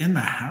Harry in the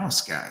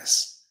house,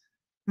 guys.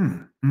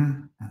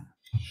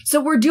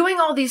 So we're doing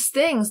all these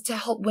things to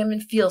help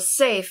women feel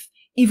safe,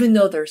 even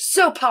though they're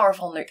so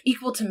powerful and they're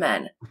equal to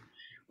men.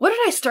 What did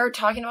I start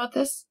talking about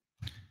this?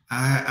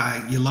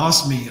 You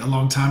lost me a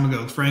long time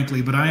ago,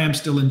 frankly, but I am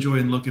still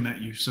enjoying looking at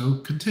you. So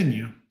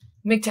continue.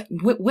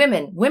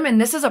 Women,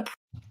 this is a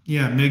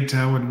yeah,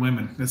 MGTOW and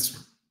women.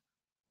 That's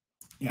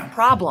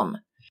problem.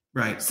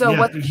 Right.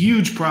 So a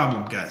huge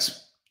problem,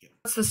 guys.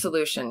 What's the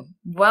solution?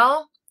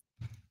 Well,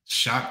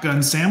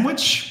 shotgun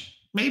sandwich,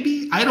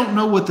 maybe? I don't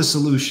know what the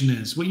solution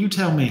is. What you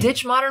tell me.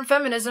 Ditch modern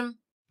feminism.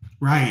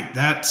 Right.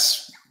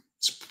 That's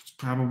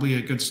probably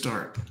a good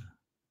start.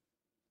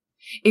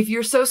 If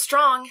you're so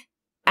strong,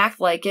 act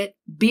like it.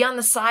 Be on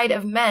the side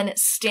of men.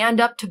 Stand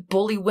up to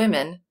bully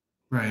women.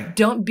 Right.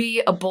 Don't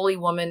be a bully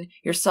woman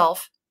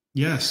yourself.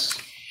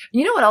 Yes.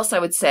 You know what else I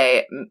would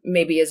say,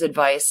 maybe as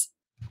advice?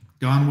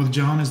 Gone with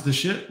John is the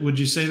shit. Would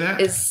you say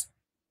that? Is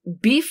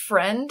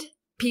befriend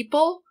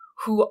people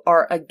who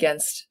are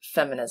against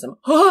feminism.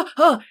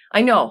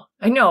 I know.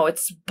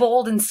 It's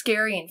bold and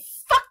scary, and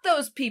fuck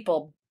those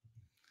people.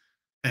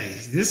 Hey,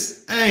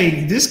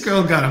 this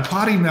girl got a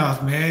potty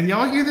mouth, man.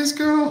 Y'all hear this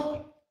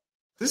girl?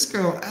 This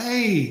girl,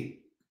 hey,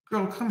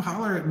 girl, come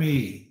holler at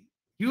me.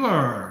 You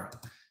are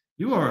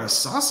a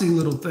saucy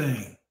little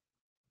thing.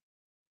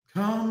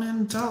 Come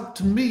and talk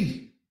to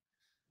me.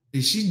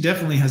 She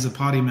definitely has a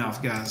potty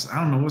mouth, guys. I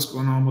don't know what's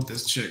going on with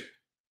this chick.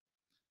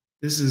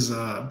 This is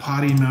a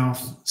potty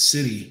mouth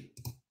city,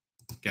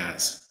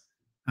 guys.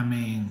 I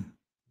mean,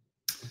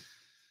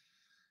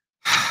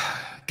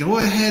 go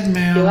ahead,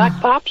 ma'am. You like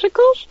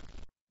popsicles?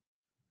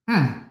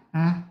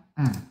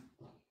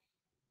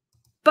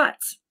 But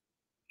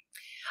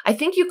I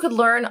think you could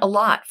learn a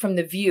lot from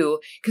The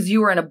View because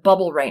you are in a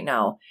bubble right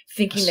now,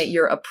 thinking that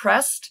you're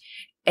oppressed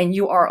and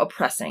you are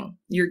oppressing.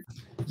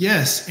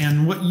 Yes,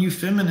 and what you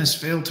feminists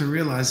fail to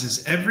realize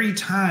is every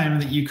time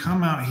that you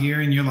come out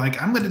here and you're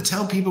like, I'm going to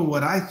tell people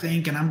what I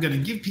think and I'm going to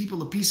give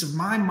people a piece of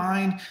my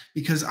mind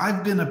because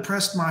I've been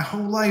oppressed my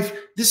whole life,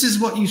 this is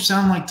what you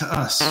sound like to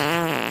us.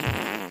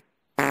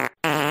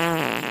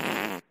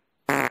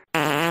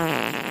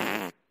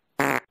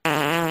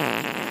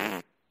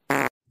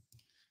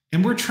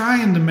 And we're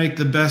trying to make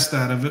the best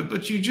out of it,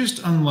 but you're just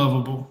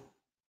unlovable.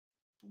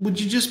 Would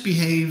you just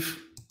behave?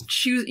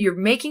 You're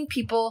making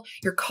people,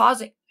 you're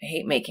causing, I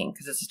hate making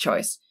because it's a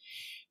choice.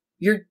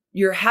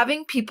 You're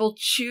having people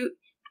choose,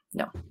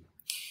 no.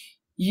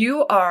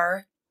 You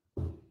are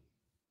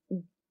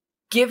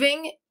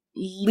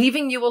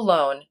leaving you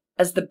alone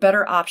as the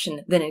better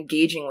option than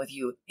engaging with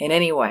you in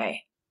any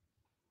way.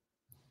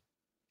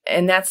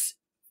 And that's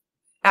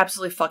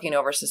absolutely fucking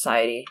over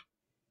society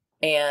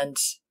and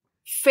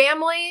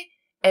family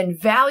and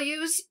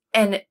values.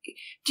 And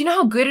do you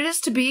know how good it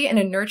is to be in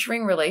a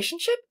nurturing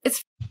relationship?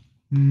 It's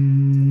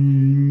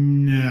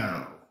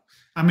no.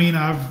 I mean,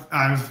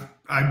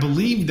 I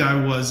believed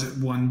I was at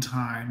one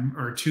time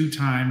or 2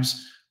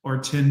 times or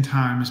 10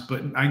 times,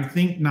 but I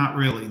think not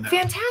really. No.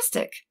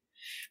 Fantastic.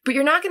 But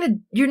you're not gonna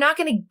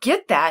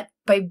get that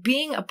by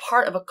being a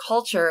part of a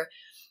culture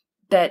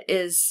that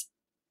is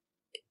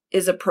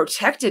a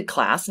protected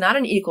class, not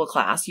an equal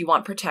class. You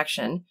want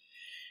protection.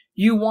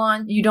 You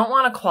don't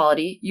want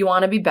equality. You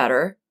want to be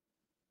better.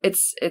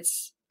 It's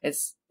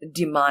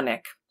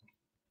demonic.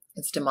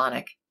 It's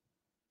demonic.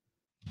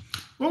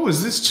 What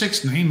was this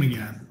chick's name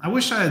again? I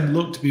wish I had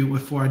looked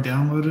before I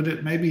downloaded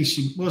it. Maybe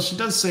she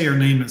does say her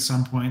name at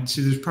some point.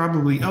 So there's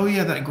probably,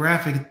 that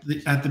graphic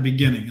at the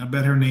beginning. I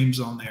bet her name's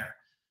on there.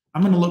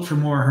 I'm going to look for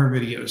more of her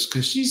videos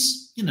because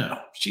she's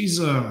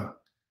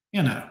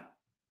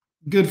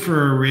good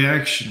for a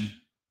reaction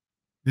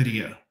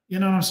video. You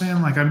know what I'm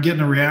saying? Like I'm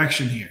getting a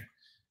reaction here.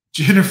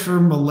 Jennifer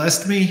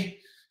molest me?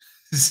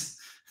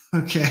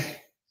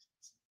 Okay.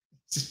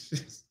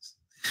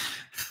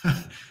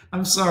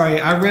 I'm sorry.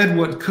 I read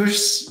what Kush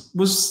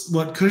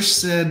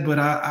said, but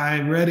I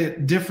read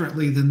it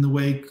differently than the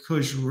way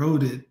Kush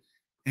wrote it.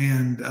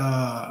 And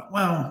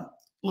well,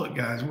 look,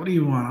 guys, what do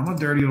you want? I'm a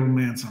dirty old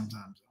man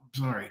sometimes. I'm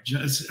sorry.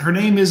 Her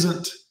name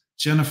isn't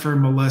Jennifer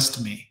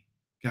Molest Me,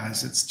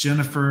 guys. It's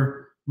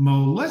Jennifer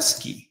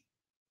Molesky.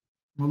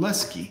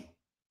 Molesky.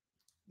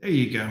 There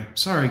you go.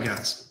 Sorry,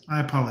 guys. I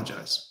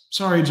apologize.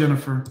 Sorry,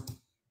 Jennifer.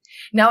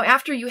 Now,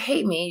 after you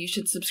hate me, you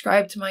should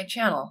subscribe to my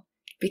channel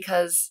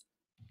because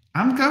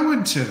I'm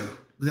going to.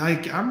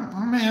 Like,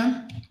 I'm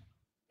man.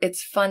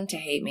 It's fun to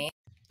hate me.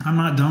 I'm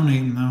not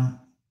donating, though.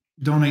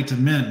 Donate to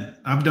men.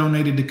 I've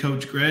donated to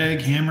Coach Greg,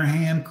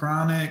 Hammerhand,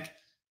 Chronic,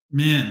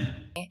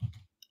 men.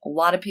 A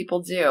lot of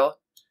people do.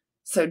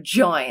 So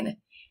join.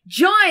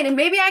 Join, and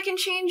maybe I can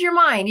change your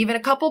mind, even a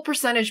couple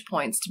percentage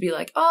points to be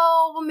like,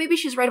 oh, well, maybe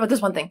she's right about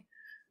this one thing.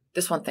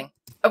 This one thing.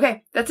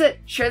 Okay, that's it.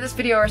 Share this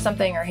video or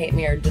something, or hate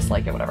me, or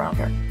dislike it, whatever. I don't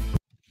care.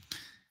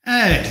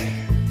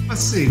 Hey,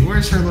 let's see.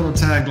 Where's her little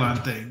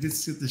tagline thing?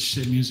 Let's get this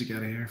shit music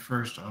out of here,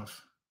 first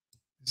off.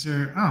 Is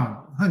there,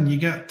 oh, hun, you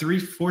got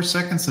 3-4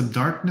 seconds of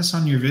darkness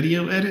on your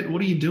video edit?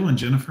 What are you doing,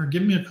 Jennifer?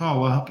 Give me a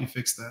call. I'll help you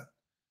fix that.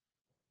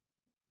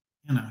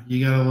 You know,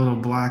 you got a little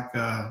black,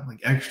 like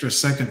extra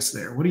seconds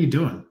there. What are you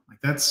doing? Like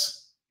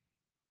that's,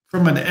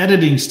 from an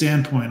editing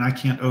standpoint, I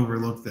can't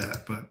overlook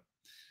that. But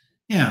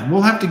yeah,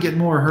 we'll have to get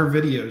more of her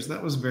videos.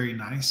 That was very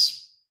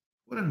nice.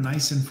 What a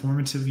nice,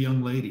 informative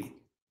young lady.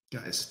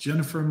 Guys,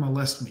 Jennifer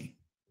Molest Me.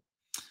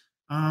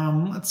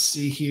 Let's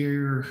see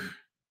here.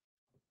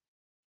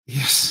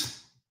 Yes.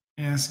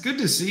 Yeah, it's good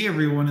to see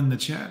everyone in the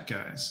chat,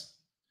 guys.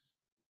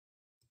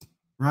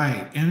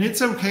 Right. And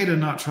it's okay to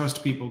not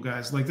trust people,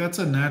 guys. Like, that's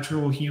a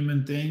natural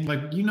human thing.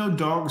 Like, you know,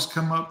 dogs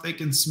come up, they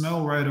can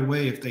smell right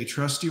away if they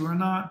trust you or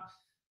not.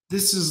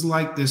 This is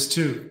like this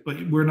too, but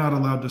we're not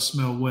allowed to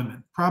smell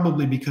women.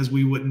 Probably because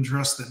we wouldn't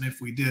trust them.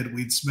 If we did,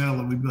 we'd smell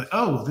and we'd be like,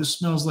 oh, this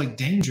smells like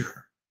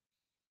danger.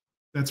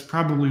 That's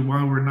probably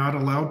why we're not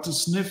allowed to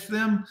sniff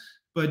them.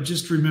 But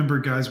just remember,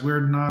 guys,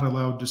 we're not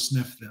allowed to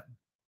sniff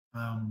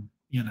them.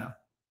 You know.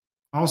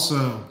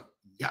 Also,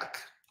 yuck.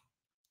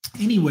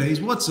 Anyways,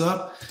 what's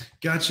up?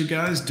 Got you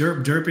guys.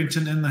 Derp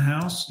Derpington in the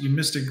house. You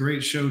missed a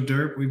great show,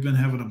 Derp. We've been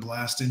having a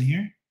blast in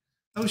here.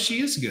 Oh,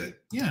 she is good.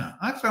 Yeah,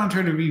 I found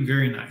her to be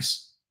very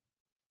nice.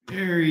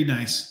 Very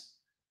nice.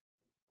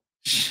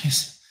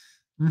 She's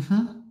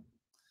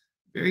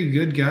very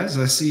good, guys.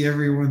 I see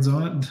everyone's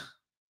on it.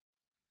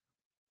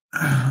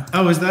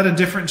 Oh, is that a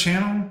different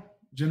channel?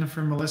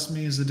 Jennifer Molest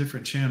Me is a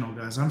different channel,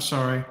 guys. I'm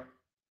sorry.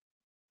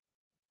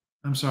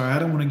 I'm sorry. I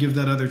don't want to give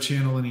that other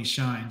channel any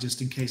shine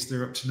just in case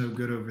they're up to no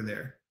good over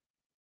there.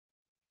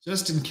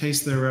 Just in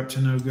case they're up to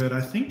no good.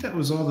 I think that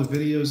was all the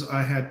videos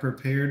I had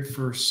prepared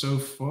for so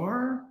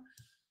far.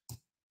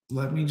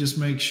 Let me just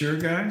make sure,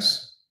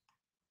 guys.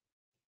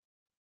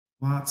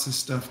 Lots of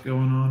stuff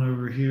going on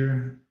over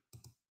here.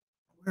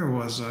 Where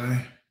was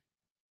I?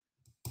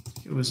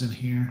 It was in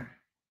here.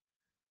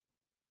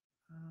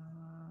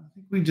 I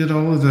think we did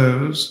all of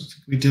those. I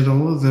think we did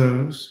all of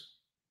those.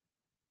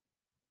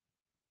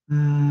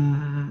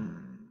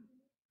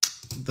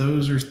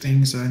 Those are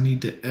things I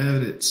need to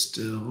edit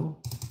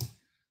still.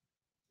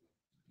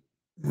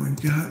 We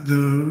got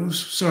those.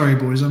 Sorry,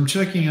 boys. I'm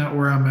checking out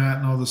where I'm at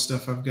and all the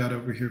stuff I've got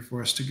over here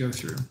for us to go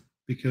through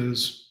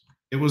because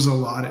it was a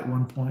lot at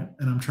one point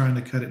and I'm trying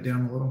to cut it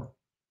down a little.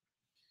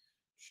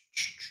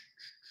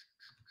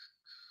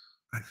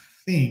 I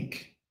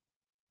think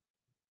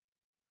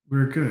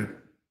we're good.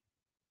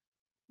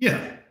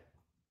 Yeah.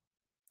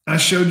 I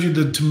showed you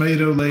the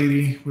tomato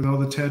lady with all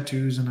the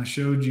tattoos, and I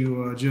showed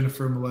you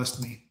Jennifer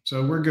Molest Me.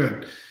 So we're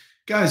good.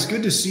 Guys,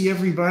 good to see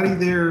everybody.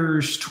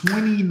 There's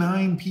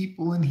 29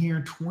 people in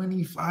here,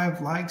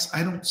 25 likes.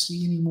 I don't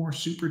see any more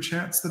super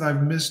chats that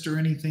I've missed or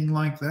anything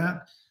like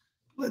that.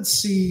 Let's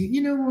see.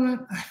 You know what?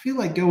 I feel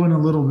like going a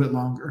little bit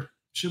longer.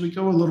 Should we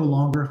go a little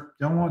longer?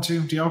 Y'all want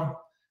to? Do y'all?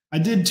 I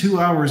did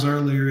 2 hours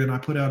earlier, and I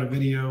put out a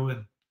video,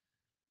 and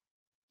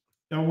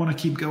y'all want to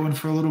keep going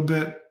for a little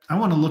bit? I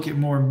want to look at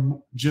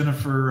more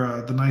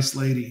Jennifer, the nice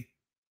lady,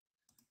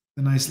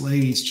 the nice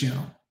ladies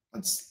channel.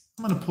 I'm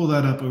going to pull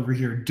that up over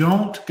here.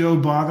 Don't go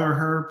bother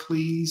her,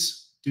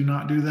 please. Do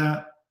not do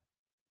that.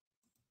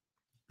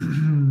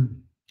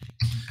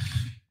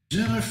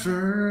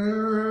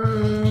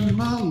 Jennifer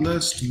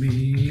Molest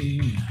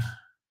Me. How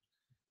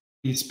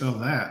do you spell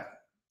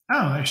that?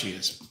 Oh, there she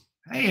is.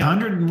 Hey,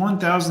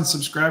 101,000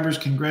 subscribers.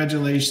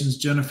 Congratulations,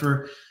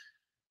 Jennifer.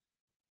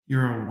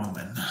 You're a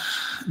woman.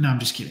 No, I'm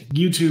just kidding.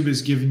 YouTube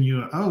is giving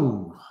you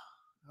oh,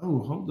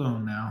 hold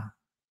on now.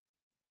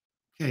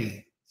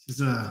 Okay. This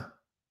is I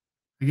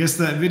guess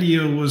that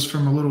video was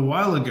from a little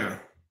while ago. I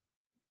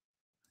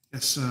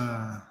guess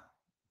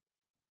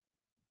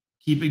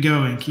keep it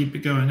going, keep it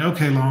going.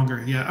 Okay,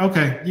 longer. Yeah,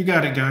 okay. You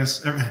got it,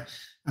 guys.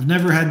 I've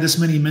never had this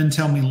many men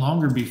tell me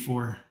longer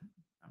before.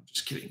 I'm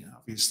just kidding.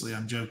 Obviously,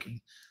 I'm joking.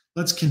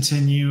 Let's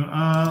continue.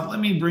 Let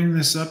me bring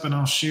this up and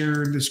I'll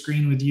share the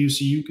screen with you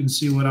so you can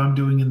see what I'm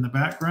doing in the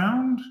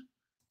background.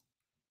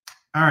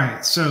 All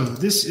right, so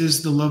this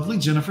is the lovely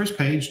Jennifer's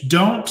page.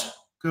 Don't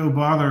go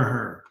bother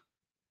her.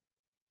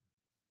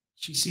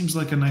 She seems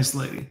like a nice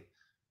lady.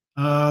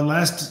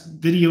 Last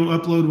video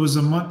upload was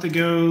a month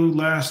ago.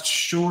 Last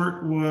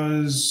short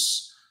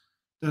was,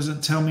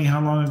 doesn't tell me how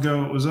long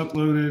ago it was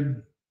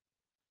uploaded.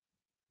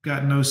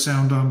 Got no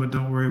sound on, but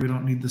don't worry, we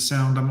don't need the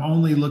sound. I'm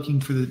only looking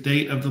for the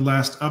date of the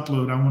last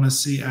upload. I want to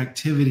see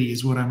activity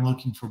is what I'm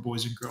looking for,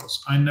 boys and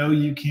girls. I know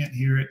you can't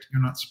hear it.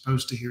 You're not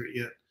supposed to hear it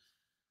yet.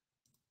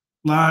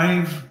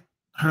 Live.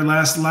 Her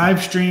last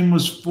live stream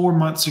was 4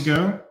 months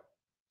ago.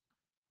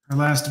 Her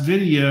last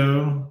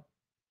video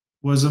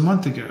was a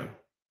month ago.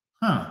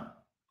 Huh.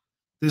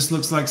 This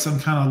looks like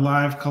some kind of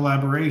live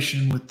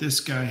collaboration with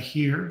this guy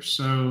here.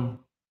 So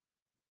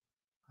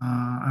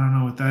I don't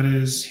know what that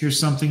is. Here's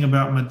something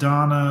about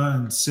Madonna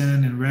and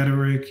sin and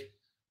rhetoric.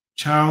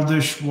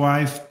 Childish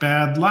wife,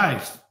 bad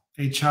life.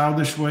 A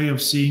childish way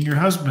of seeing your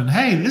husband.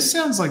 Hey, this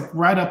sounds like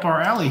right up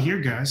our alley here,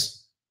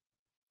 guys.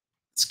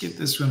 Let's get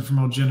this one from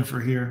old Jennifer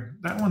here.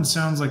 That one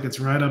sounds like it's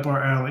right up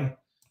our alley.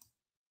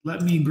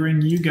 Let me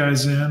bring you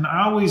guys in.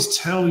 I always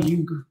tell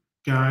you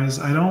guys,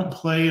 I don't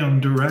play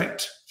them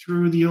direct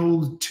through the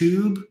old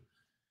tube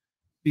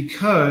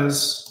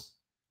because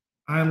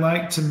I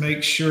like to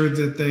make sure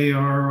that they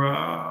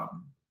are,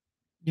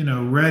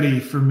 ready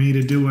for me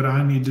to do what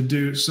I need to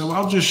do. So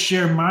I'll just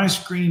share my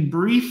screen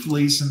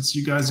briefly since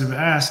you guys have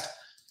asked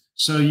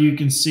so you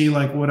can see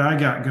like what I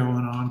got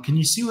going on. Can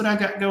you see what I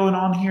got going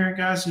on here,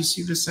 guys? You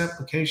see this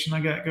application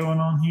I got going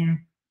on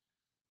here?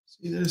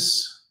 See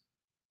this?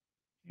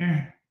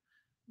 Here.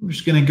 I'm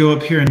just going to go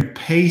up here and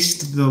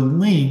paste the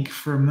link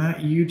from that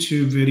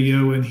YouTube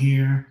video in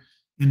here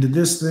into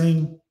this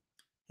thing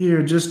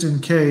here just in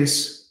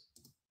case.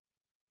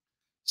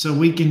 So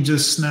we can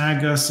just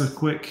snag us a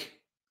quick,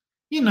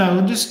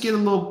 just get a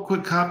little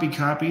quick copy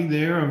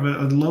there of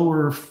a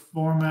lower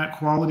format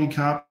quality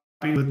copy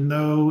with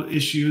no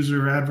issues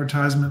or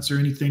advertisements or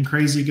anything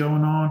crazy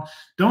going on.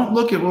 Don't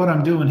look at what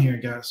I'm doing here,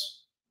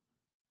 guys.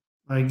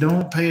 Like,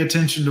 don't pay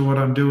attention to what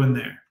I'm doing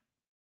there.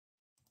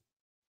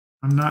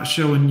 I'm not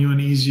showing you an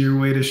easier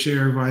way to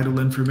share vital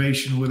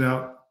information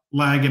without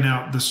lagging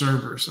out the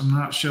servers. I'm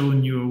not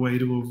showing you a way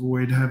to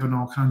avoid having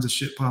all kinds of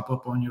shit pop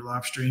up on your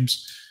live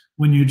streams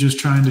when you're just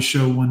trying to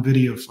show one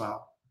video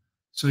file.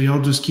 So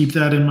y'all just keep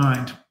that in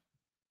mind.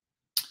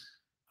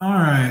 All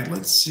right,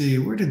 let's see.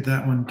 Where did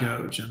that one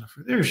go,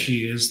 Jennifer? There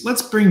she is.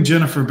 Let's bring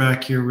Jennifer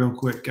back here real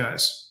quick,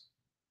 guys.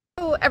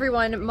 Hello,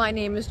 everyone. My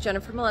name is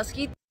Jennifer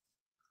Molesky.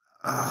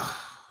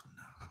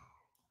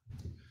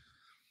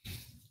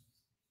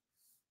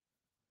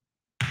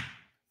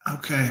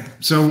 Okay,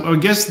 so I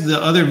guess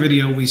the other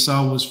video we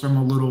saw was from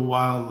a little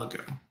while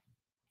ago.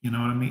 You know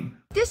what I mean?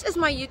 This is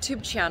my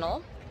YouTube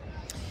channel.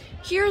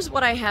 Here's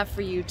what I have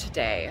for you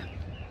today.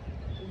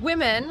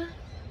 Women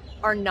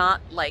are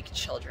not like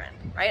children,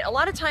 right? A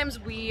lot of times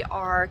we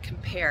are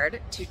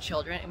compared to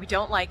children and we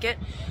don't like it.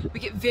 We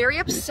get very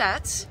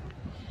upset,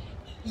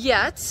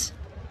 yet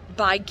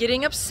by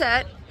getting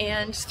upset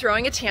and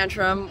throwing a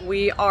tantrum,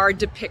 we are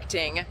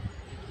depicting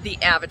the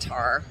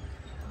avatar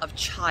of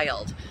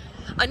child.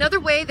 Another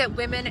way that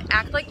women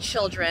act like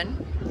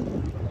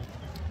children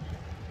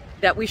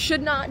that we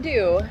should not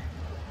do.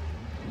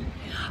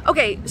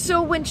 Okay,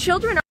 so when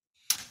children are...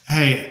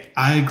 Hey,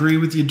 I agree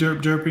with you,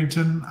 Derp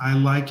Derpington. I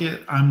like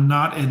it. I'm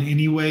not in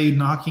any way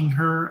knocking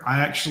her. I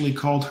actually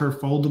called her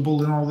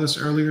foldable in all this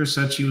earlier,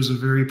 said she was a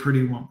very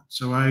pretty woman.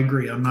 So I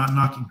agree. I'm not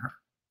knocking her.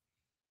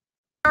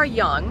 Are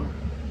young,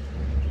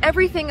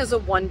 everything is a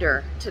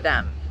wonder to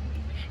them.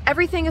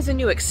 Everything is a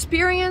new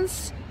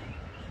experience.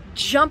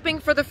 Jumping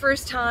for the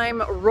first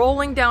time,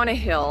 rolling down a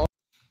hill.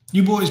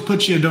 You boys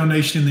put you a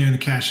donation in there in the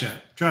Cash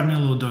App. Drop me a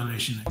little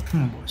donation there.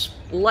 Come on, boys.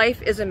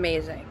 Life is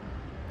amazing.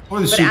 Or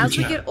the but super as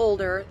chat. we get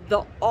older,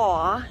 the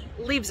awe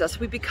leaves us.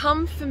 We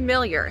become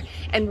familiar.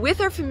 And with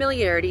our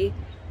familiarity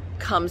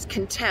comes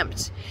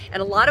contempt.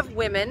 And a lot of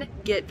women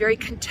get very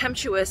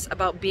contemptuous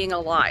about being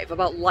alive,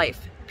 about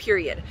life,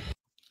 period.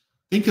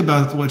 Think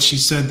about what she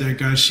said there,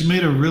 guys. She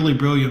made a really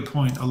brilliant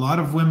point. A lot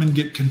of women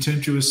get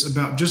contemptuous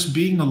about just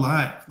being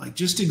alive. Like,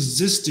 just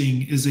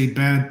existing is a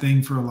bad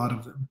thing for a lot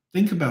of them.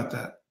 Think about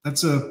that.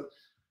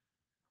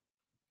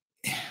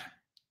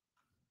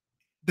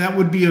 That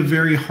would be a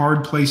very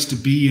hard place to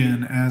be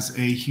in as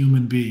a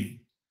human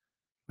being.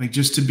 Like,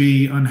 just to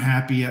be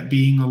unhappy at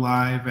being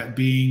alive, at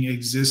being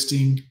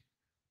existing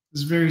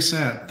is very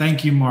sad.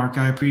 Thank you, Mark.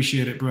 I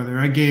appreciate it, brother.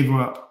 I gave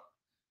up.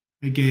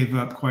 I gave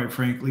up, quite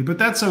frankly, but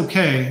that's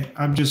okay.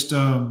 I'm just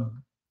I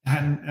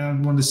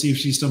wanted to see if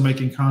she's still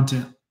making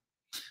content.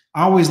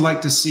 I always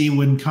like to see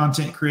when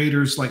content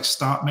creators like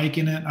stop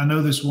making it. I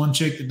know this one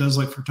chick that does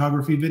like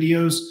photography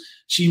videos.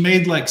 She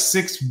made like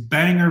 6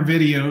 banger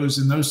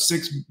videos, and those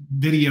 6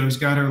 videos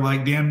got her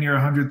like damn near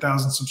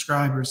 100,000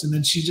 subscribers, and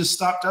then she just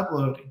stopped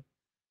uploading.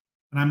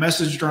 And I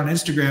messaged her on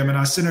Instagram, and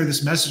I sent her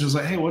this message. I was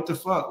like, "Hey, what the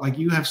fuck? Like,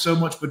 you have so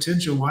much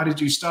potential. Why did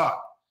you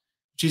stop?"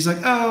 She's like,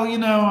 "Oh,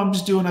 I'm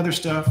just doing other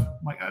stuff."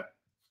 I'm like,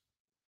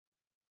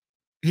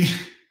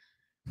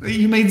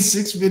 you made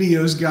 6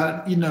 videos,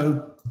 got,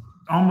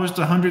 almost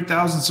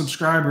 100,000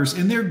 subscribers,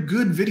 and they're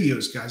good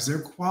videos, guys.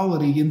 They're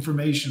quality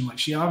information. Like,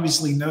 she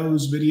obviously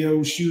knows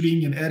video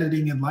shooting and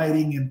editing and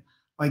lighting, and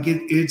Like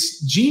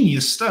it's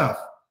genius stuff.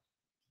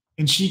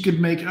 And she could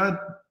make a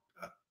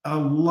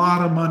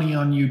lot of money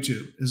on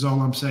YouTube is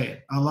all I'm saying.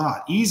 A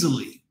lot,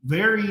 easily.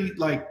 Very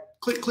like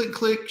click, click,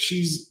 click.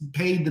 She's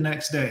paid the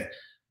next day.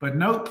 But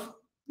nope.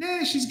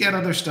 Yeah, she's got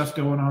other stuff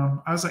going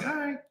on. I was like, all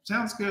right,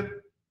 sounds good.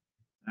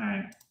 All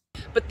right.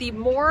 But the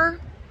more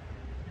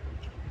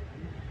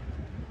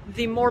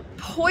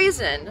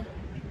poison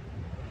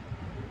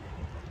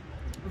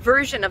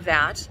version of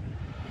that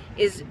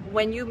is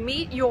when you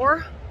meet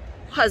your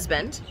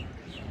husband,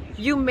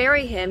 you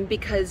marry him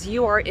because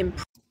you are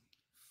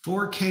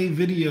 4K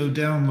video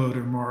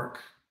downloader, Mark.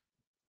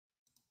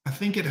 I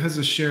think it has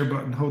a share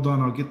button. Hold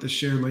on, I'll get the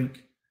share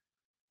link.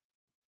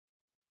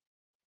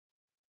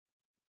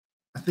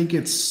 I think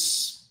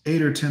it's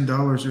 $8 or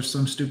 $10 or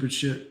some stupid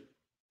shit.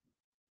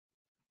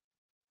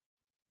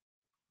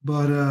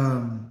 But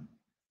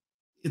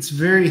it's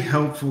very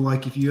helpful.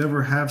 Like if you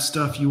ever have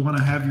stuff you want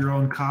to have your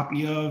own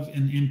copy of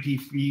in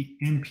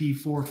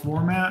MP4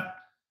 format,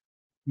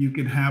 you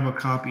can have a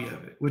copy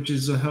of it, which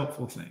is a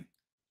helpful thing.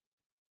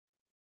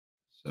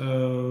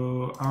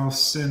 So I'll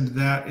send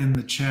that in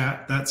the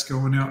chat. That's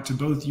going out to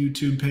both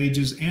YouTube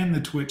pages and the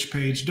Twitch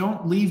page.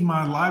 Don't leave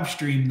my live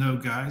stream though,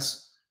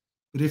 guys.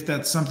 But if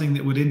that's something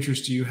that would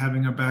interest you,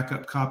 having a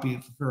backup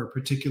copy for a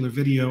particular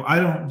video, I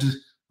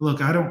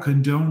don't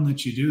condone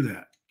that you do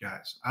that,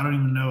 guys. I don't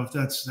even know if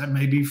that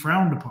may be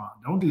frowned upon.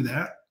 Don't do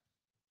that.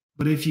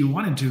 But if you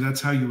wanted to,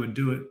 that's how you would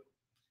do it.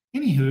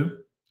 Anywho,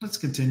 let's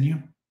continue.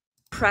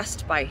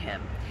 impressed by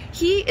him.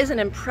 He is an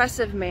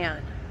impressive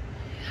man.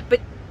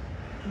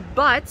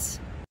 But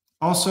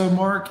also,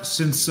 Mark,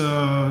 since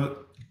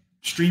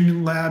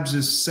Streamlabs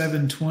is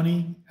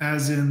 720,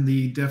 as in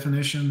the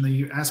definition,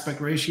 the aspect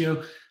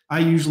ratio, I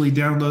usually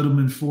download them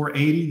in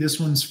 480. This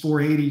one's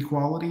 480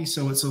 quality,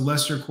 so it's a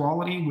lesser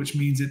quality, which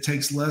means it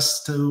takes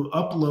less to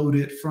upload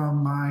it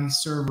from my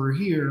server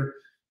here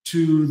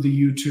to the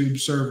YouTube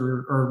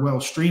server, or well,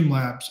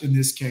 Streamlabs in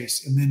this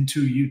case, and then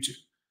to YouTube.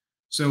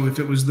 So if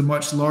it was the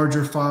much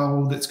larger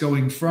file that's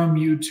going from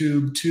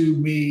YouTube to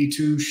me,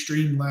 to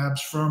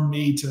Streamlabs, from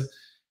me to,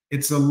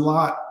 it's a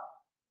lot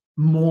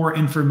more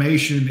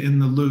information in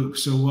the loop.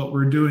 So what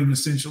we're doing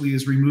essentially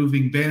is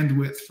removing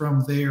bandwidth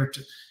from there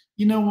to,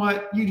 you know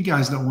what? You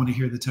guys don't want to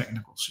hear the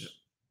technical shit,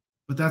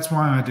 but that's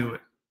why I do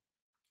it.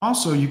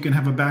 Also, you can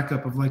have a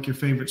backup of like your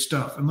favorite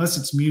stuff, unless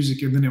it's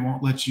music, and then it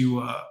won't let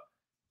you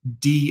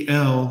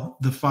DL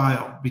the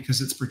file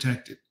because it's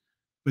protected.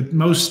 But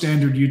most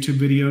standard YouTube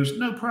videos,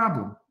 no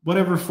problem.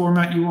 Whatever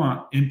format you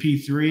want.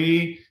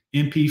 MP3,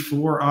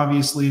 MP4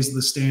 obviously is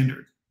the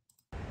standard.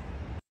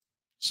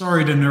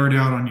 Sorry to nerd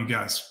out on you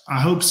guys. I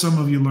hope some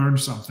of you learned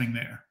something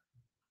there.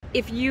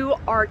 if you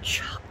are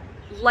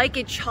like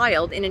a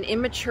child in an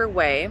immature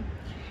way,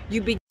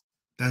 you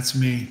That's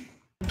me.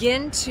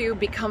 begin to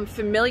become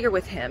familiar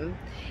with him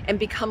and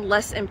become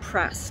less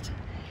impressed.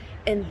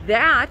 And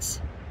that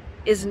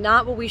is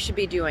not what we should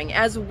be doing.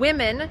 As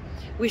women,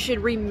 we should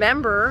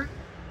remember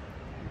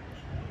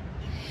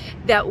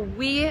that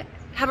we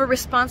have a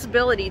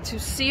responsibility to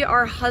see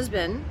our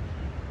husband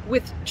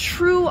with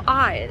true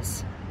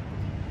eyes.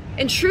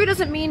 And true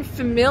doesn't mean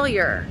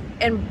familiar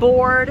and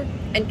bored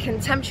and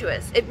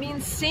contemptuous. It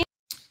means seeing.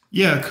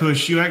 Yeah,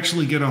 Kush, you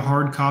actually get a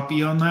hard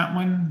copy on that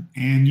one,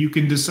 and you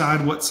can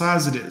decide what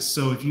size it is.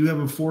 So if you have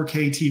a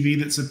 4K TV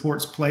that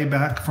supports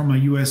playback from a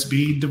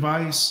USB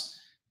device,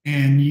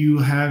 and you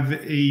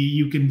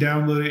can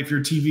download it. If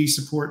your TV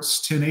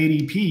supports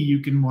 1080p, you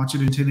can watch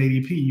it in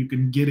 1080p. You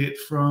can get it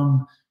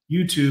from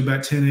YouTube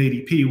at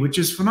 1080p, which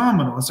is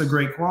phenomenal. It's a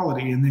great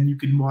quality. And then you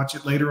can watch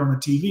it later on the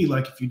TV,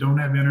 like if you don't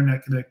have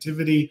internet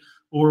connectivity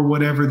or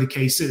whatever the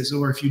case is,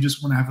 or if you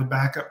just want to have a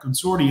backup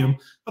consortium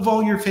of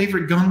all your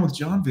favorite Gone with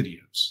John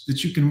videos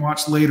that you can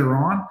watch later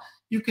on,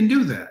 you can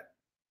do that.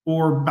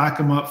 Or back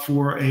them up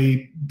for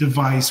a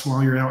device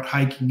while you're out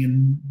hiking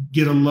and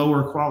get a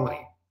lower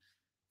quality.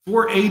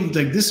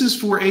 480, like this is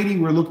 480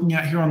 we're looking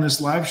at here on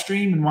this live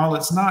stream. And while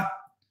it's not,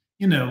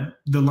 the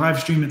live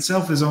stream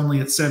itself is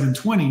only at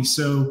 720.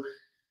 So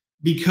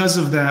because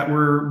of that,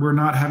 we're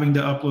not having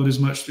to upload as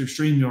much through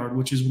StreamYard,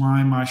 which is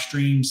why my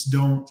streams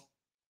don't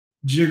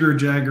jigger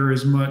jagger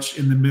as much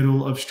in the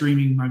middle of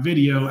streaming my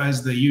video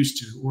as they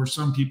used to, or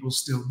some people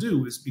still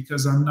do, is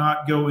because I'm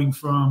not going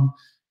from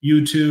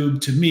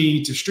YouTube to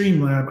me to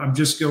Streamlab. I'm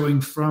just going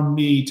from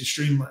me to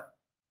Streamlab,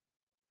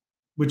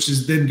 which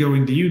is then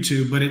going to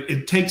YouTube. But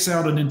it takes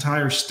out an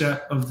entire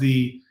step of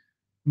the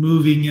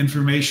moving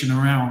information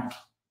around.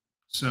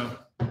 So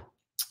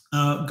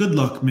good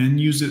luck, men.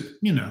 Use it,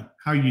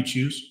 how you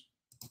choose.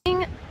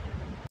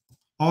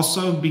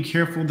 Also, be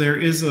careful. There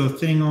is a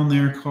thing on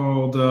there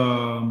called,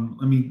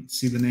 let me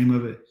see the name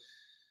of it.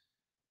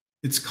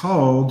 It's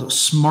called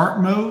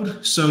Smart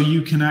Mode. So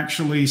you can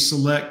actually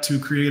select to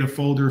create a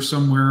folder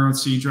somewhere on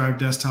C Drive,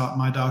 desktop,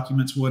 My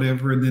Documents,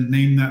 whatever, and then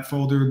name that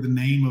folder the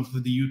name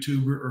of the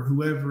YouTuber or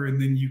whoever. And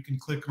then you can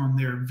click on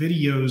their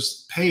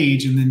videos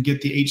page and then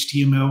get the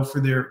HTML for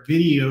their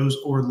videos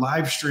or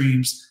live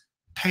streams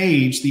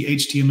page, the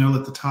HTML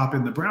at the top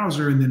in the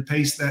browser, and then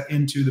paste that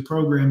into the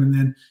program, and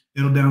then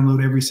it'll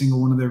download every single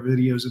one of their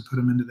videos and put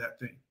them into that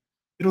thing.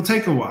 It'll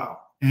take a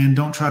while, and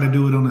don't try to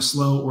do it on a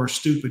slow or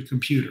stupid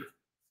computer.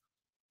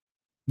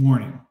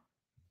 Warning.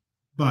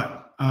 But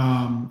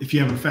if you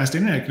have a fast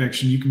internet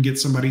connection, you can get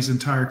somebody's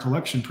entire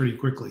collection pretty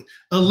quickly.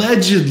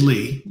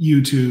 Allegedly,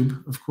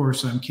 YouTube. Of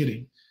course, I'm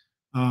kidding.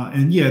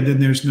 And yeah, then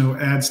there's no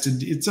ads to.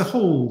 It's a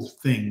whole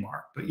thing,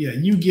 Mark. But yeah,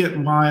 you get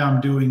why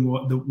I'm doing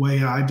the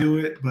way I do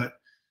it. But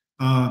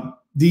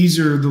these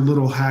are the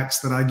little hacks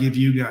that I give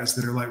you guys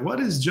that are like, what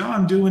is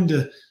John doing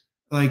to?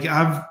 Like,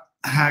 I've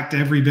hacked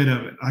every bit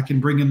of it. I can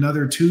bring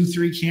another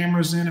 2-3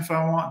 cameras in if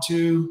I want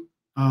to.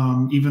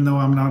 Even though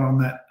I'm not on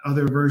that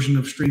other version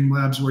of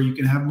Streamlabs where you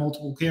can have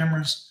multiple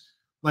cameras.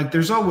 Like,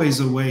 there's always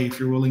a way if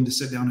you're willing to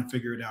sit down and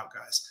figure it out,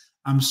 guys.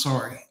 I'm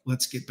sorry.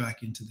 Let's get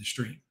back into the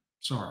stream.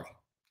 Sorry,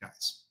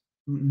 guys.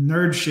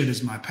 Nerd shit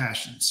is my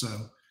passion, so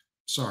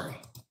sorry.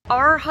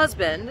 Our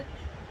husband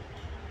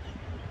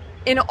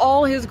in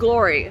all his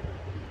glory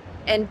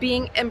and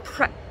being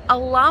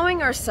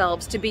allowing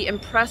ourselves to be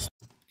impressed.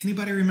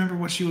 Anybody remember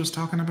what she was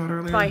talking about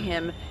earlier? By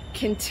him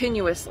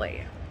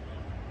continuously.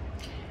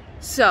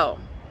 So,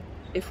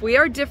 if we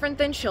are different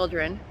than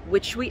children,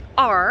 which we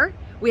are,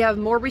 we have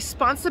more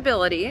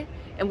responsibility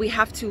and we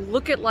have to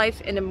look at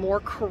life in a more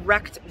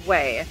correct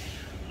way.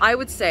 I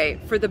would say,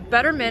 for the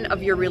betterment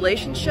of your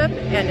relationship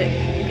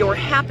and your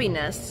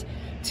happiness,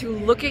 to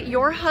look at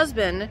your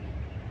husband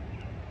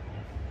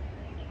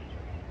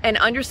and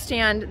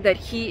understand that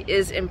he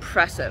is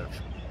impressive.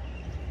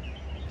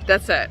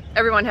 That's it.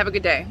 Everyone, have a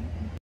good day.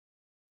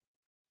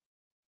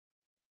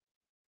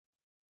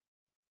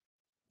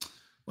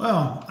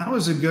 Well, that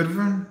was a good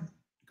one.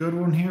 Good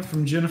one here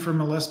from Jennifer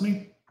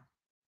Molesky,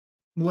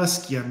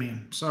 I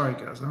mean. Sorry,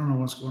 guys. I don't know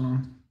what's going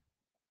on.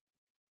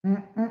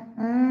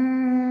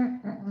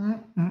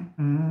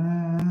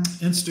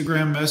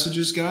 Instagram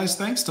messages, guys.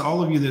 Thanks to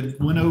all of you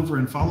that went over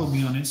and followed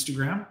me on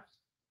Instagram.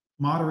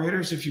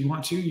 Moderators, if you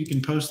want to, you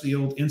can post the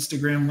old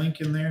Instagram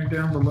link in there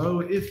down below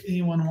if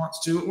anyone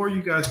wants to, or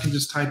you guys can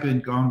just type in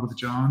Gone with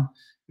John.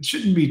 It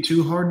shouldn't be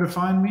too hard to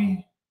find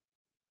me.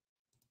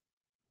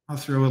 I'll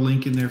throw a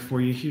link in there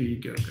for you. Here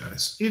you go,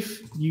 guys.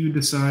 If you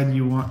decide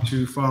you want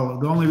to follow.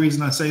 The only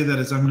reason I say that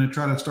is I'm going to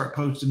try to start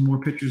posting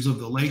more pictures of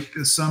the lake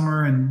this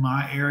summer and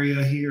my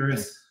area here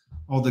and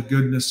all the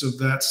goodness of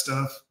that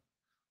stuff.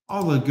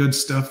 All the good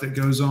stuff that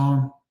goes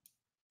on.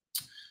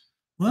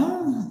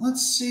 Well,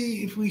 let's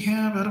see if we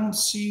have, I don't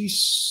see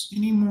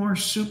any more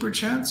super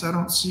chats. I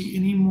don't see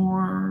any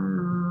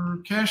more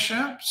cash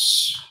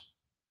apps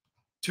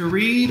to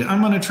read.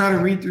 I'm going to try to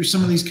read through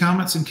some of these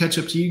comments and catch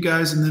up to you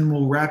guys, and then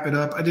we'll wrap it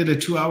up. I did a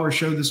 2-hour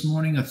show this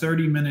morning, a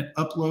 30-minute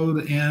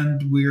upload,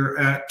 and we're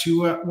at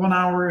 1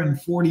 hour and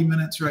 40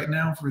 minutes right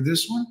now for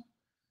this one.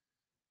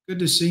 Good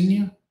to see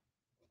you.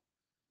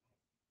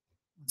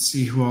 Let's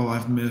see who all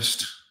I've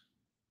missed.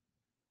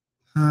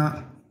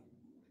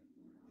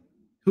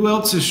 Who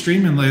else is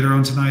streaming later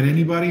on tonight?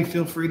 Anybody?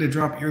 Feel free to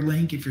drop your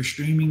link if you're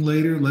streaming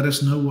later. Let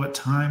us know what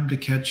time to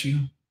catch you.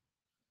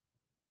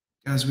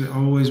 Guys, we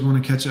always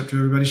want to catch up to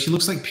everybody. She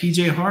looks like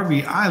PJ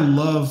Harvey. I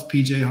love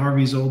PJ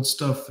Harvey's old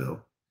stuff,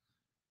 Phil.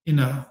 You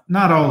know,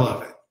 not all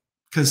of it,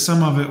 because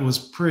some of it was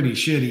pretty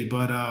shitty.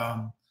 But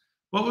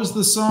what was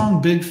the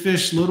song? Big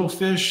Fish, Little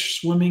Fish,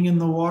 Swimming in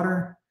the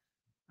Water?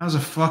 That was a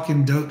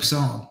fucking dope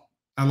song.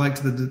 I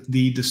liked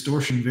the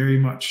distortion very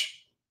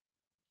much.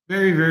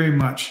 Very, very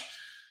much.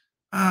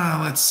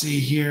 Let's see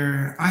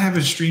here. I have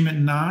a stream at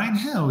 9.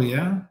 Hell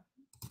yeah.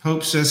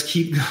 Pope says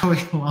keep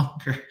going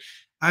longer.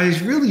 I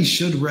really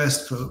should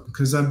rest, Pope,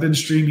 because I've been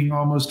streaming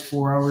almost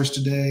 4 hours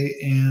today,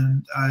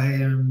 and I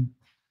am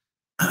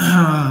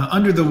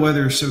under the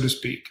weather, so to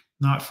speak,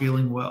 not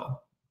feeling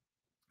well.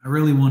 I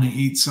really want to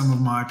eat some of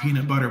my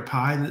peanut butter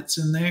pie that's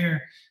in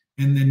there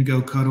and then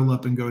go cuddle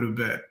up and go to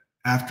bed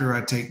after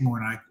I take more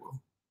NyQuil.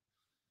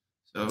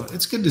 So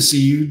it's good to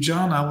see you,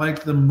 John. I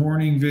liked the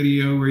morning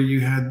video where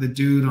you had the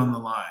dude on the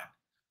line.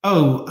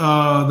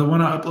 Oh, the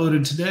one I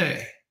uploaded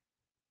today,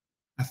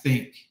 I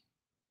think.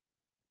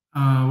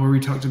 Where we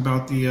talked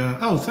about the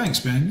oh,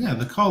 thanks, man. Yeah,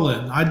 the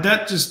call-in.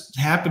 That just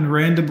happened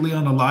randomly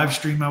on a live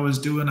stream I was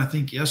doing, I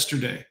think,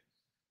 yesterday.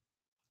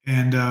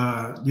 And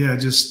yeah,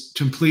 just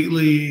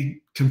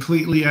completely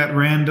at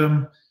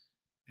random.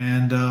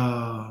 And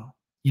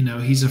you know,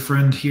 he's a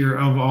friend here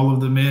of all of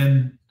the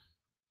men,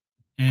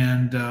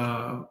 and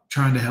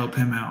trying to help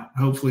him out.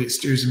 Hopefully it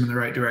steers him in the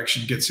right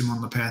direction, gets him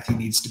on the path he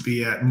needs to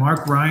be at.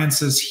 Mark Ryan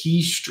says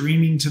he's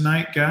streaming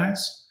tonight,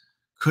 guys.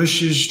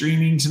 Kush is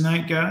streaming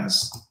tonight,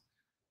 guys.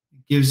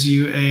 Gives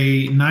you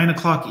a 9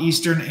 o'clock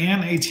Eastern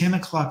and a 10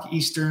 o'clock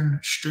Eastern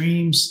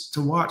streams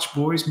to watch,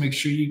 boys. Make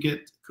sure you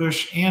get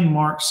Kush and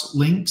Mark's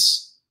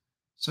links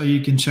so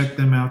you can check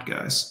them out,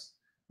 guys.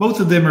 Both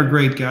of them are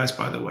great guys,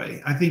 by the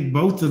way. I think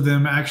both of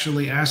them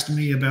actually asked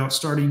me about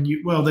starting.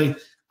 Well,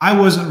 I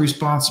wasn't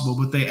responsible,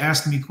 but they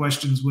asked me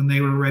questions when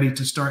they were ready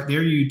to start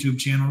their YouTube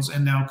channels,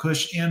 and now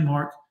Kush and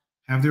Mark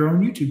have their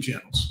own YouTube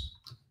channels.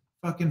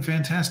 Fucking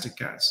fantastic,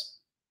 guys.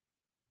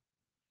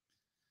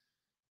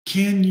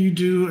 Can you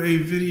do a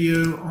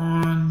video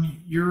on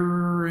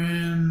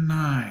Urine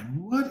 9?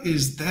 What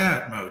is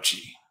that,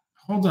 Mochi?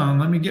 Hold on,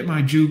 let me get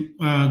my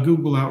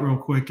Google out real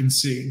quick and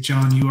see.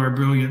 John, you are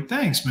brilliant.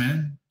 Thanks,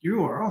 man.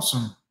 You are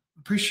awesome.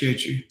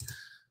 Appreciate you.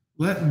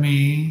 Let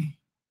me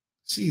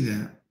see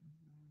that.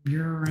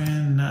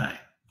 Urine 9.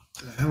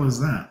 What the hell is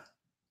that?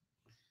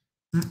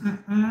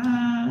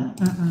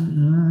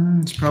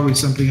 It's probably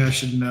something I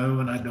should know,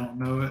 and I don't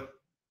know it.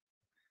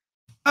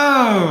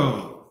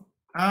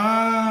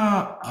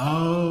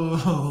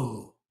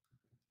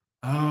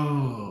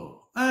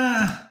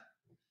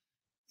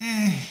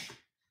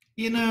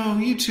 You know,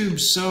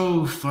 YouTube's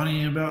so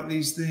funny about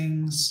these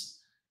things.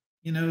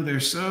 You know, they're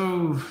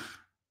so,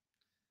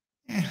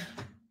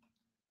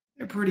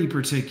 they're pretty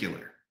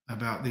particular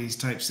about these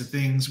types of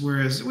things,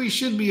 whereas we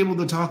should be able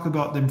to talk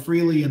about them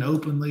freely and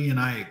openly, and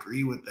I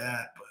agree with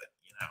that, but,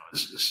 you know,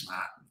 it's just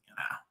not, you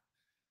know,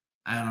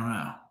 I don't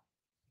know.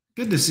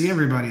 Good to see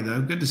everybody,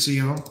 though. Good to see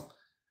y'all.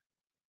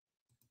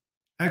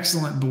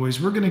 Excellent,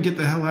 boys. We're going to get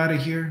the hell out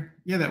of here.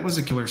 Yeah, that was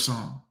a killer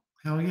song.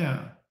 Hell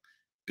yeah.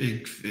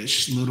 Big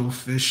fish, little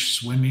fish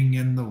swimming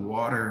in the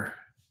water.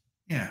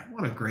 Yeah,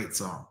 what a great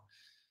song.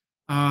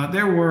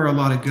 There were a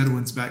lot of good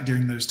ones back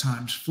during those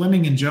times.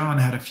 Fleming and John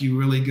had a few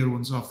really good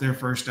ones off their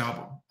first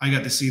album. I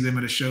got to see them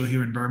at a show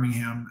here in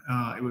Birmingham.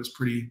 It was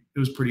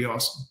pretty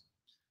awesome.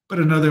 But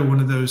another one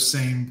of those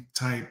same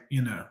type,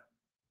 you know.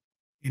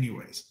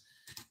 Anyways.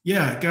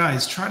 Yeah,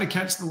 guys, try to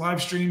catch the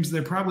live streams.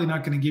 They're probably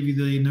not going to give you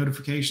the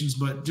notifications,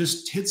 but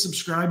just hit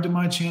subscribe to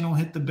my channel,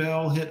 hit the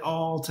bell, hit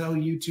all, tell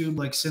YouTube,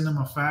 like send them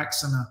a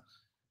fax and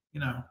you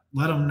know,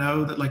 let them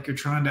know that like you're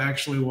trying to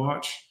actually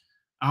watch.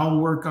 I'll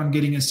work on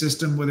getting a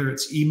system, whether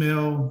it's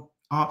email,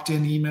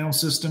 opt-in email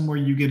system where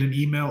you get an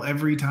email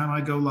every time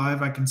I go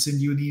live. I can send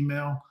you an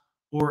email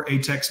or a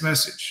text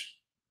message.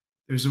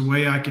 There's a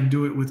way I can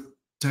do it with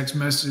text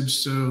message.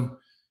 So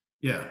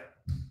yeah.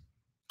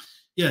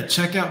 Yeah,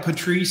 check out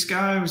Patrice,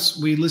 guys.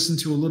 We listened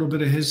to a little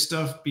bit of his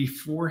stuff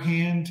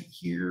beforehand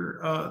here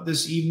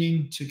this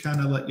evening to kind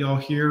of let y'all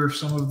hear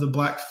some of the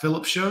Black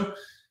Phillip show.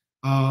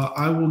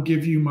 I will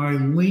give you my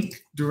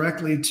link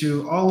directly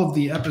to all of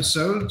the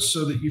episodes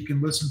so that you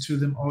can listen to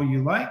them all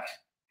you like,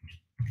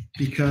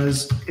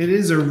 because it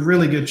is a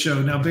really good show.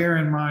 Now, bear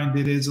in mind,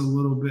 it is a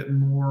little bit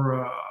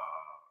more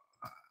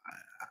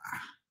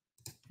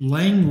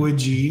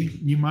languagey.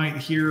 You might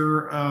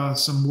hear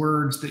some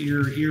words that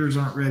your ears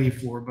aren't ready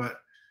for, but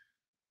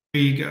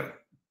there you go.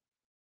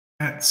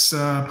 That's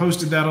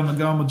posted that on the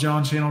Gone with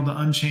John channel, the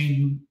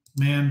Unchained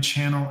Man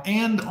channel,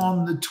 and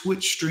on the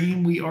Twitch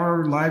stream. We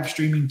are live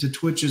streaming to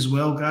Twitch as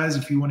well, guys.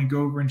 If you want to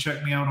go over and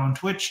check me out on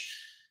Twitch,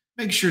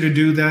 make sure to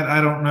do that.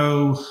 I don't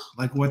know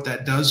like what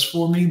that does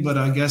for me, but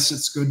I guess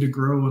it's good to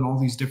grow in all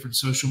these different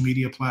social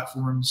media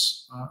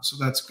platforms. So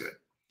that's good.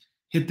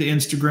 Hit the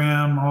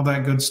Instagram, all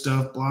that good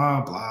stuff,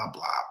 blah, blah,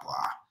 blah,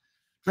 blah.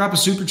 Drop a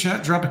super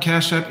chat, drop a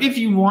cash app if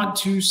you want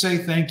to say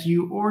thank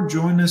you, or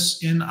join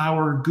us in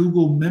our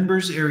Google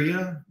members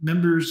area.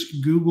 Members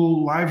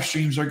Google live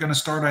streams are going to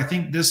start, I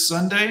think, this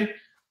Sunday,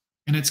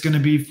 and it's going to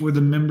be for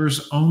the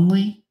members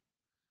only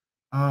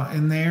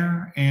in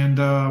there. And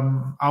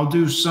I'll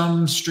do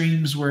some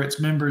streams where it's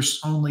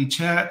members only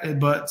chat,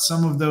 but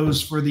some of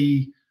those for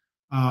the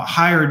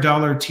higher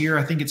dollar tier,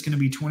 I think it's going to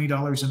be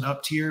 $20 and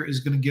up tier, is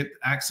going to get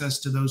access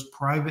to those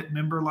private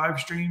member live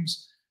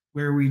streams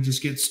where we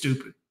just get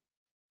stupid.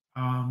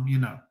 You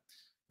know,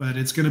 but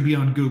it's going to be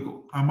on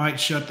Google. I might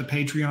shut the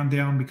Patreon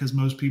down because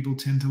most people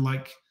tend to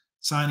like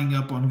signing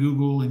up on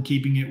Google and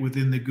keeping it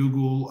within the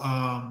Google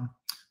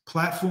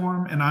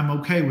platform, and I'm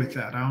okay with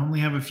that. I only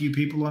have a few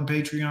people on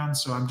Patreon,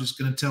 so I'm just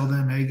going to tell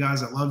them, hey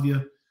guys, I love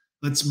you.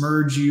 Let's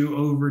merge you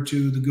over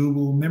to the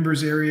Google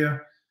members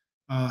area.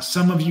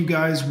 Some of you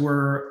guys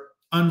were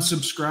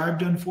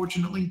unsubscribed,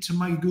 unfortunately, to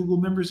my Google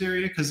members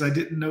area because I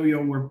didn't know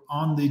y'all were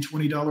on the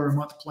 $20 a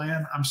month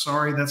plan. I'm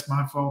sorry. That's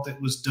my fault. It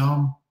was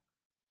dumb.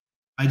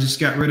 I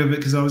just got rid of it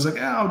because I was like,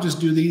 I'll just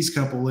do these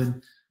couple.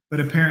 But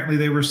apparently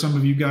there were some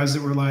of you guys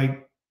that were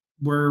like,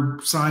 were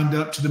signed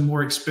up to the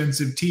more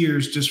expensive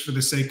tiers just for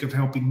the sake of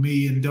helping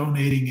me and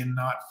donating and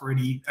not for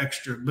any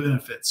extra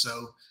benefits.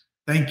 So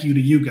thank you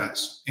to you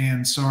guys.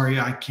 And sorry,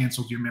 I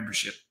canceled your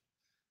membership.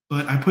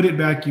 But I put it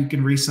back. You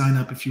can re-sign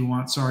up if you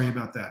want. Sorry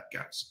about that,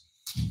 guys.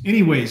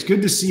 Anyways,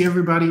 good to see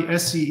everybody.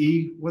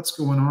 SCE, what's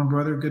going on,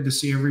 brother? Good to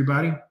see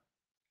everybody.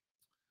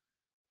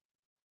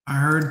 I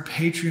heard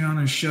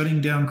Patreon is shutting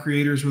down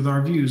creators with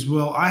our views.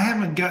 Well, I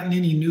haven't gotten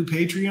any new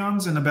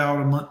Patreons in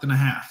about a month and a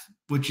half,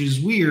 which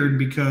is weird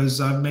because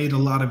I've made a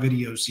lot of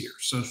videos here.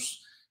 So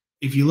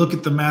if you look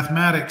at the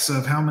mathematics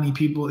of how many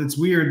people, it's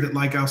weird that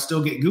like I'll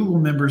still get Google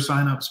member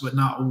signups, but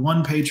not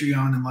one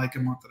Patreon in like a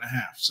month and a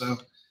half. So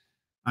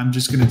I'm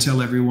just going to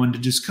tell everyone to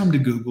just come to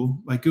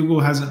Google. Like Google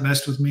hasn't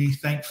messed with me,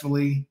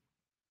 thankfully,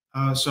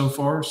 so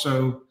far.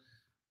 So,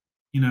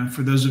 you know,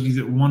 for those of you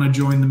that want to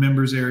join the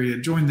members area,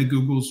 join the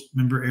Google's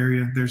member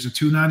area. There's a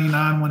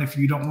 $2.99 one if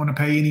you don't want to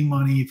pay any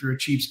money, if you're a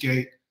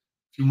cheapskate.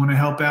 If you want to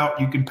help out,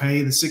 you can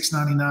pay the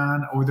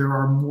 $6.99, or there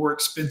are more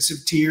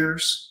expensive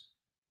tiers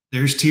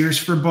There's tiers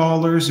for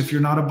ballers. If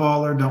you're not a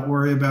baller, don't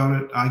worry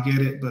about it. I get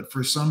it. But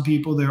for some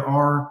people, there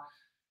are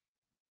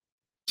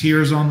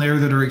tiers on there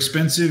that are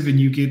expensive, and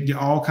you get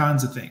all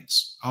kinds of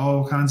things,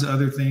 all kinds of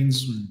other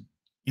things.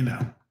 You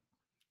know,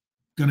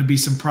 going to be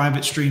some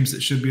private streams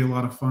that should be a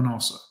lot of fun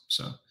also.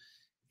 So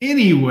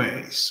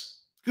anyways,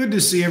 good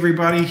to see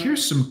everybody.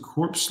 Here's some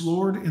Corpse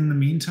Lord in the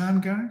meantime,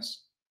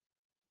 guys.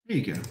 There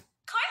you go.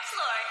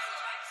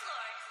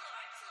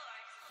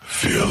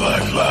 Feel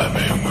like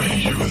lying when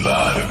you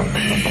lie to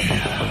me.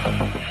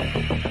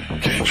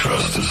 Can't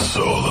trust a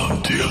soul,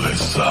 I'm dealing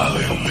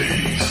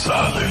silently,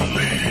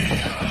 silently.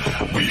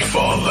 We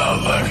fall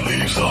out like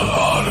leaves on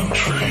autumn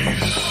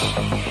trees.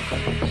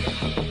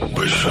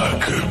 Wish I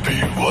could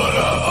be what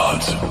I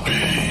ought to be,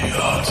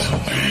 ought to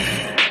be.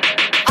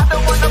 I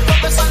don't wanna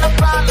focus on the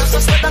problems,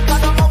 instead I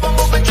gotta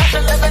moving, trash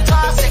and living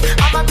toxic.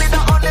 I'ma be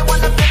the only one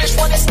to finish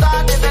what it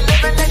started. The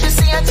living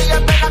legacy until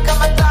your brain like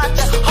I'm a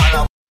doctor. Hold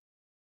on.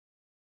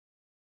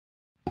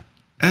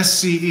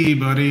 SCE,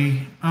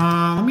 buddy.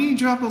 Let me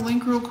drop a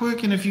link real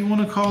quick, and if you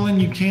want to call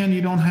in, you can.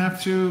 You don't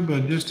have to,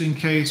 but just in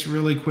case,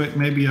 really quick,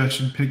 maybe I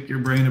should pick your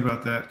brain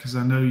about that, because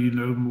I know you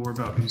know more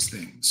about these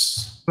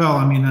things. Well,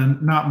 I mean,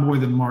 not more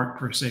than Mark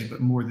per se,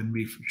 but more than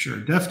me for sure.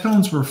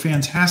 Deftones were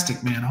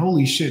fantastic, man.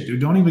 Holy shit, dude.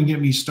 Don't even get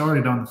me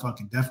started on the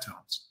fucking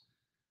Deftones.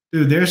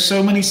 Dude, there's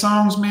so many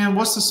songs, man.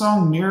 What's the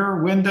song?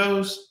 Mirror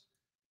Windows?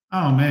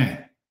 Oh,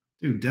 man.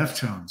 Dude,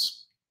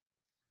 Deftones.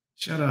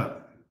 Shut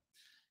up.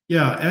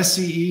 Yeah,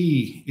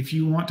 SCE, if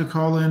you want to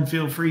call in,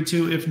 feel free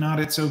to. If not,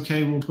 it's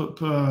okay. We'll put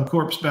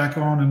Corpse back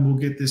on, and we'll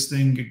get this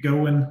thing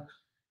going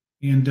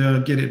and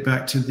get it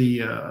back to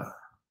the,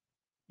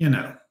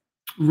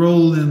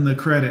 roll in the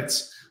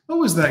credits. What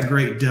was that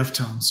great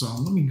Deftones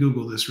song? Let me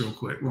Google this real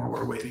quick while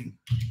we're waiting.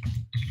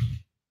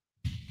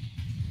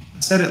 I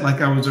said it like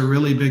I was a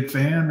really big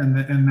fan,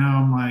 and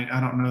now I'm like, I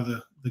don't know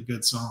the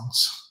good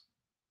songs.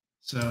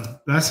 So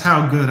that's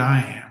how good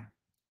I am.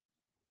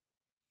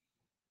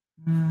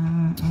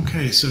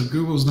 Okay, so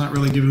Google's not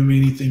really giving me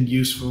anything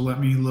useful.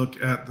 Let me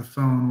look at the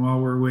phone while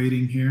we're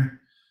waiting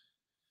here.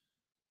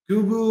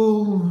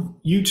 Google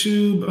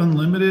YouTube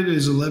Unlimited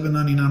is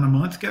 $11.99 a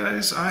month,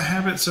 guys. I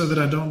have it so that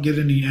I don't get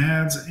any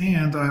ads,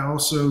 and I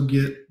also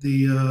get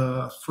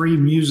the free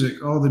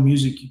music. All the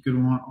music you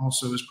could want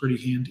also is pretty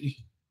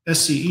handy.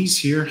 SCE's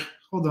here.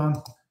 Hold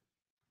on.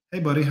 Hey,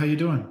 buddy, how you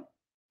doing?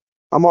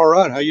 I'm all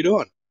right. How you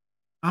doing?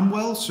 I'm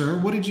well, sir.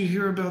 What did you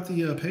hear about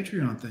the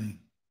Patreon thing?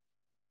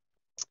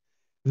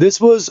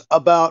 This was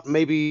about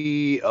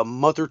maybe a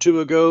month or two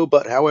ago,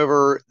 but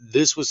however,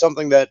 this was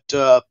something that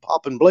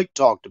Pop and Blake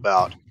talked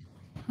about.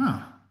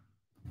 Huh.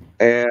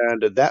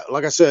 And that,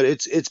 like I said,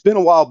 it's been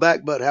a while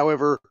back, but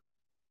however,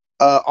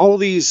 all of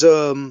these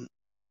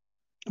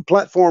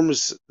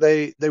platforms,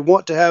 they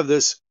want to have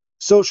this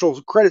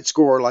social credit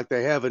score like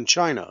they have in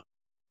China.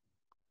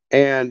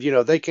 And,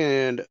 they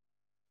can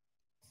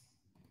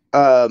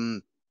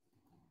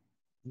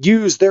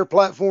use their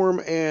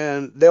platform,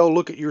 and they'll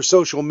look at your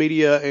social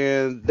media,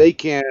 and they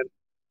can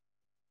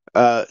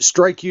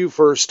strike you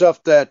for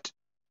stuff that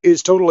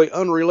is totally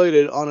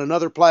unrelated on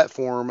another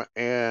platform,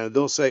 and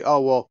they'll say,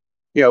 oh, well,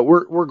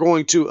 we're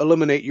going to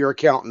eliminate your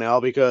account now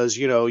because,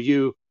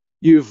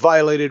 you've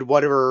violated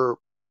whatever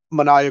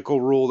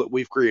maniacal rule that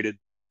we've created.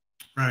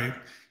 Right.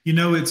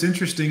 It's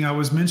interesting. I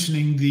was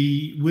mentioning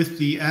with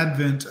the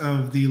advent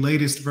of the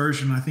latest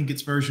version, I think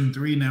it's version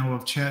 3 now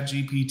of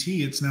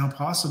ChatGPT, it's now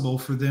possible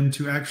for them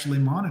to actually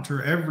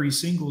monitor every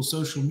single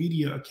social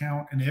media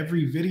account and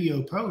every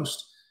video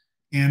post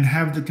and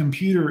have the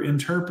computer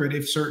interpret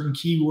if certain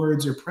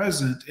keywords are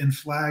present and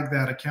flag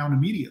that account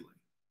immediately.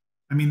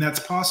 I mean, that's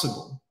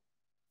possible.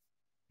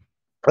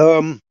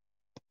 I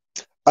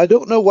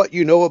don't know what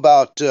you know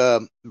about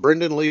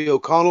Brendan Lee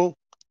O'Connell,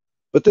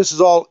 but this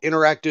is all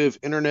interactive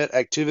internet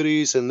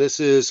activities, and this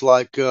is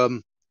like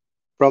from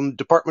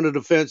Department of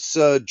Defense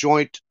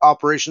Joint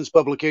Operations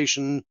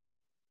Publication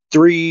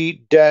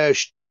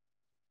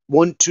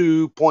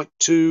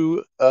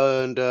 3-12.2,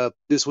 and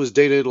this was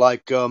dated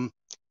like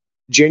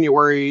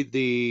January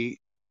the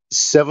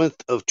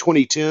 7th of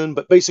 2010.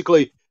 But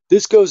basically,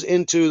 this goes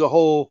into the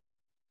whole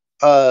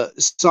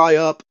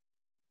PSYOP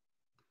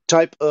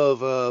type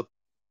of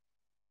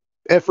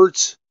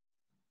efforts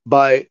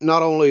by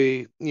not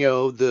only,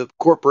 the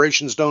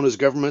corporations known as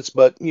governments,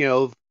 but,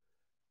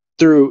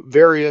 through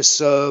various,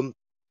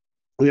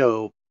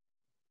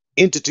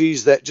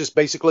 entities that just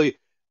basically,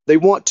 they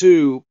want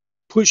to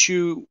push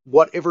you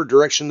whatever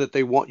direction that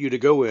they want you to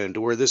go in,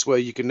 to where this way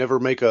you can never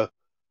make a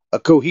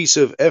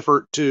cohesive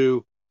effort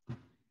to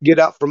get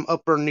out from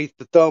underneath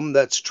the thumb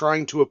that's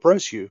trying to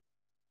oppress you.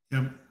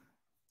 Yep.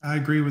 I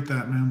agree with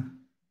that, man.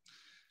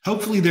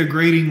 Hopefully they're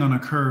grading on a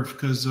curve,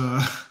 because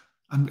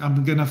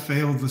I'm gonna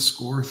fail the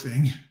score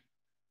thing.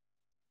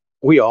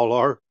 We all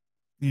are.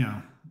 Yeah.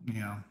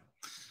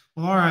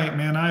 Well, all right,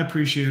 man. I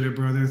appreciate it,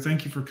 brother.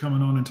 Thank you for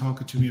coming on and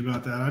talking to me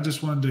about that. I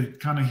just wanted to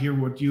kind of hear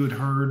what you had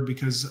heard,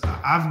 because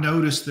I've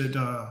noticed that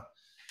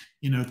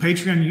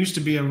Patreon used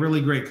to be a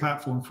really great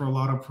platform for a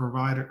lot of for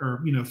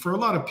a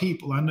lot of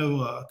people. I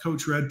know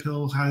Coach Red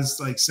Pill has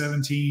like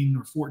 17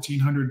 or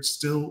 1,400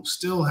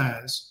 still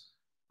has,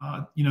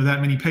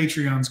 that many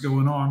Patreons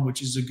going on,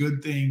 which is a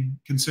good thing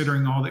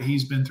considering all that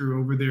he's been through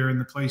over there in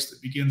the place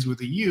that begins with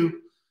a U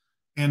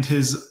and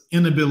his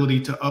inability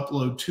to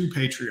upload to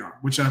Patreon,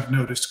 which I've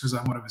noticed because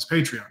I'm one of his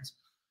Patreons.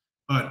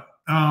 But,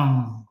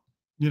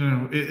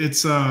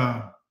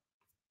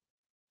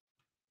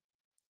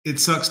 it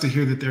sucks to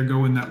hear that they're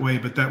going that way,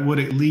 but that would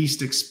at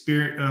least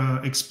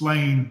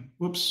explain.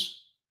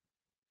 Whoops,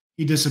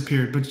 he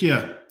disappeared. But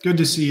yeah, good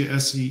to see you,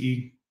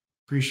 SCE.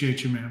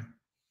 Appreciate you, man.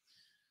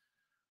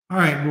 All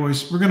right,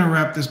 boys, we're going to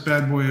wrap this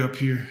bad boy up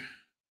here.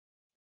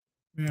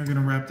 We are going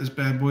to wrap this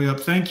bad boy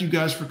up. Thank you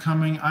guys for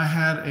coming. I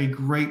had a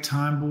great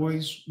time,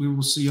 boys. We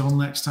will see y'all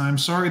next time.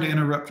 Sorry to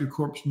interrupt your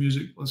corpse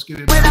music. Let's get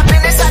it. When I've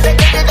been inside the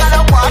game, you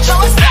gotta watch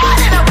how it's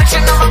starting. I'm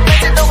reaching on my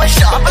face, though it's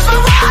sharp as my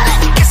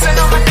wallet. Kissing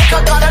on my neck,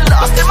 I got it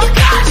lost in my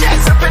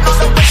conscience. Sipping on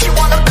the way she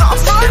wanna come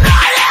for a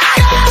night.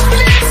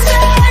 Please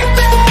take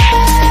me.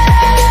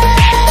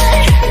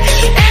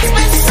 It's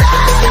been so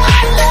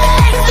long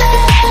lately.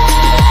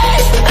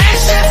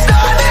 This shit's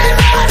starting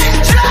on and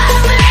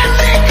driving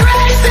me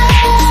crazy.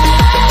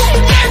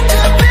 Get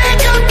the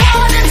bigger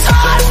part, it's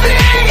hard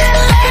being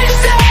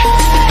lazy.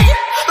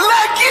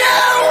 Like you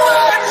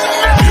would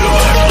know.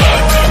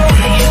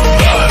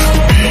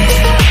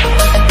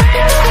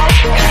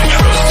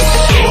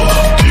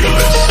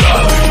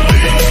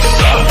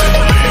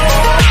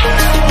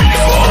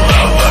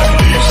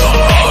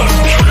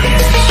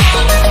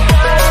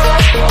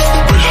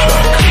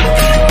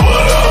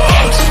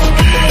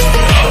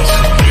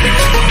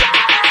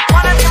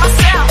 Wanna be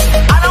myself,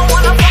 I don't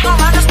wanna fuck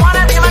around, just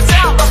wanna be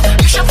myself.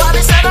 You should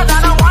probably settle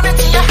down, I want it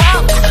to your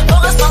help.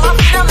 Focus on my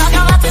freedom like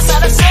I'm not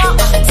inside a cell.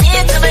 See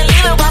it to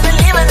believe it, while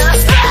believing in a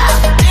spell.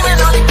 Even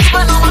only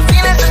keeping all my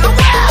feelings in the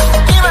well.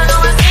 Even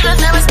though it's needed,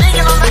 never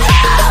speaking on the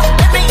hell.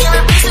 Let me give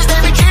it pieces, they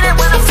be treated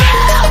when I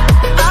fell.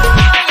 Oh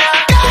yeah,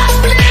 God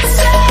please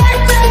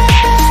save me.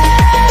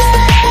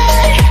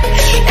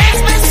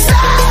 It's been so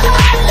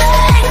long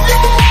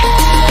lately.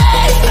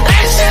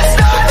 This shit's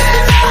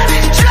starting on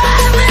and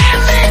driving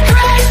me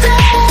crazy.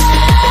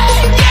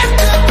 Get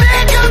the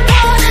bigger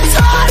part, it's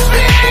hard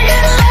being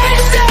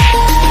lazy.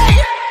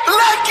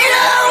 Like you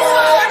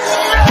would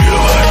know.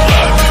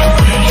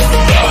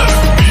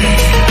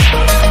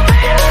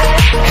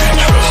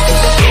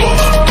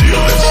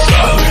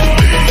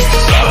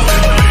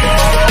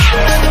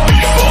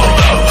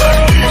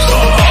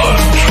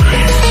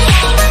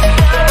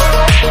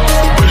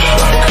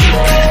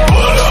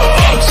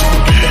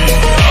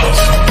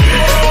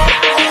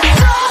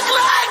 Talk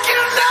like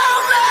you know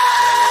me.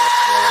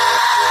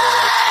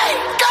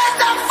 'Cause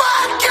I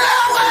fuck you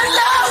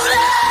alone.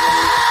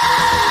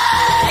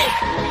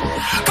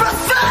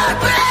 Prefer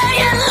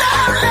being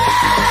lonely.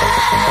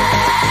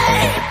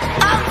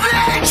 I've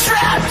been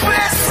trapped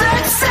with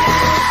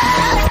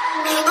success.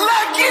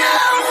 Like you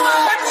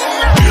would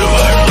know.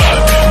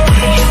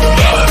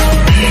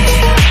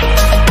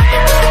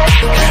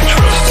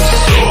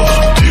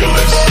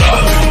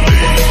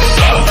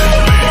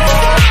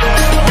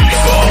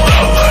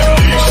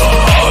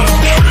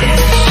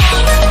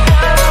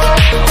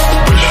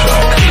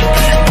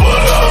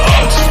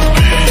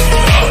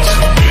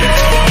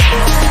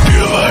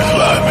 Feel like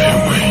lightning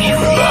when you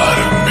lie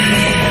to me.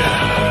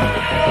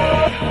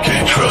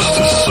 Can't trust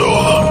a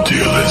soul, I'm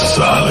dealing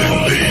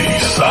silently,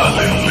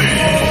 silently.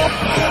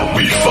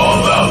 We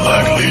fall out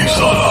like leaves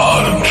on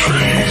autumn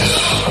trees.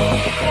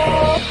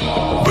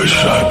 Wish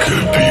I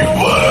could be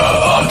what I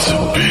ought to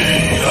be,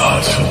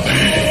 ought to be.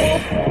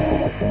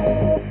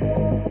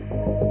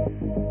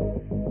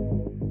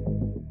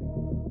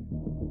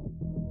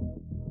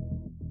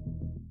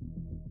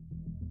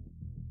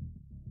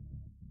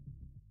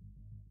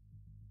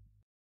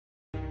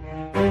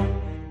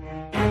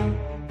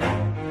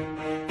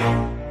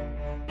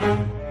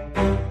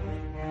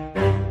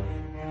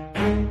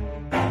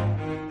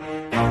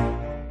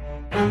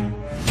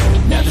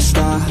 Never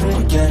stop,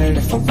 I'll get it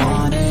if I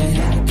want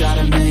it.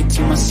 Gotta make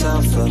to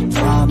myself a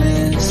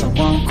promise. I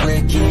won't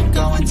quit, keep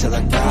going till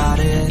I got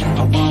it.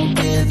 I won't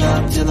give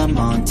up till I'm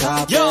on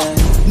top. Yo,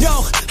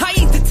 no, I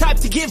ain't the type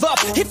to give up.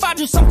 If I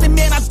do something,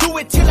 man, I do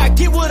it till I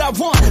get what I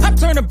want. I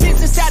turn a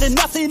business out of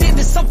nothing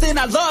into something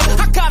I love.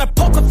 I got a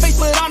poker face,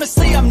 but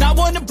honestly, I'm not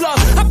one to bluff.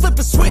 I flip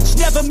a switch,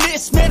 never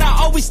miss, man, I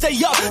always stay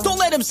up. Don't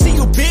let them see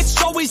you,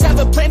 bitch, always have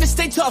a plan to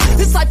stay tough.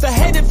 This life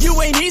ahead of you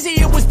ain't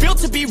easy, it was built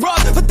to be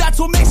rough. But that's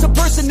what makes a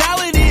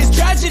personality, is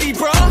tragedy,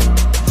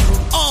 bruh.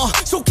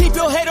 So keep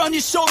your head on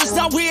your shoulders.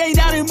 Now we ain't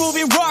out here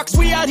moving rocks,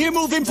 we out here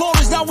moving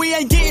boulders. Now we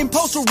ain't getting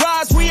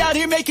posterized, we out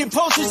here making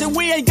posters. And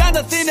we ain't got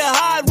nothing to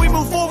hide, we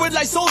move forward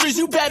like soldiers.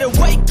 You better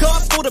wake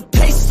up for the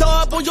pay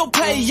stub or you'll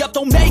pay up.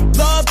 Don't make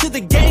love to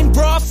the game,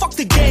 bruh, fuck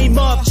the game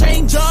up.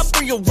 Change up,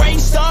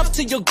 rearrange stuff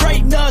to your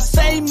greatness.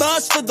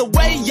 Famous for the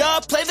way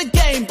up, play the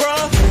game,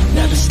 bruh.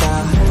 Never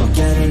stop, I'll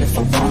get it if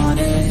I want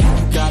it.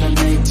 Gotta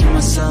make to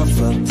myself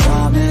a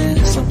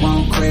promise. I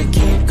won't quit,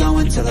 keep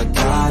going till I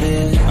got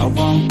it. I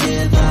won't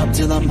give up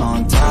till I'm I'm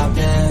on top,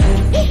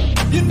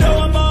 yeah. You know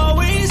I'm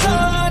always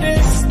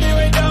honest.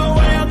 There ain't no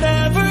way I'll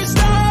never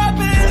stop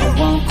it. I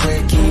won't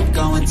quit, keep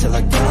going till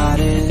I got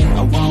it.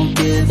 I won't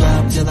give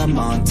up till I'm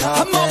on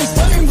top, I'm always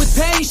flirting with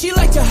pain. She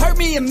like to hurt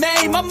me and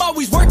maim. I'm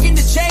always working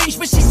to change,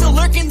 but she's still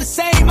lurking the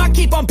same. I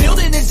keep on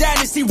building a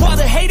dynasty while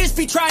the haters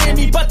be trying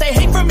me, but they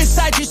hate from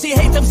inside. You see,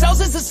 hate themselves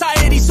in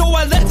society, so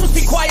I let them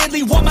speak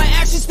quietly while my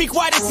actions speak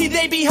wider. See,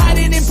 they be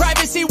hiding in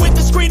privacy with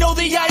the screen. Oh,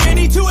 the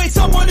irony to hate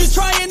someone who's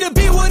trying to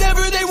be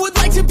whatever they would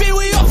like to be.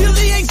 We all feel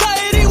the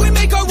anxiety. We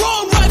make our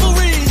own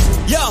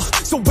rivalries. Yo,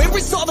 so where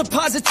is all the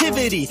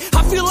positivity?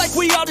 I feel like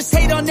we all just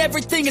hate on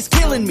everything, it's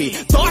killing me.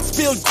 Thoughts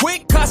build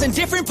quick, causing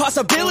different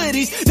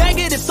possibilities.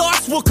 Negative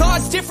thoughts will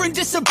cause different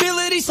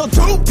disabilities. So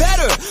do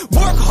better,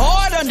 work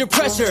hard under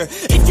pressure.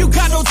 If you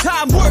got no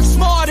time, work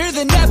smarter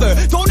than ever.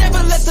 Don't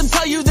ever let them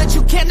tell you that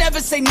you can't never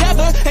say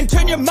never. And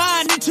turn your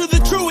mind into the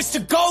truest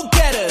of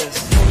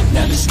go-getters.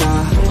 Never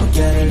stop, I'll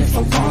get it if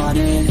I want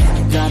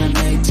it. Gotta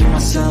make to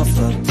myself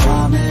a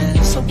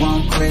promise. I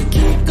won't quit,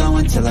 keep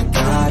going till I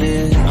got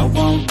it. I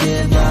won't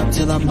give up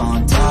till I'm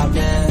on top,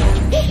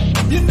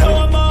 yeah. You know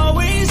I'm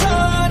always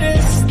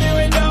honest.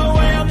 There ain't no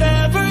way I'll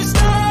never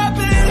stop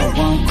it. I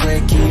won't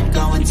quit, keep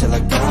going till I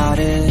got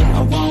it.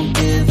 I won't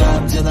give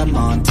up till I'm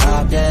on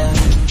top, yeah.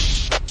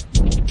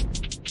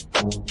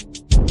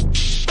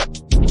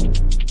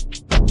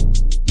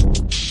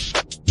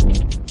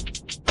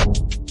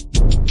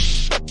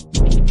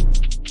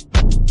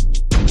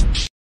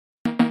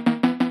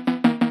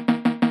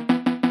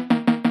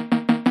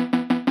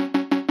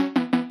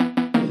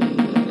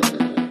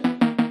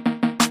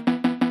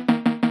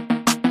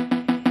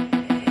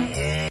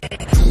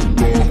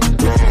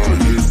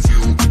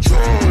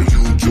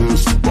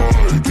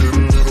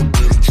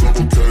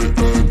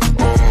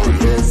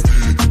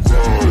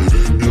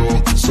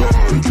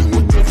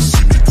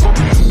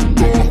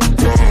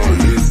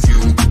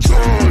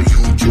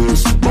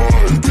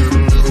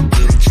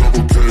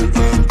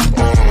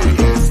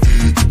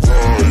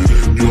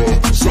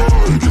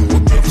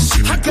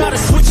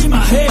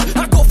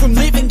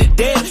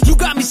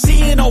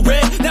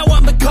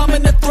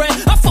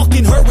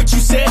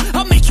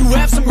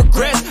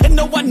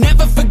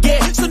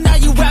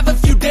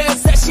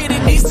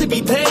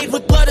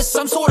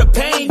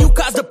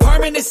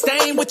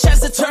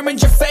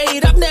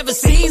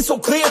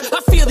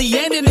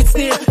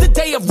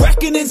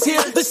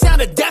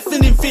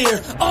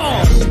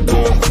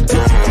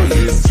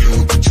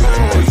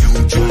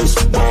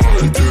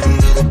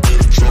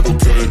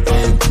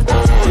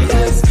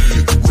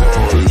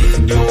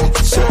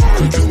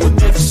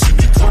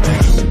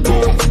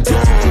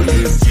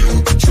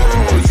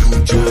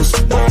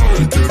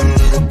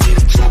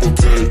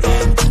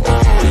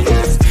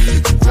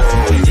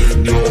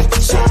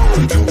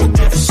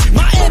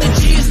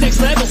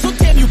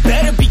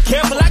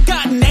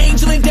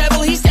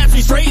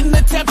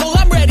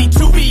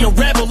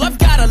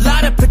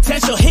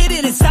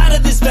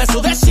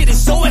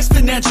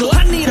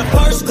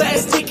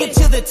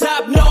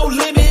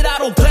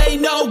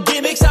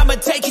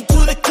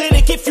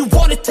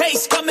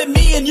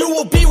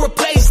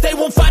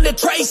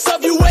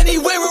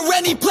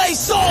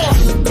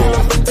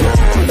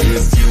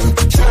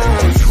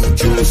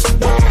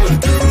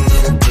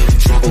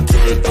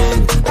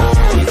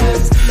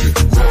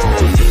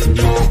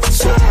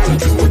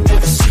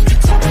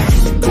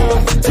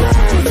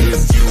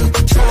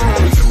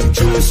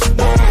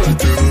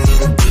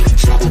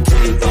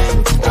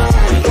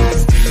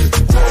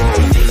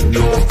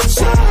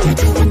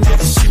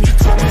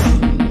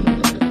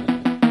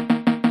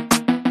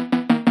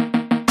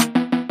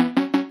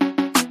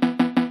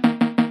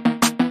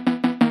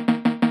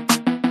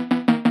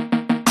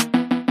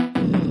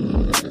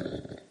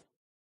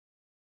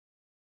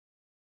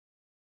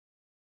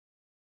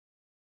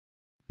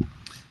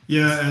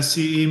 Yeah,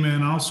 SCE,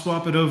 man, I'll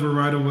swap it over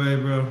right away,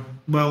 bro.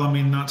 Well, I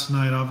mean, not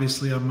tonight,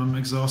 obviously. I'm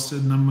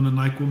exhausted, and I'm going to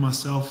NyQuil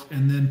myself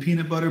and then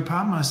peanut butter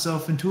pie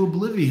myself into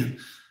oblivion.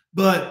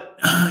 But,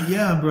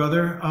 yeah,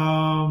 brother,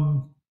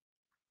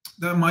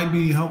 that might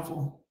be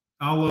helpful.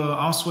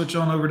 I'll switch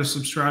on over to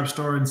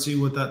Subscribestar and see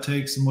what that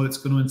takes and what it's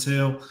going to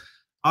entail.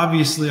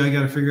 Obviously, I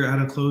got to figure out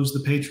how to close the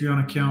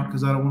Patreon account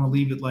because I don't want to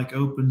leave it, like,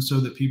 open so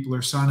that people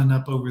are signing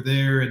up over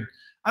there. And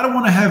I don't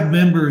want to have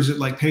members at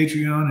like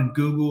Patreon and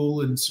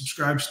Google and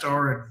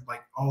Subscribestar and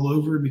like all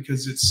over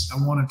because I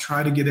want to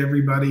try to get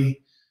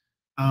everybody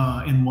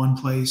in one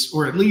place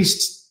or at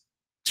least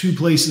two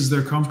places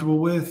they're comfortable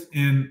with.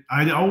 And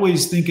I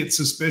always think it's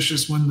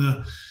suspicious when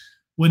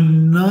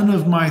none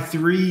of my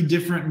 3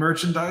 different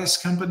merchandise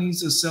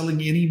companies is selling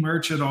any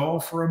merch at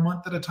all for a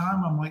month at a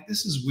time. I'm like,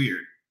 this is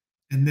weird.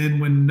 And then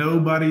when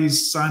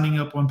nobody's signing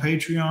up on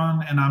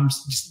Patreon and I'm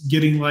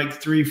getting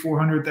like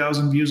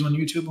 300,000-400,000 views on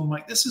YouTube, I'm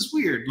like, this is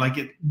weird. Like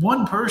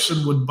one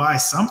person would buy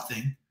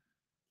something,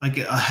 like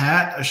a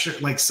hat, a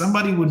shirt, like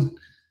somebody would.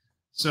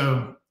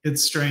 So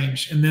it's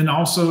strange. And then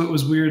also it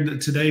was weird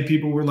that today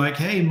people were like,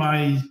 hey,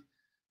 my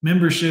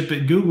membership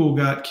at Google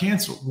got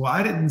canceled. Well,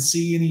 I didn't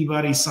see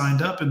anybody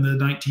signed up in the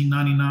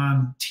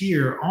 $19.99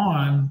 tier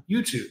on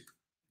YouTube.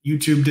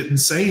 YouTube didn't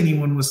say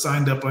anyone was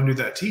signed up under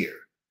that tier.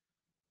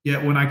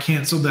 Yet when I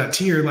canceled that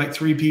tier, like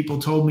 3 people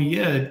told me,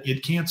 yeah,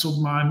 it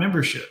canceled my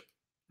membership.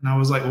 And I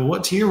was like, well,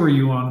 what tier were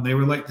you on? And they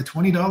were like, the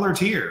 $20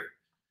 tier.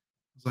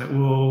 I was like,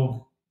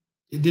 well,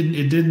 it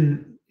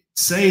didn't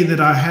say that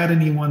I had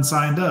anyone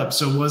signed up.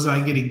 So was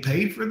I getting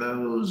paid for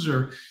those?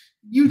 Or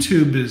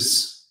YouTube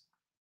there's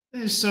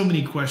so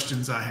many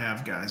questions I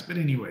have, guys. But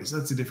anyways,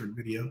 that's a different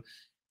video.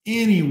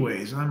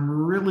 Anyways, I'm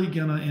really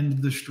going to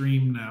end the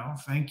stream now.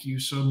 Thank you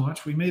so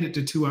much. We made it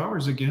to 2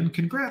 hours again.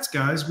 Congrats,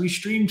 guys. We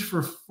streamed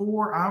for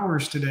 4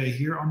 hours today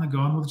here on the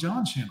Gone with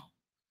John channel.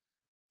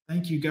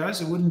 Thank you, guys.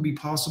 It wouldn't be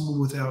possible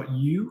without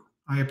you.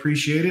 I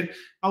appreciate it.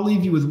 I'll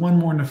leave you with one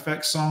more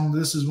NEFFEX song.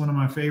 This is one of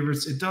my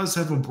favorites. It does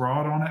have a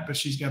broad on it, but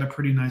she's got a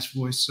pretty nice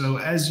voice. So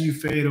as you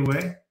fade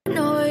away. I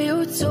know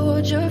you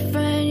told your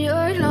friend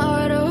you're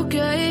not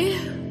okay.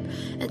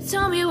 And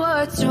tell me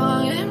what's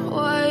wrong and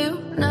why you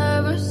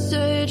never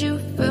said you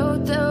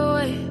felt that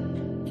way.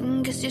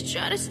 And guess you're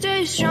trying to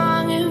stay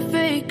strong and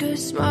fake a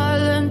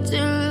smile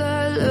until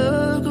I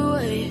look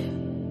away.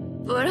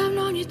 But I've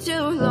known you too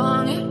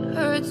long, it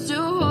hurts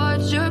to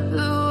watch your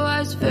blue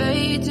eyes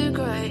fade to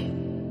gray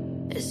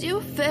as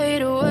you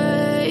fade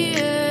away.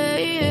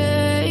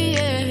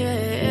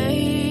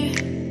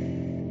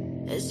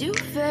 As you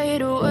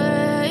fade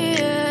away.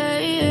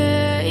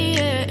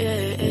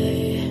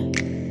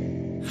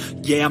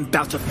 Yeah, I'm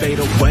about to fade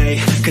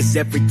away, cause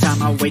every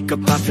time I wake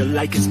up I feel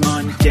like it's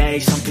Monday.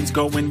 Something's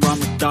going wrong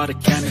with all the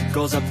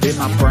chemicals up in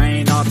my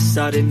brain. All of a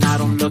sudden I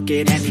don't look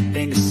at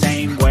anything the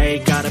same way.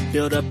 Gotta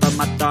build up of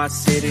my thoughts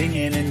sitting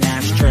in an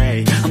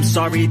ashtray. I'm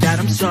sorry that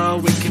I'm so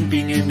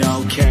inconvenient,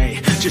 okay.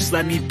 Just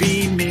let me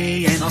be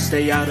me and I'll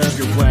stay out of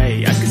your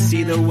way. I can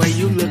see the way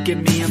you look at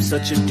me, I'm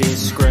such a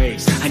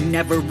disgrace. I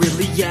never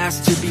really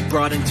asked to be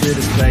brought into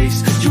this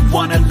place. You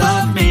wanna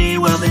love me?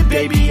 Well then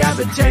baby I have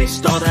a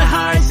taste. All the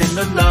highs and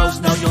the lows,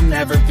 no you'll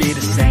never be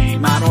the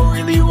same. I don't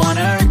really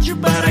wanna hurt you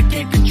but I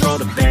can't control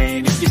the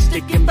pain. If you're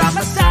sticking by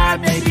my side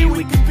maybe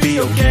we could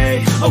be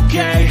okay.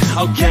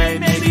 Okay,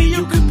 maybe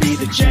you could be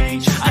the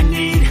change I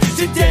need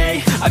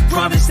today. I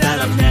promise that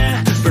I've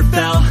never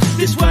felt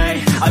this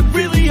way. I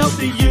really hope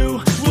that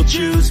you will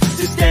choose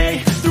to stay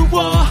through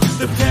all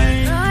the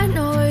pain. I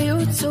know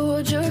you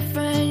told your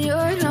friend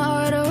you're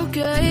not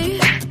okay.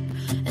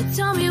 And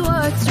tell me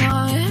what's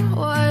wrong and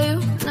why you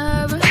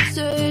never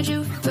said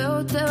you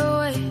felt that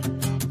way.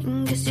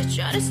 And guess you're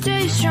trying to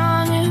stay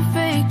strong and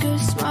fake a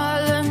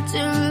smile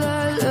until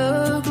I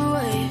look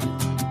away.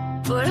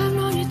 But I've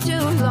known you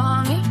too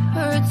long, it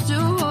hurts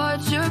to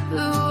watch your blue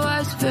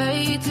eyes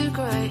fade to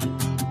gray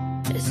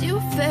as you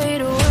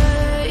fade away.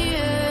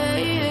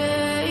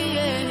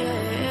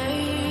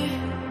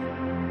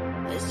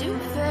 As you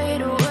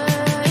fade away.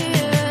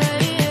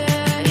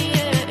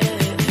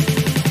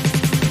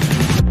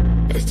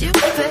 As you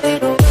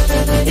fade away.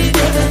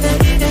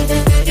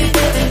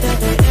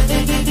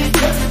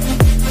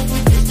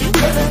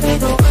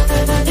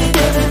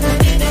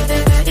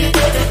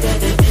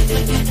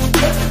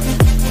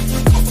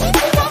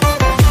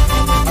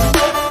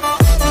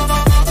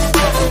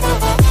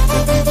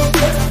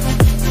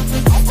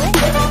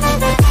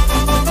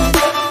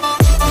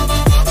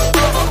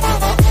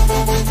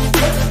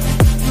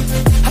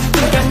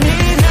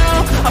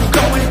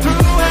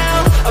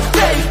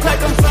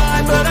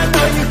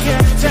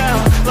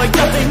 Like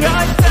nothing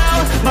I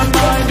found, my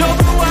mind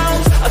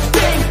overwhelms. I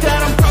think that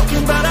I'm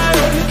broken, but I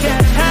hope you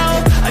can't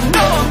help. I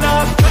know I'm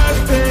not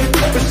perfect,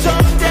 but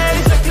some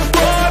days I feel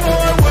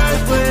more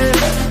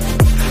worthless.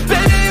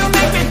 Baby, you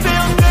make me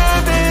feel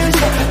nervous.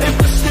 If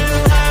I still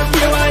have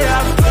you, I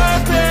have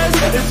purpose.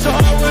 It's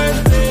all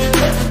worth it.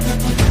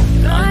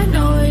 I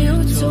know you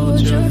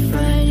told your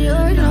friend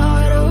you're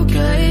not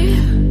okay.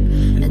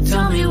 And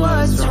tell me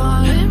what's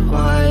wrong and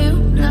why you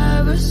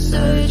never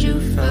said you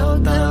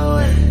felt that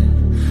way.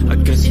 I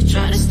guess you're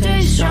trying to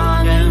stay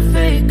strong and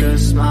fake a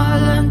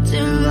smile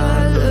until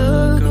I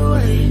look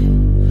away.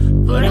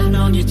 But I've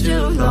known you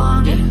too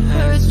long, it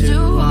hurts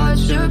to watch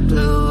your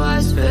blue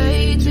eyes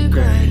fade to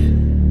gray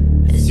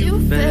as you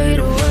fade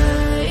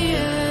away.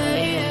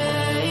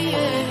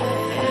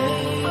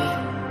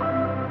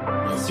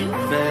 As you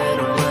fade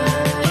away.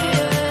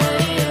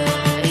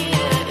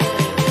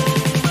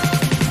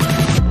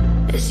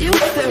 As you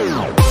fade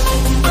away.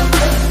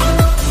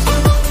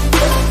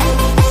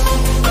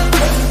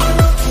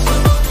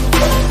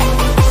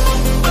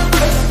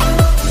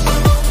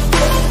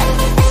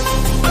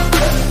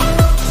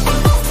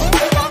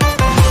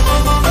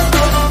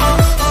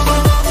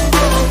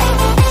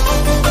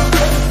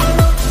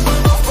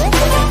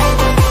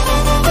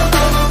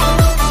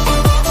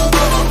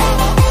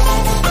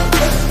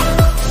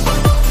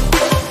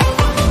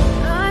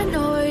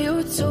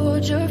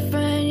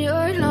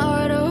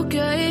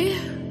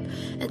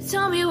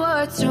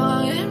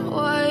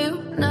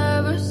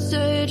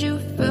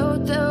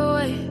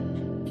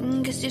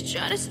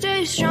 Trying to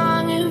stay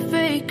strong and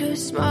fake a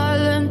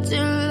smile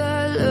until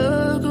I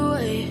look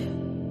away.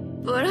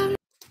 But I'm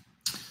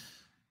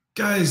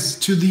Guys,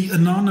 to the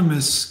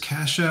anonymous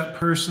Cash App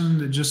person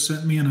that just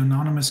sent me an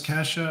anonymous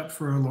Cash App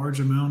for a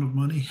large amount of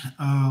money,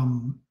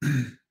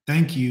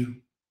 thank you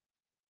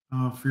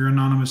for your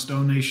anonymous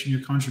donation,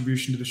 your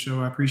contribution to the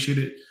show. I appreciate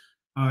it.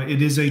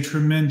 It is a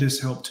tremendous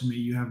help to me.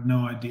 You have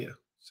no idea.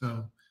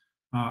 So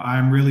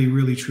I'm really,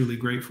 really, truly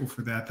grateful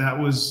for that. That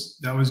was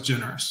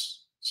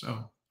generous.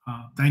 So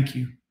thank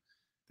you.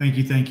 Thank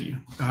you.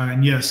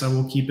 And yes, I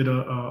will keep it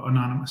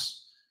anonymous.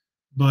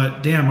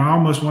 But damn, I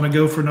almost want to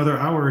go for another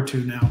hour or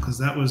two now, because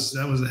that was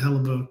a hell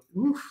of a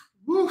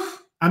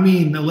woof. I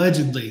mean,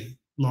 allegedly,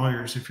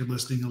 lawyers, if you're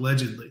listening,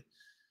 allegedly.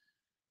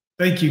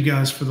 Thank you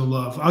guys for the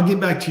love. I'll get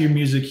back to your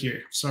music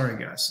here.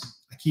 Sorry, guys.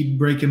 I keep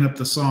breaking up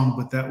the song,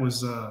 but that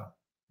was,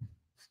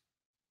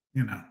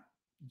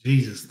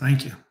 Jesus.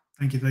 Thank you.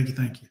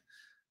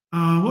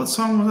 What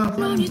song was that?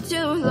 Known you too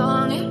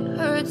long, it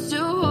hurts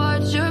to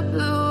watch your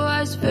blue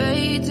eyes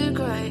fade to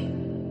gray.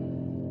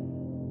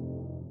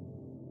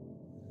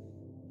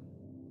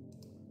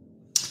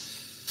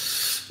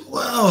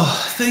 Well,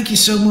 thank you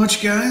so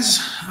much, guys.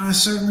 I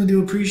certainly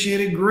do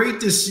appreciate it. Great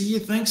to see you.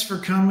 Thanks for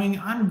coming.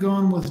 I'm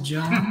going with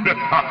John.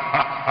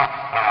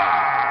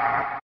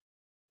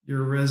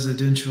 You're a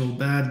residential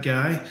bad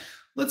guy.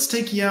 Let's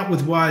take you out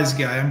with Wise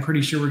Guy. I'm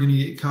pretty sure we're going to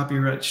get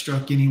copyright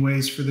struck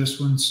anyways for this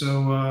one,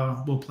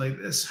 so we'll play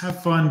this.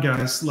 Have fun,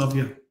 guys. Love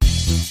you.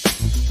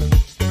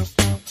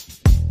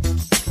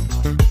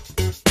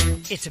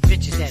 It's a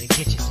bitches that'll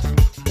get you.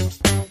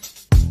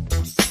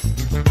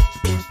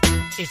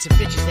 It's a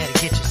bitches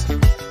that'll get you.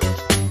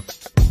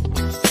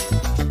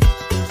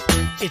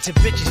 It's a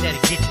bitches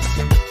that'll get you.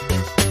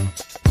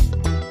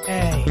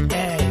 Hey,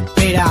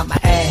 paid out my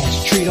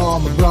ass. Treat all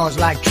my bras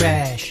like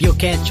trash. You'll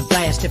catch a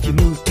blast if you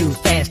move too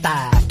fast.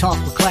 I talk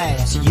with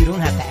class, you don't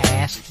have to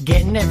ask.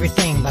 Getting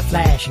everything by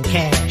flashing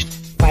cash.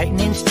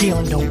 Fighting and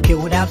stealing, don't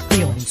kill without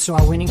feeling. So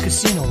I win in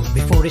casinos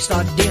before they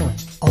start dealing.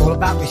 All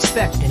about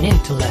respect and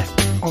intellect.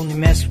 Only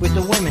mess with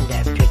the women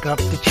that pick up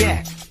the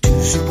check. 2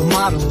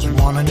 supermodels,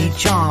 one on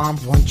each arm.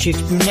 One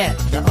chick's brunette,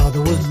 the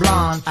other was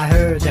blonde. I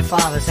heard their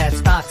fathers had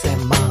stocks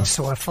and bonds,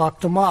 so I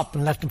fucked them up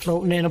and left them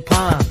floating in a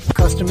pond.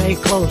 Custom-made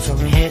clothes from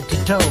head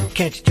to toe.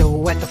 Catch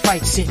Joe at the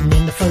fight sitting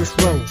in the first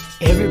row.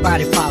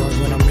 Everybody follows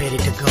when I'm ready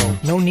to go.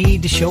 No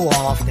need to show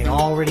off, they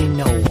already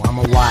know I'm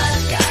a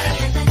wise guy.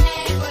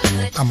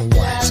 I'm a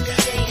wise guy.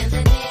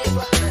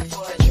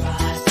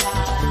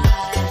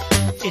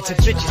 It's a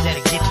bitches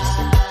that'll get you.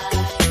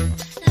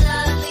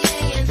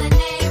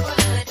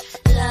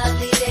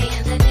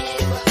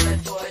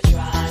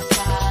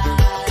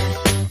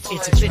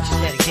 It's a bitches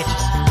that'll get you.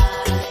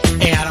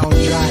 Hey, I don't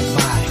drive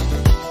by.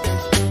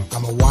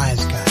 I'm a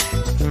wise guy.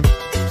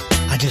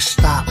 I just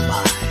stop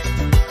by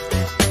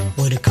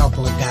with a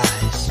couple of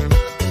guys,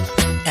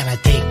 and I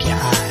take your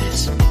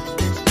eyes,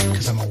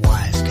 'cause I'm a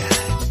wise guy.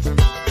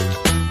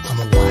 I'm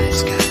a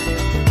wise guy.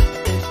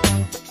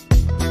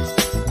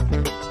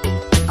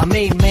 I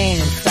made man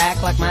in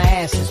fact like my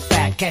ass is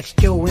fat. Catch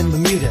Joe in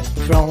Bermuda,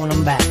 throwing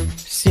him back.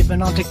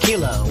 Sipping on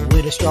tequila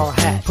with a straw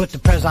hat. Put the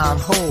press on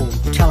hold,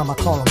 tell him I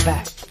call him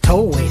back.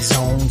 Tollway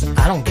zones,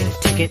 I don't get a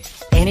ticket.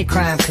 Any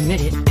crime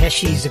committed,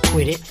 Pesci's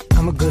acquitted.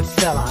 I'm a good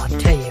fella, I'll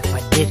tell you if I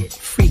did it.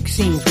 Freak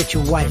scenes with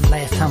your wife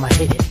last time I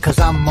hit it. 'Cause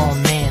I'm more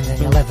man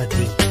than you'll ever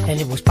be.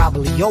 And it was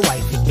probably your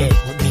wife in bed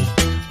with me.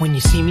 When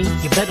you see me,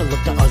 you better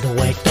look the other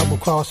way. Double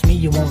cross me,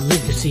 you won't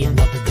live to see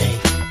another day.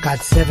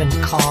 Got 7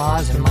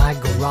 cars in my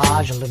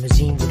garage, a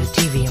limousine with a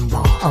TV and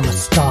bar. I'm a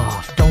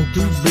star, don't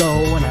do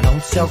blow and I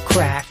don't sell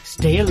crack.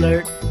 Stay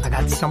alert, I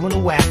got someone to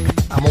whack.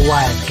 I'm a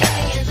wise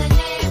guy.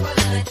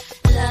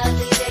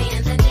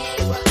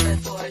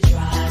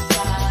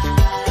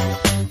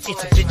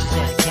 It's a bitches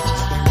that'll get you.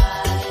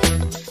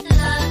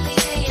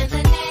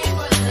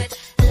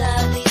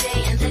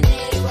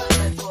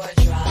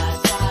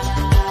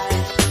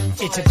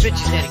 It's a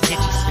bitches that'll get you.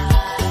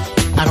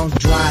 I don't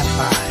drive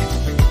by,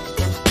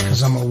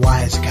 'cause I'm a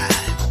wise guy.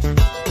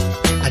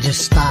 I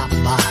just stop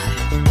by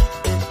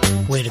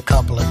with a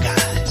couple of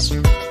guys,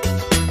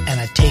 and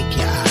I take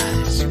your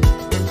eyes,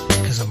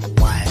 'cause I'm a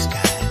wise guy.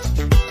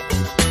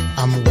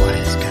 I'm a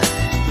wise guy.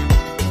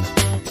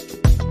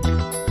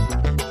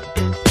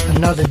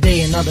 Another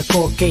day, another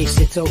court case,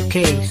 it's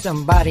okay.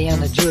 Somebody on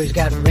the jury's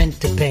got rent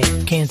to pay.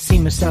 Can't see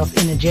myself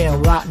in the jail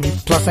rotting.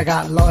 Plus I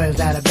got lawyers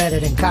that are better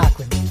than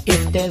Cochran.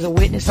 If there's a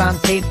witness on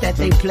tape that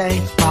they play,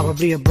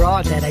 probably a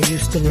broad that I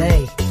used to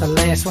lay. The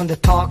last one to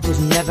talk was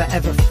never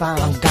ever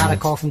found. Got a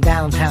call from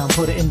downtown,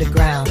 put her in the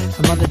ground.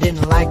 Her mother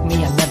didn't like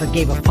me, I never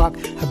gave a fuck.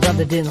 Her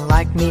brother didn't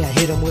like me, I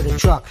hit him with a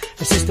truck.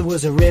 Her sister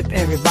was a rip,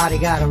 everybody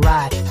got a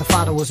ride. Her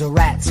father was a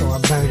rat, so I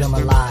buried him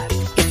alive.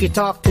 If you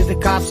talk to the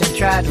cops and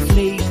try to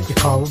flee, your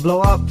car will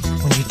blow up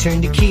when you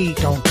turn the key.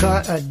 Don't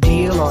cut a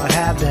deal or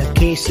have the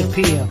case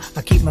appeal.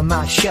 I keep my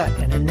mouth shut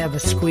and I never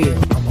squeal.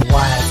 I'm a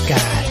wise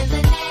guy.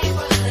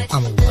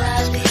 I'm a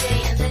wise guy.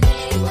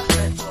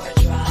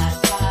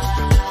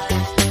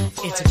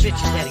 It's a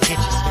bitches that'll get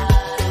you.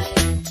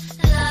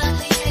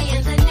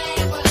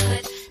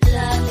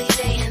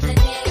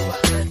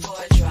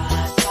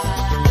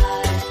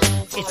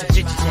 It's a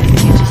bitches that'll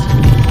get you.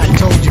 I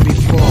told you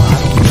before, I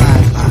don't drive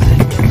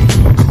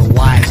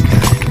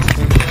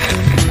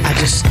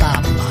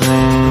stop by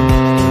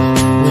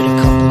with a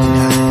couple of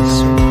guys,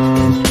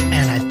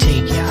 and I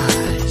take your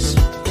eyes,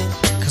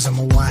 'cause I'm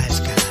a wise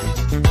guy.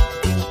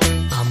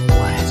 I'm a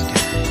wise guy.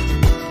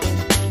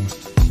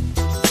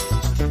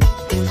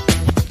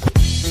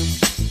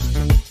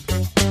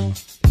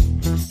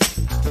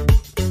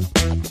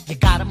 You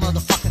got it,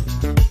 motherfucker.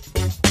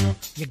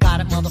 You got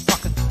it,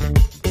 motherfucker.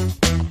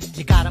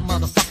 You got it,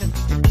 motherfucker.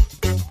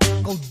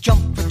 Go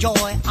jump for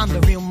joy, I'm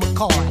the real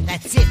McCoy.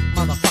 That's it,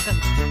 motherfucker.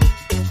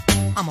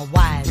 I'm a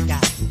wise guy.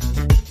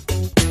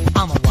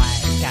 I'm a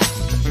wise guy.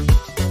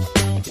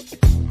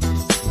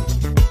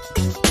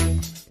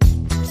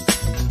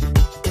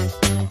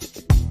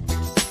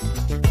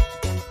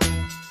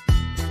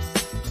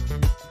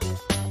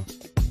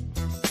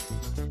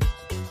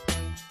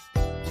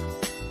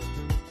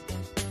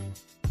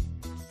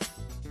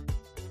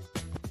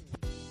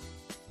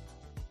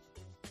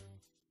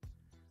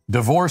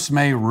 Divorce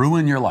may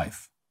ruin your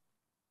life,